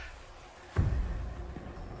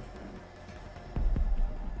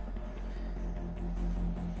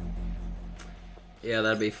 Yeah,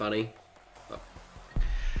 that'd be funny.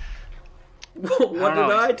 What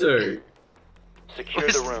did I do? Secure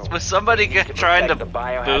the room. Was somebody trying to protect the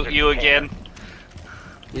biohazard boot you again?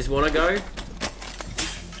 You just wanna go?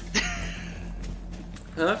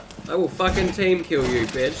 Huh? I will fucking team kill you,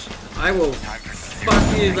 bitch. I will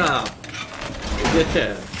fuck you up.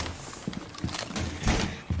 Yeah.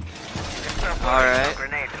 Alright.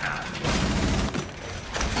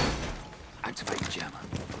 Activate jammer.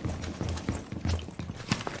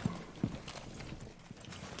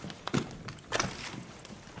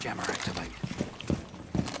 Jammer activate.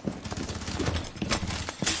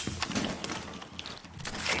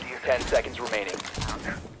 Ten seconds remaining.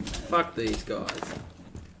 Fuck these guys.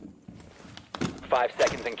 5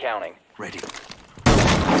 seconds and counting. Ready.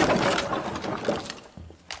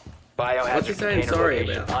 Biohazard What's he saying container sorry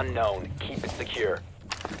location about? unknown. Keep it secure.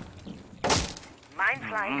 Mine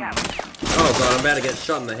flying out. Oh god, I'm about to get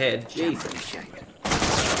shot in the head. Jesus.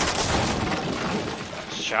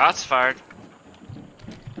 Shots fired.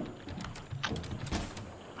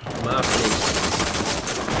 I'm after him.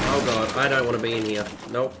 Oh god, I don't want to be in here.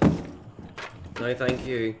 Nope. No thank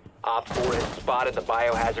you. Op 4 has spotted the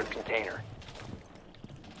biohazard container.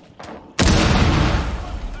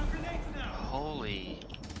 Holy.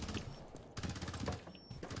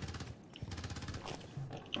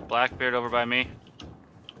 Blackbeard over by me.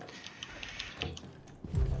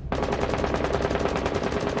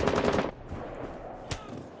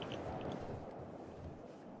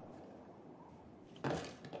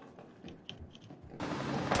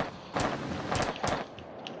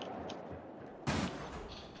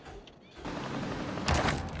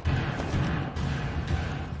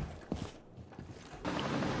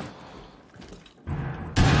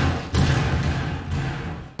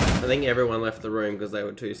 I think everyone left the room because they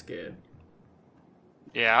were too scared.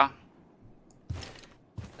 Yeah.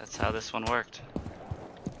 That's how this one worked.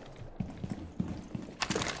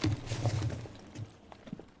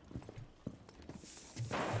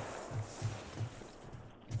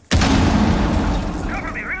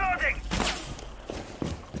 Cover me, reloading!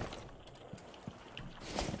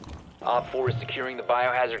 Op 4 is securing the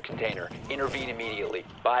biohazard container. Intervene immediately.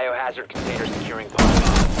 Biohazard container securing pod.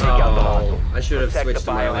 Take out the hostile. I should have Protect switched the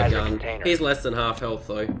to my other biohazard gun. container. He's less than half health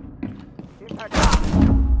though.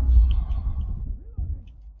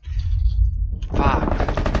 Fuck.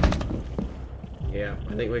 Yeah,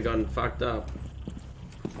 I think we've gone fucked up.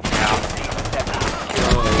 Yeah.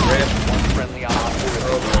 Oh, rip. One friendly on Op 4 is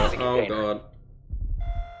Oh securing god, the oh container. god.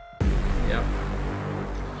 Yep.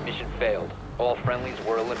 Mission failed. All friendlies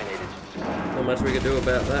were eliminated. Not much we could do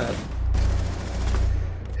about that.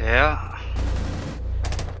 Yeah.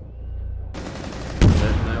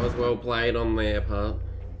 That was well played on their part.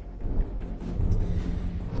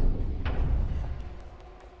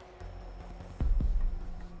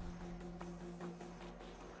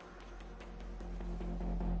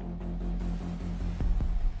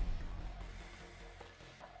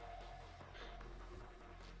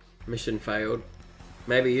 Mission failed.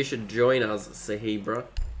 Maybe you should join us, Sahibra.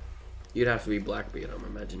 You'd have to be Blackbeard, I'm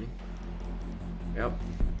imagining. Yep.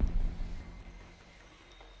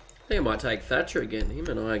 I think I might take Thatcher again. Him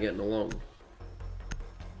and I are getting along.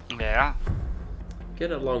 Yeah.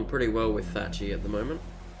 Get along pretty well with Thatchy at the moment.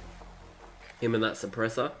 Him and that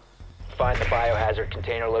suppressor. Find the biohazard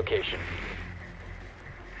container location.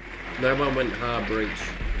 No one went hard breach.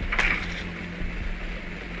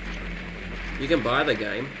 You can buy the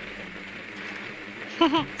game.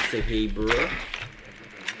 Sahi bro.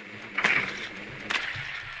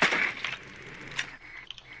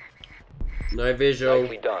 No visual.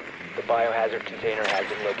 Nicely done. The biohazard container has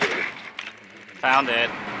been located. Found it.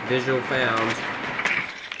 Visual found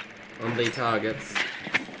on the targets.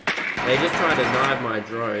 They just tried to knife my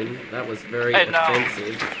drone. That was very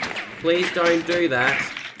offensive. Please don't do that.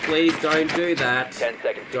 Please don't do that. 10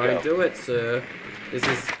 seconds to Don't go. do it, sir. This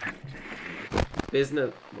is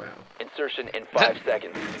business. Wow. Insertion in 5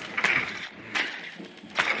 seconds.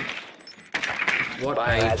 What a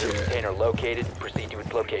Biohazard jerk. container located. Proceed to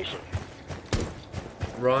its location.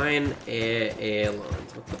 Ryan Air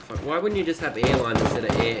Airlines. What the fuck? Why wouldn't you just have airlines instead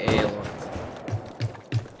of airlines?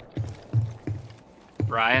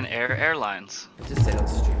 Ryan Air Airlines. It just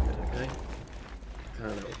sounds stupid, okay?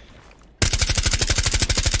 Can't help.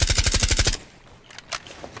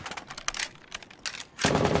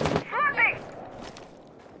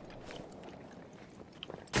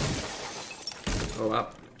 Oh,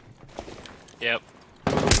 up. Yep.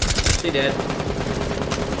 She dead.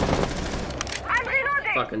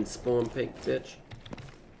 Fucking spawn pig, bitch.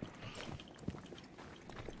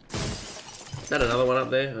 Is that another one up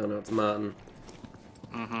there? Oh no, it's Martin.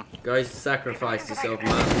 Go sacrifice yourself,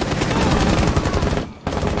 Martin.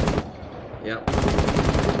 Yep.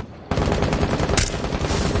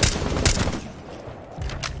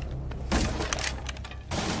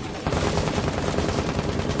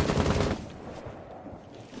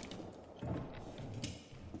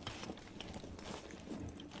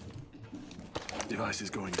 Device is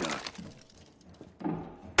going dark.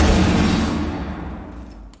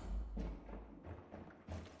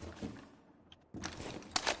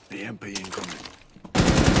 The MP incoming.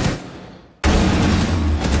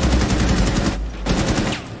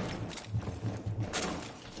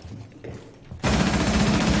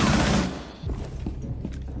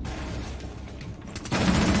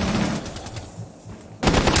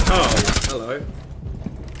 Oh, hello.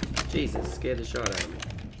 Jesus, scared the shot out of me.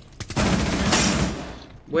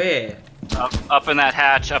 Where? Up in that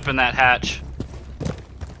hatch, up in that hatch.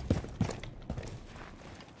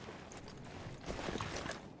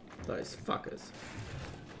 Those fuckers.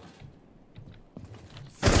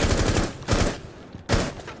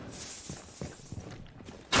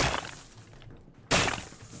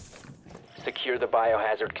 Secure the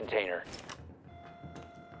biohazard container.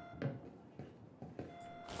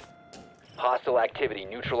 Hostile activity.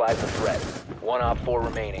 Neutralize the threat. 1 op 4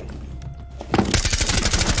 remaining.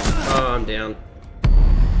 Oh, I'm down.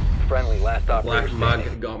 Friendly, last operator Black Mug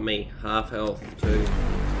standing. got me. Half health, too.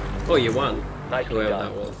 Oh, you won. Nicely Whoever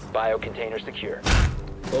done. that was. Bio container secure.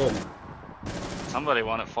 Boom. Somebody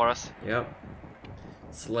won it for us. Yep.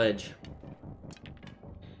 Sledge.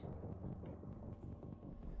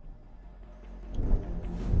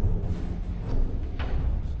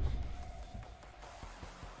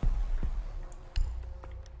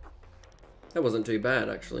 That wasn't too bad,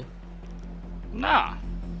 actually. Nah.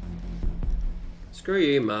 Screw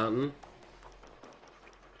you, Martin.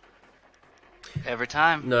 Every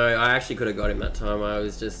time. No, I actually could have got him that time. I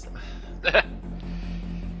was just...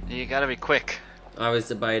 You gotta be quick. I was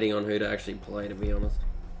debating on who to actually play, to be honest.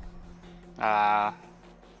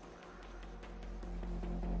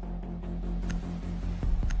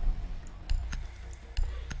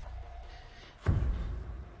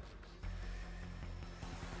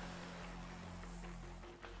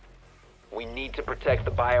 We need to protect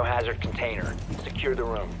the biohazard container. Secure the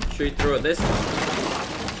room. Shoot through it this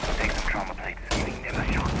time. Take some trauma plates, giving them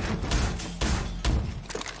a shot.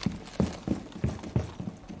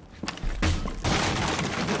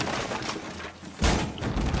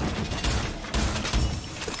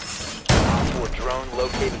 Op 4 drone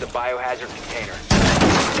located the biohazard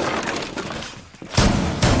container.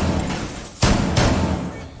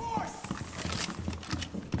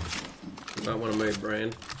 You might want to move,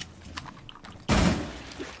 Brand.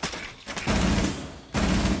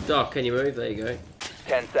 Doc, can you move? There you go.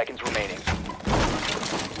 10 seconds remaining.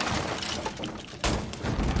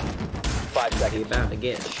 5 You're seconds. about to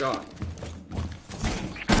get shot.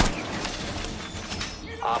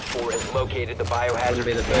 Op 4 has located the biohazard Wouldn't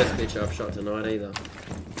be the container. first bitch I've shot tonight either.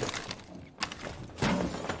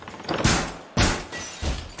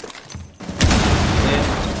 Yeah,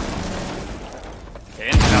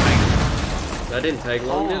 Incoming. that didn't take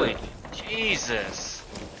long, did Holy it? Jesus.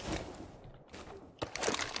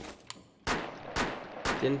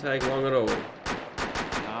 Didn't take long at all.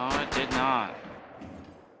 did not.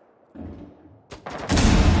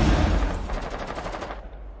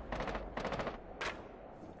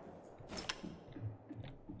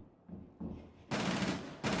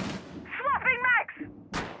 Swapping max!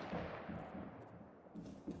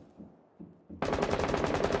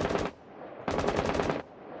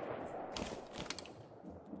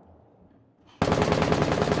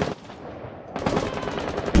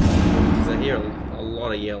 I hear a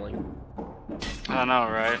lot of yelling. I know,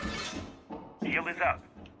 right? Shield is up.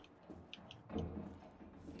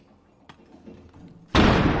 Oh,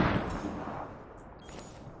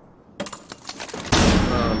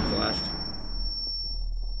 I'm flashed.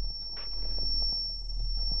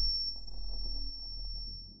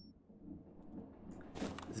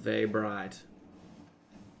 It's very bright.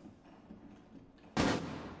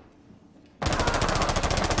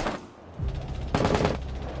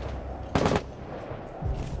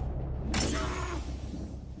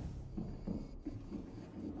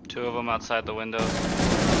 Two of them outside the window.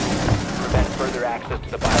 Prevent further access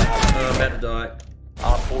to the biohazard. Oh, I'm about to die.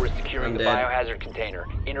 Op 4 is securing I'm the dead. biohazard container.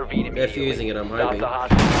 Intervene They're immediately. fusing it, I'm Stop hoping. the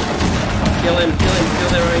hostage. Kill him, kill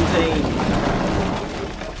their own team.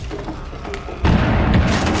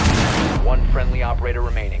 One friendly operator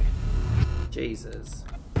remaining. Jesus.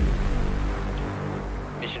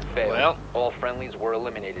 Mission failed. Well. All friendlies were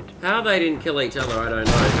eliminated. How they didn't kill each other, I don't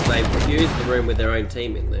know, because they fused the room with their own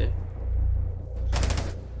team in there.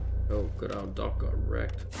 Oh, good old Doc got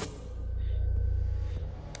wrecked.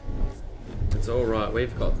 It's alright,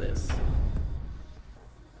 we've got this.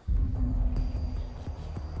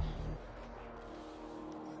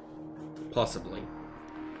 Possibly.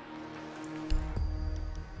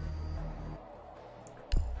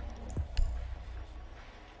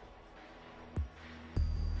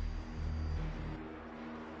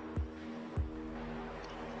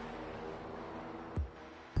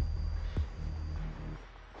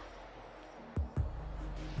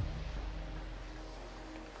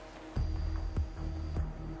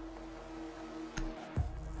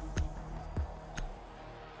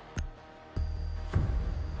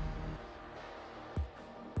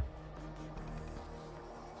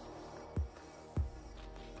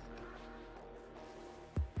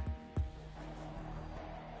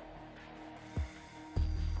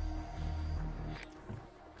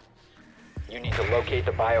 You need to locate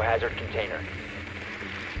the biohazard container.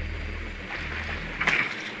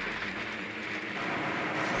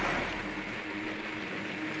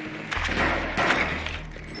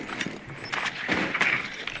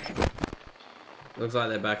 Looks like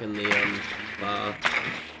they're back in the bar.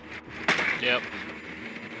 Yep.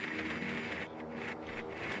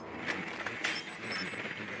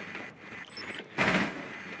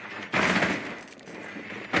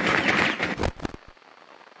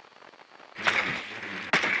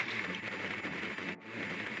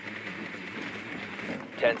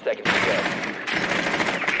 Seconds to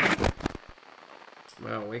go.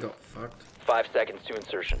 Wow, we got fucked. 5 seconds to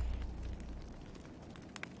insertion.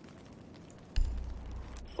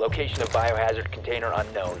 Location of biohazard container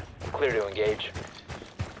unknown. Clear to engage.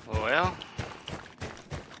 Well.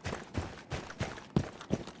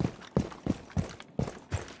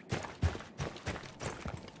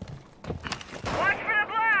 Watch for the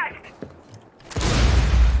blast!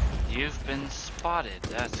 You've been spotted.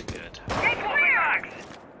 That's good. Get clear!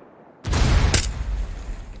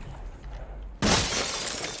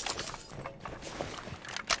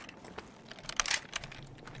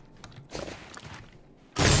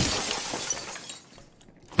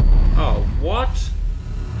 Oh, what?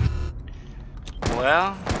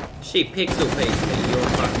 Well. She pixel paged me, you're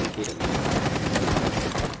fucking kidding me.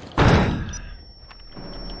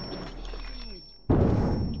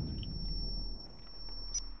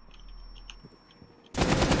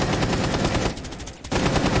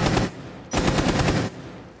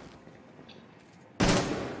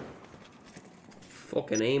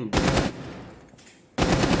 Fucking aim.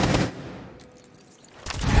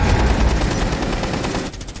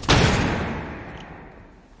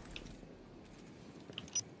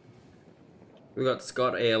 We got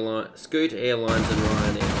Scoot Airlines and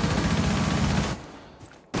Ryanair.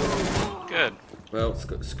 Good. Well,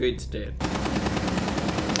 Scoot's dead.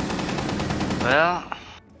 Well.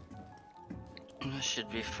 This should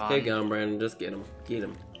be fun. Keep going, Brandon. Just get him. Get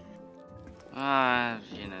him. You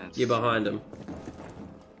know. You're behind him.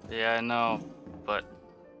 Yeah, I know, but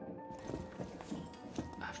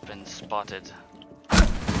I've been spotted.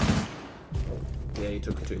 Yeah, you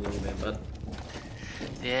took too long there, bud.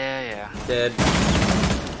 Yeah. Dead.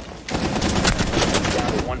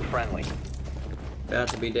 Down to one friendly. About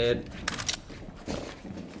to be dead.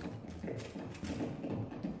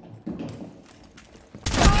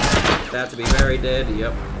 About to be very dead,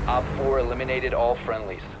 yep. Op 4 eliminated all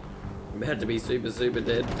friendlies. About to be super, super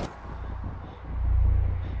dead.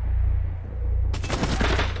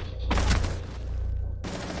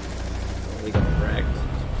 Oh, we got wrecked.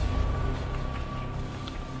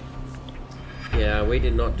 Yeah, we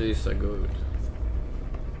did not do so good.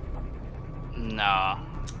 Nah.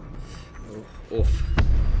 Oof. Oof.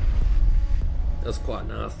 That was quite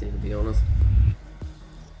nasty, to be honest.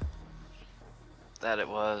 That it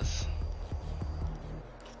was.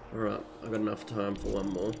 Alright, I've got enough time for one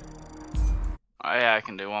more. Oh yeah, I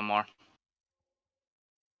can do one more.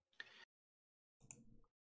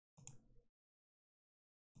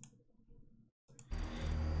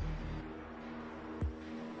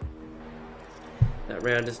 That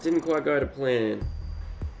round just didn't quite go to plan.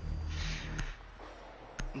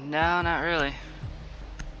 No, not really.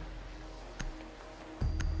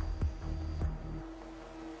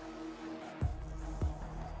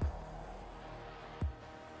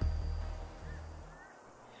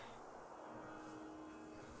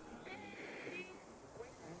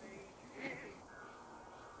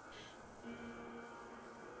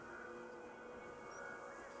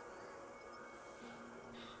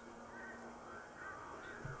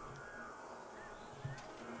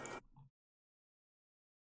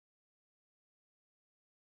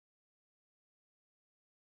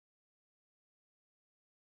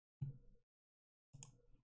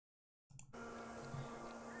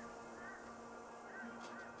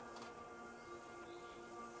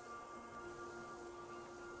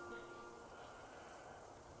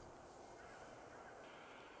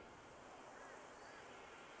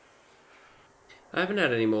 I haven't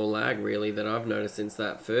had any more lag really that I've noticed since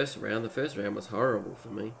that first round. The first round was horrible for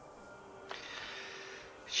me.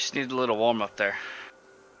 Just need a little warm up there.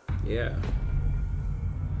 Yeah.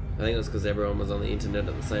 I think it was because everyone was on the internet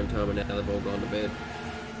at the same time and now they've all gone to bed.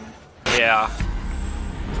 Yeah.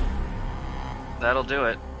 That'll do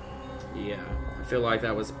it. Yeah. I feel like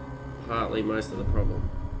that was partly most of the problem.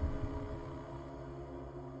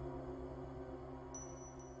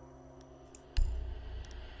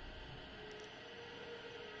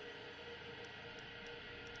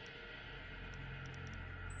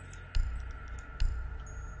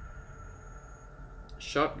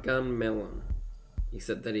 Shotgun melon.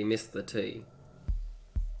 Except that he missed the T.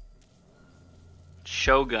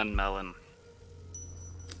 Shogun melon.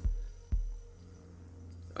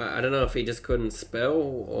 I don't know if he just couldn't spell,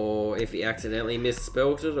 or if he accidentally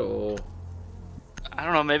misspelled it, or... I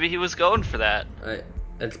don't know, maybe he was going for that.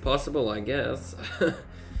 It's possible, I guess. I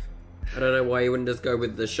don't know why he wouldn't just go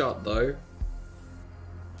with the shot, though.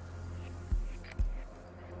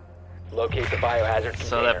 Locate the biohazard container.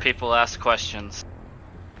 So that people ask questions.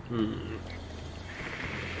 It's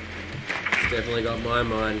definitely got my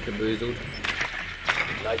mind caboozled.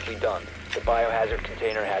 Nicely done. The biohazard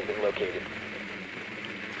container has been located.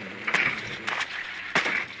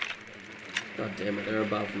 God damn it, they're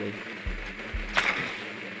above me.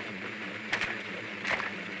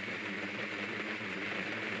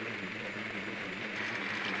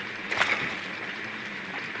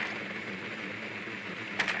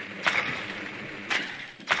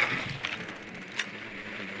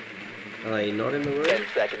 Are they not in the room? 10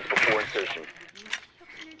 seconds before insertion.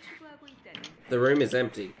 The room is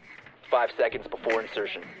empty. 5 seconds before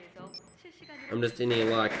insertion. I'm just in here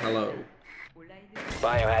like, hello.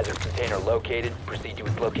 Biohazard container located. Proceed to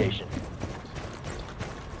its location.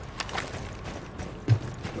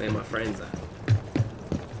 Where are my friends at?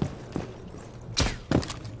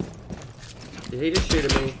 Did he just shoot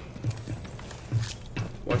at me?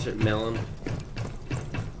 Watch it, melon.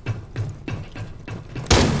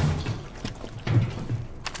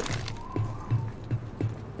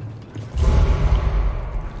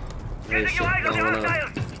 Holy shit, melon up.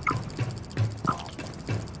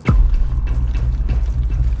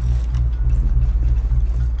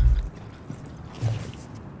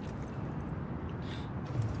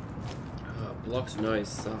 Block's nose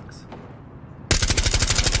sucks.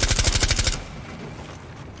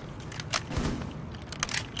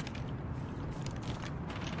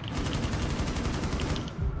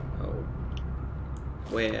 Oh.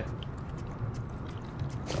 Where?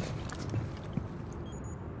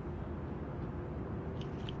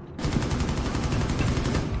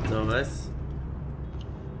 Nice.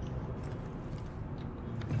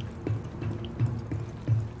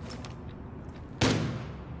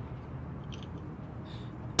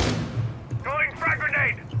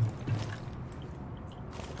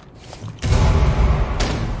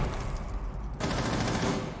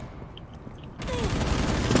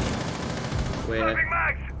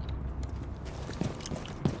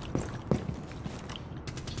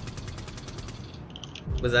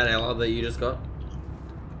 Was that Ella that you just got?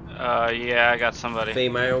 Yeah, I got somebody.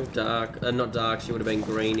 Female, dark, not dark, she would have been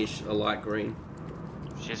greenish, a light green.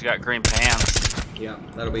 She's got green pants. Yeah,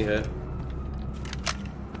 that'll be her.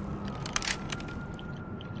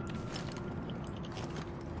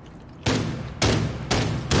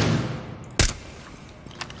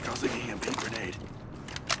 Tossing EMP grenade.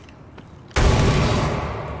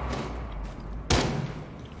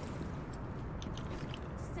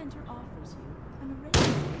 Center offers you an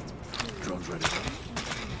arrangement. Drone's ready.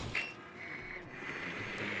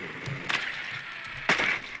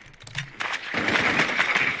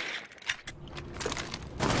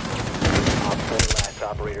 Last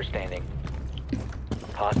operator standing.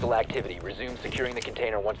 Hostile activity. Resume securing the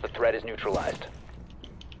container once the threat is neutralized.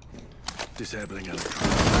 Disabling electronics.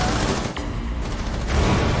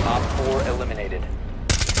 Op 4 eliminated.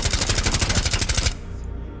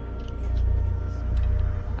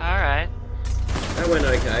 Alright. That went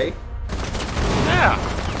okay. Yeah.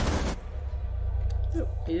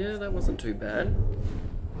 Yeah, that wasn't too bad.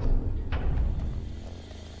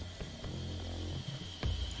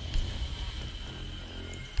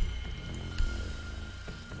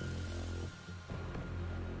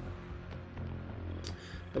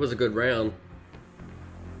 That was a good round.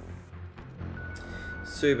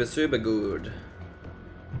 Super, super good.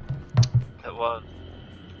 It was.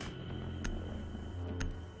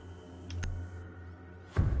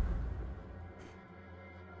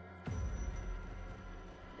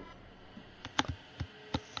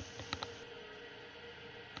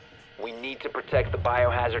 We need to protect the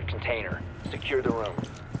biohazard container. Secure the room.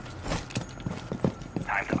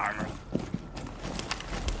 Time to armor.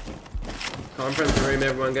 Conference room,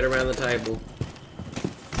 everyone get around the table.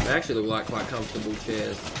 They actually look like quite comfortable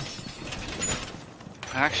chairs.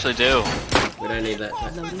 I actually do. We don't need that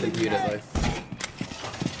computer though.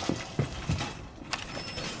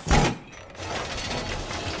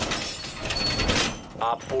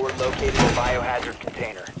 Op 4 located the biohazard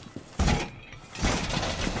container.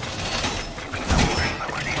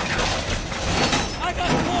 I got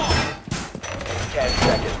the wall! 10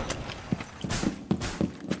 seconds.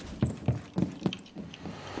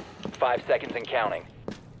 5 seconds and counting.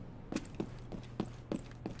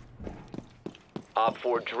 Op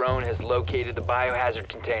 4 drone has located the biohazard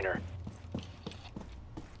container.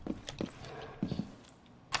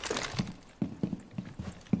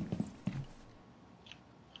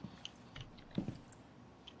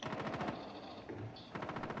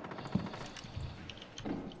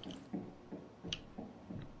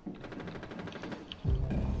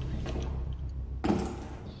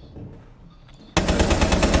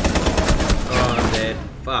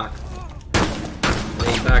 Fuck.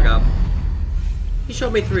 Need back up. He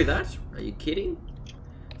shot me through that? Are you kidding?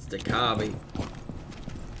 It's Dakabi.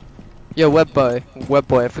 Yo,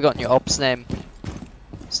 Webboy, I've forgotten your ops name.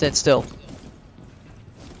 Stand still.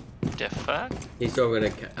 The fuck? He's talking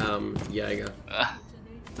to, Jaeger.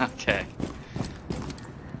 Okay.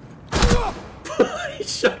 He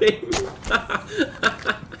shot him.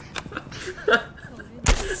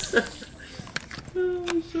 Oh,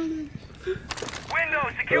 he shot him. Window Oh,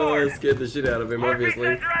 secured. I scared the shit out of him, obviously.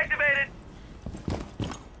 Sensor activated.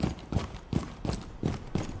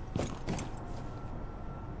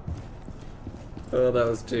 Oh, that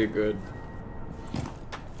was too good.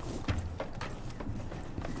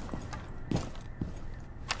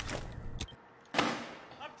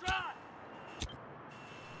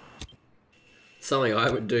 Something I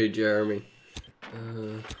would do, Jeremy.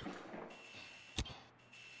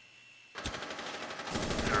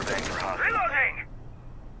 Surveying for hostile. Reloading.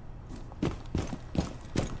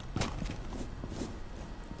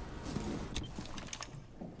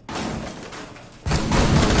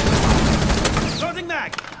 Loading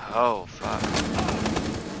mag. Oh, fuck.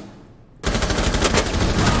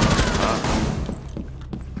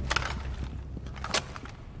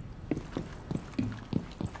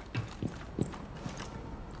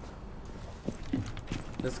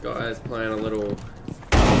 This guy is playing a little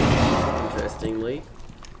interestingly.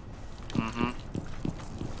 Mm-hmm.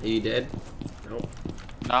 Are you dead? Nope.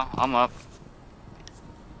 No, I'm up.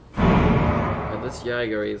 But this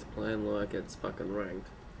Jaeger is playing like it's fucking ranked.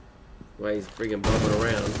 The way he's friggin' bobbing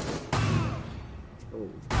around.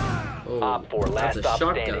 Oh. Op 4, That's last a stop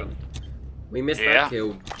shotgun. standing. We missed Yeah. that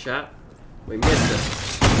kill, chat. We missed it.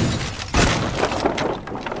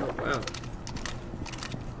 Oh, wow.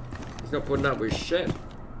 He's not putting up with shit.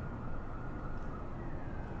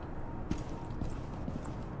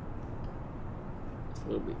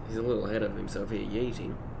 He's a little ahead of himself here,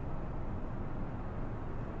 yeeting.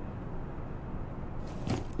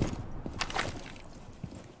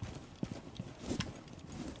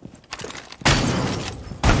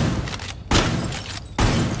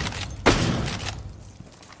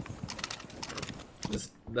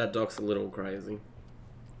 That doc's a little crazy.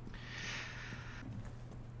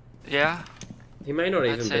 Yeah. He may not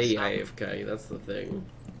I'd even say be so. AFK, that's the thing.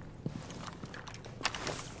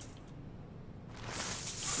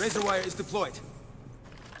 Razor wire is deployed.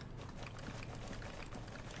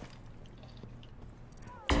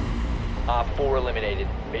 Op 4 eliminated.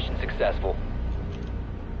 Mission successful.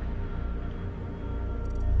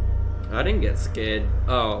 I didn't get scared.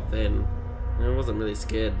 Oh, then. I wasn't really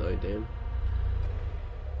scared though, Dan.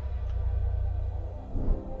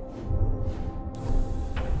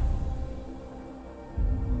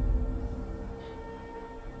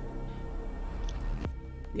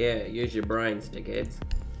 Yeah, use your brains, dickheads.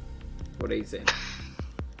 What he said.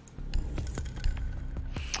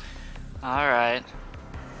 Alright.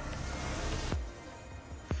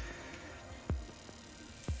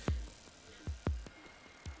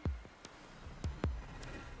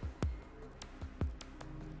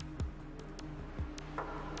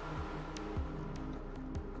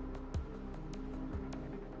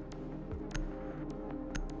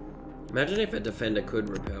 Imagine if a defender could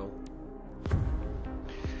repel.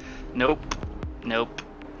 Nope. Nope.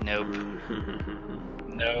 Nope.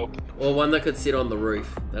 Nope. Or one that could sit on the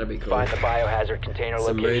roof. That'd be cool. Find the biohazard container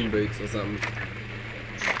Some location. moon boots or something.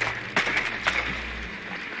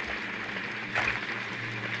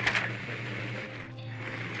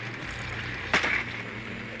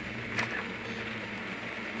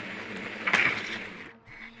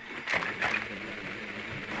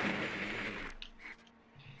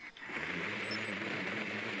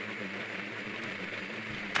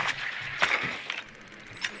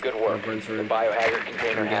 Good work. Conference The room. biohazard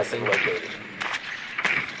container I'm has been guessing. located.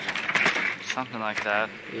 Something like that.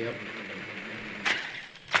 Yep.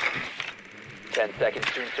 10 seconds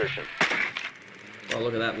to insertion. Oh,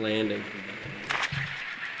 look at that landing.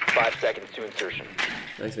 5 seconds to insertion.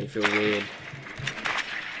 Makes me feel weird.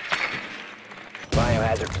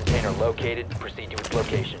 Biohazard container located. Proceed to its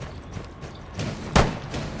location.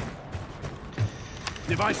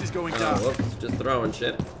 Device is going Oh, down. whoops. Just throwing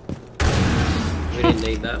shit. We didn't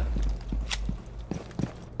need that.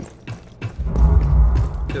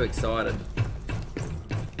 Too excited.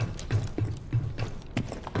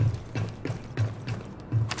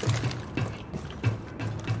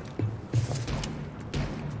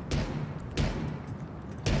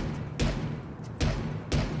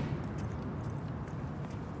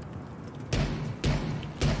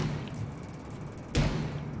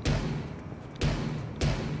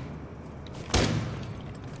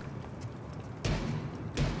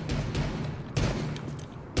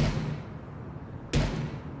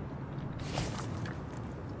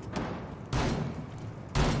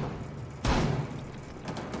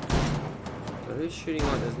 So who's shooting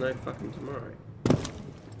like there's no fucking tomorrow?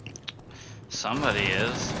 Somebody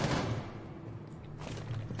is.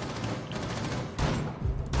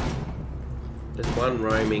 There's one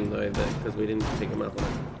roaming though, because we didn't pick him up on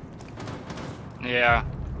it, Yeah.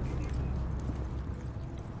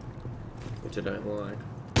 which I don't like.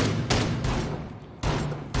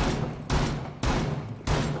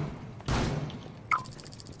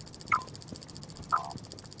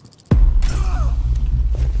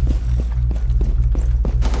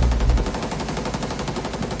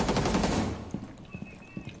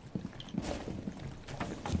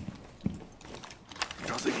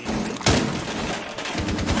 Causing EMP.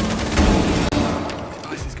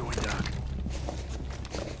 Device is going down.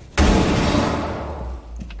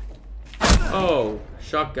 Oh,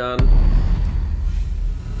 shotgun.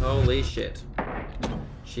 Holy shit.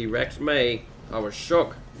 She wrecked me. I was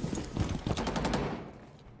shook.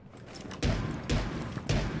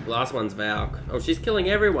 Last one's Valk. Oh, she's killing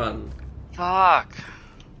everyone. Fuck.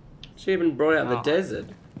 She even brought out the Oh. desert.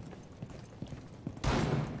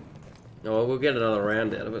 Oh, well, we'll get another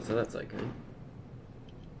round out of it, so that's okay.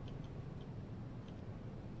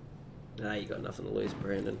 Nah, you got nothing to lose,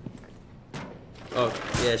 Brandon. Oh,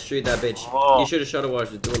 yeah, shoot that bitch. Oh. You should have shot her while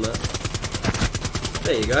she was doing that.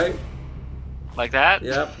 There you go. Like that?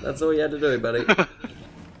 Yep, that's all you had to do, buddy.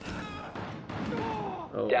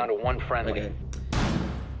 Oh, Down to one friendly. okay.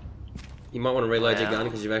 You might want to reload your Wow. gun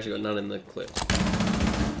because you've actually got none in the clip.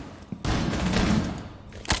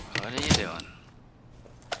 What are you doing?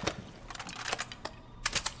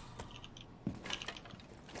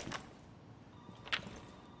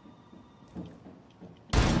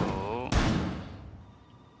 Oh.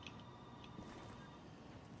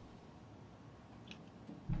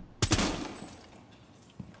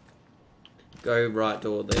 Go right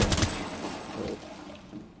door there. Oh.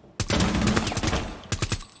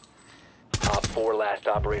 Op 4 last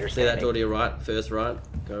operator See that standing. door to your right? First right?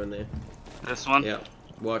 Go in there. This one? Yeah.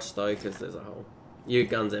 Watch though, because there's a hole. Your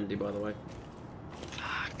gun's empty, by the way.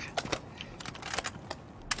 Fuck.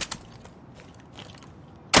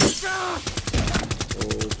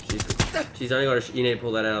 Oh, she's only got you need to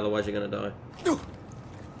pull that out, otherwise you're gonna die.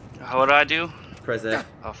 What do I do? Press F.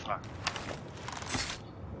 Oh fuck.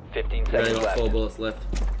 15 You've only seconds got left. 4 bullets left.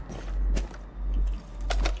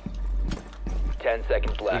 10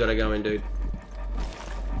 seconds left. You gotta go in, dude.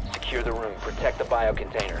 Secure the room. Protect the bio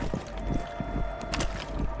container.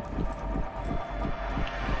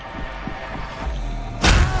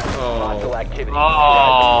 Hostile activity.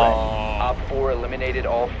 Op 4 eliminated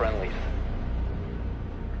all friendlies.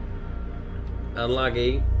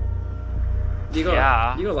 Unlucky. You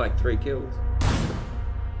got like 3 kills.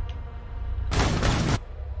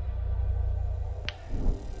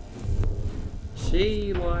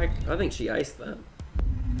 I think she aced that.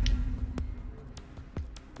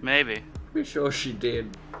 Maybe. Pretty sure she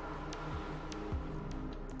did.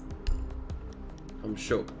 I'm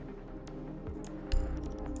shook.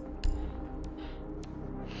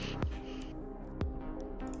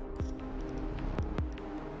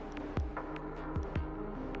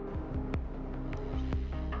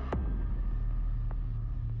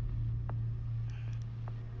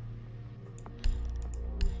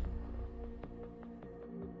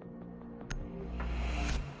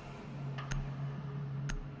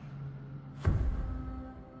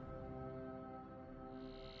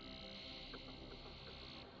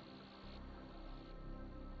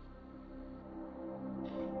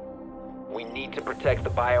 We need to protect the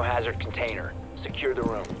biohazard container. Secure the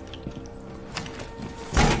room.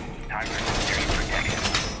 Time for street protection.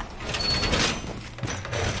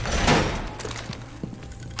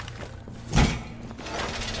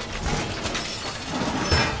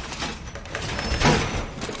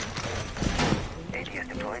 ATS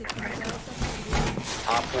deployed.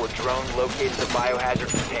 Op 4 drone located the biohazard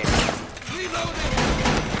container. Reloading!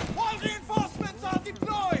 All reinforcements are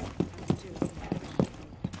deployed!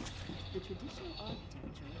 The traditional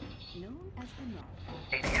architecture known as the Knoll.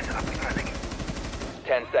 ATS up and running.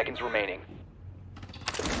 10 seconds remaining.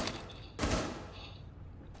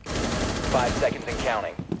 5 seconds and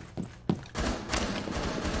counting.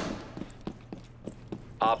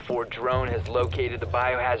 Op 4 drone has located the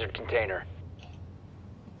biohazard container.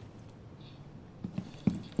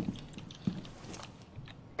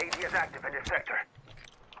 ATS active in this sector.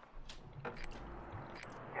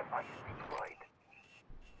 Device deployed.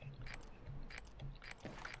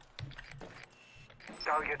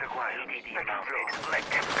 Target acquired. Second floor. Let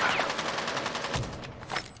them come.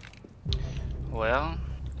 Well,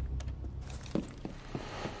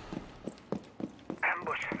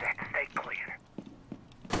 Ambush set. Stay clear.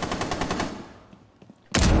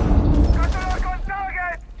 Got the lock on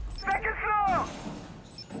target! Second floor!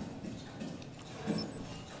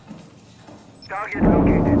 Target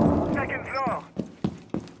located. Second floor.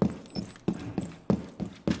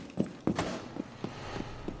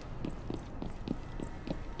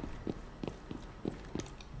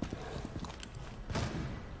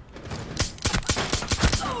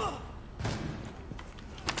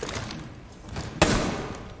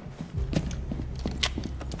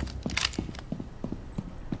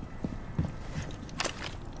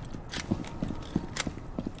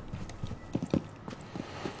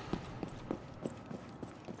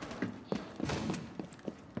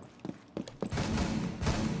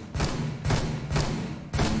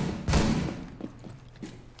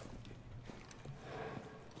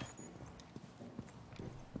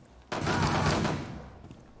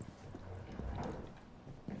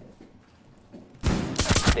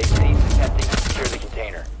 They've ceased attempting to secure the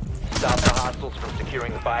container. Stop the hostiles from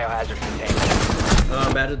securing the biohazard container. Oh,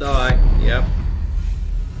 I'm about to die. Yep.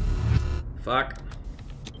 Fuck.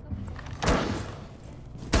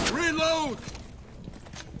 Reload!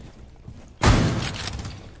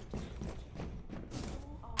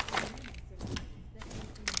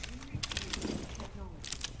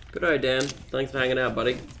 Good day, Dan. Thanks for hanging out,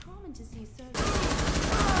 buddy. It's common to see certain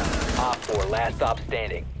Op 4 last stop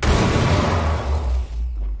standing.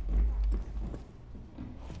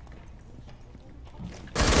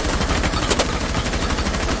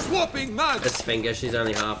 Swapping mags! That's Finger. She's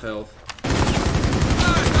only half health.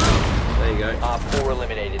 There you go. Op 4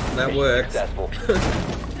 eliminated. That Mission works. Successful.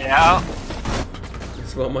 yeah.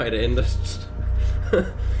 That's one way to end it.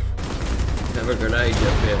 Have a grenade, you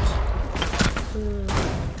bitch.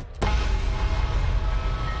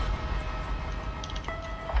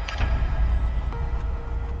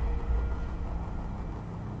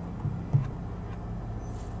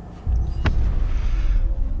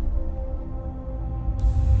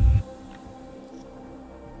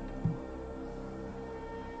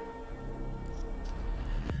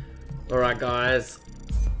 Alright guys,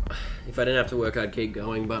 if I didn't have to work I'd keep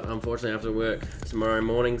going, but unfortunately I have to work tomorrow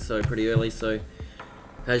morning, so pretty early, so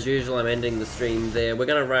as usual I'm ending the stream there. We're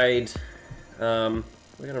gonna raid, stand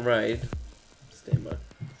by,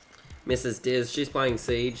 Mrs. Diz. She's playing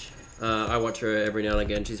Siege. I watch her every now and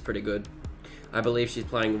again, she's pretty good. I believe she's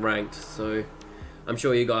playing ranked, so I'm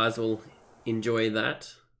sure you guys will enjoy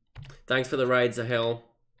that. Thanks for the raids, Hell.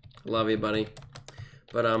 Love you, buddy.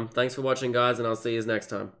 But thanks for watching guys, and I'll see you next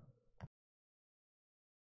time.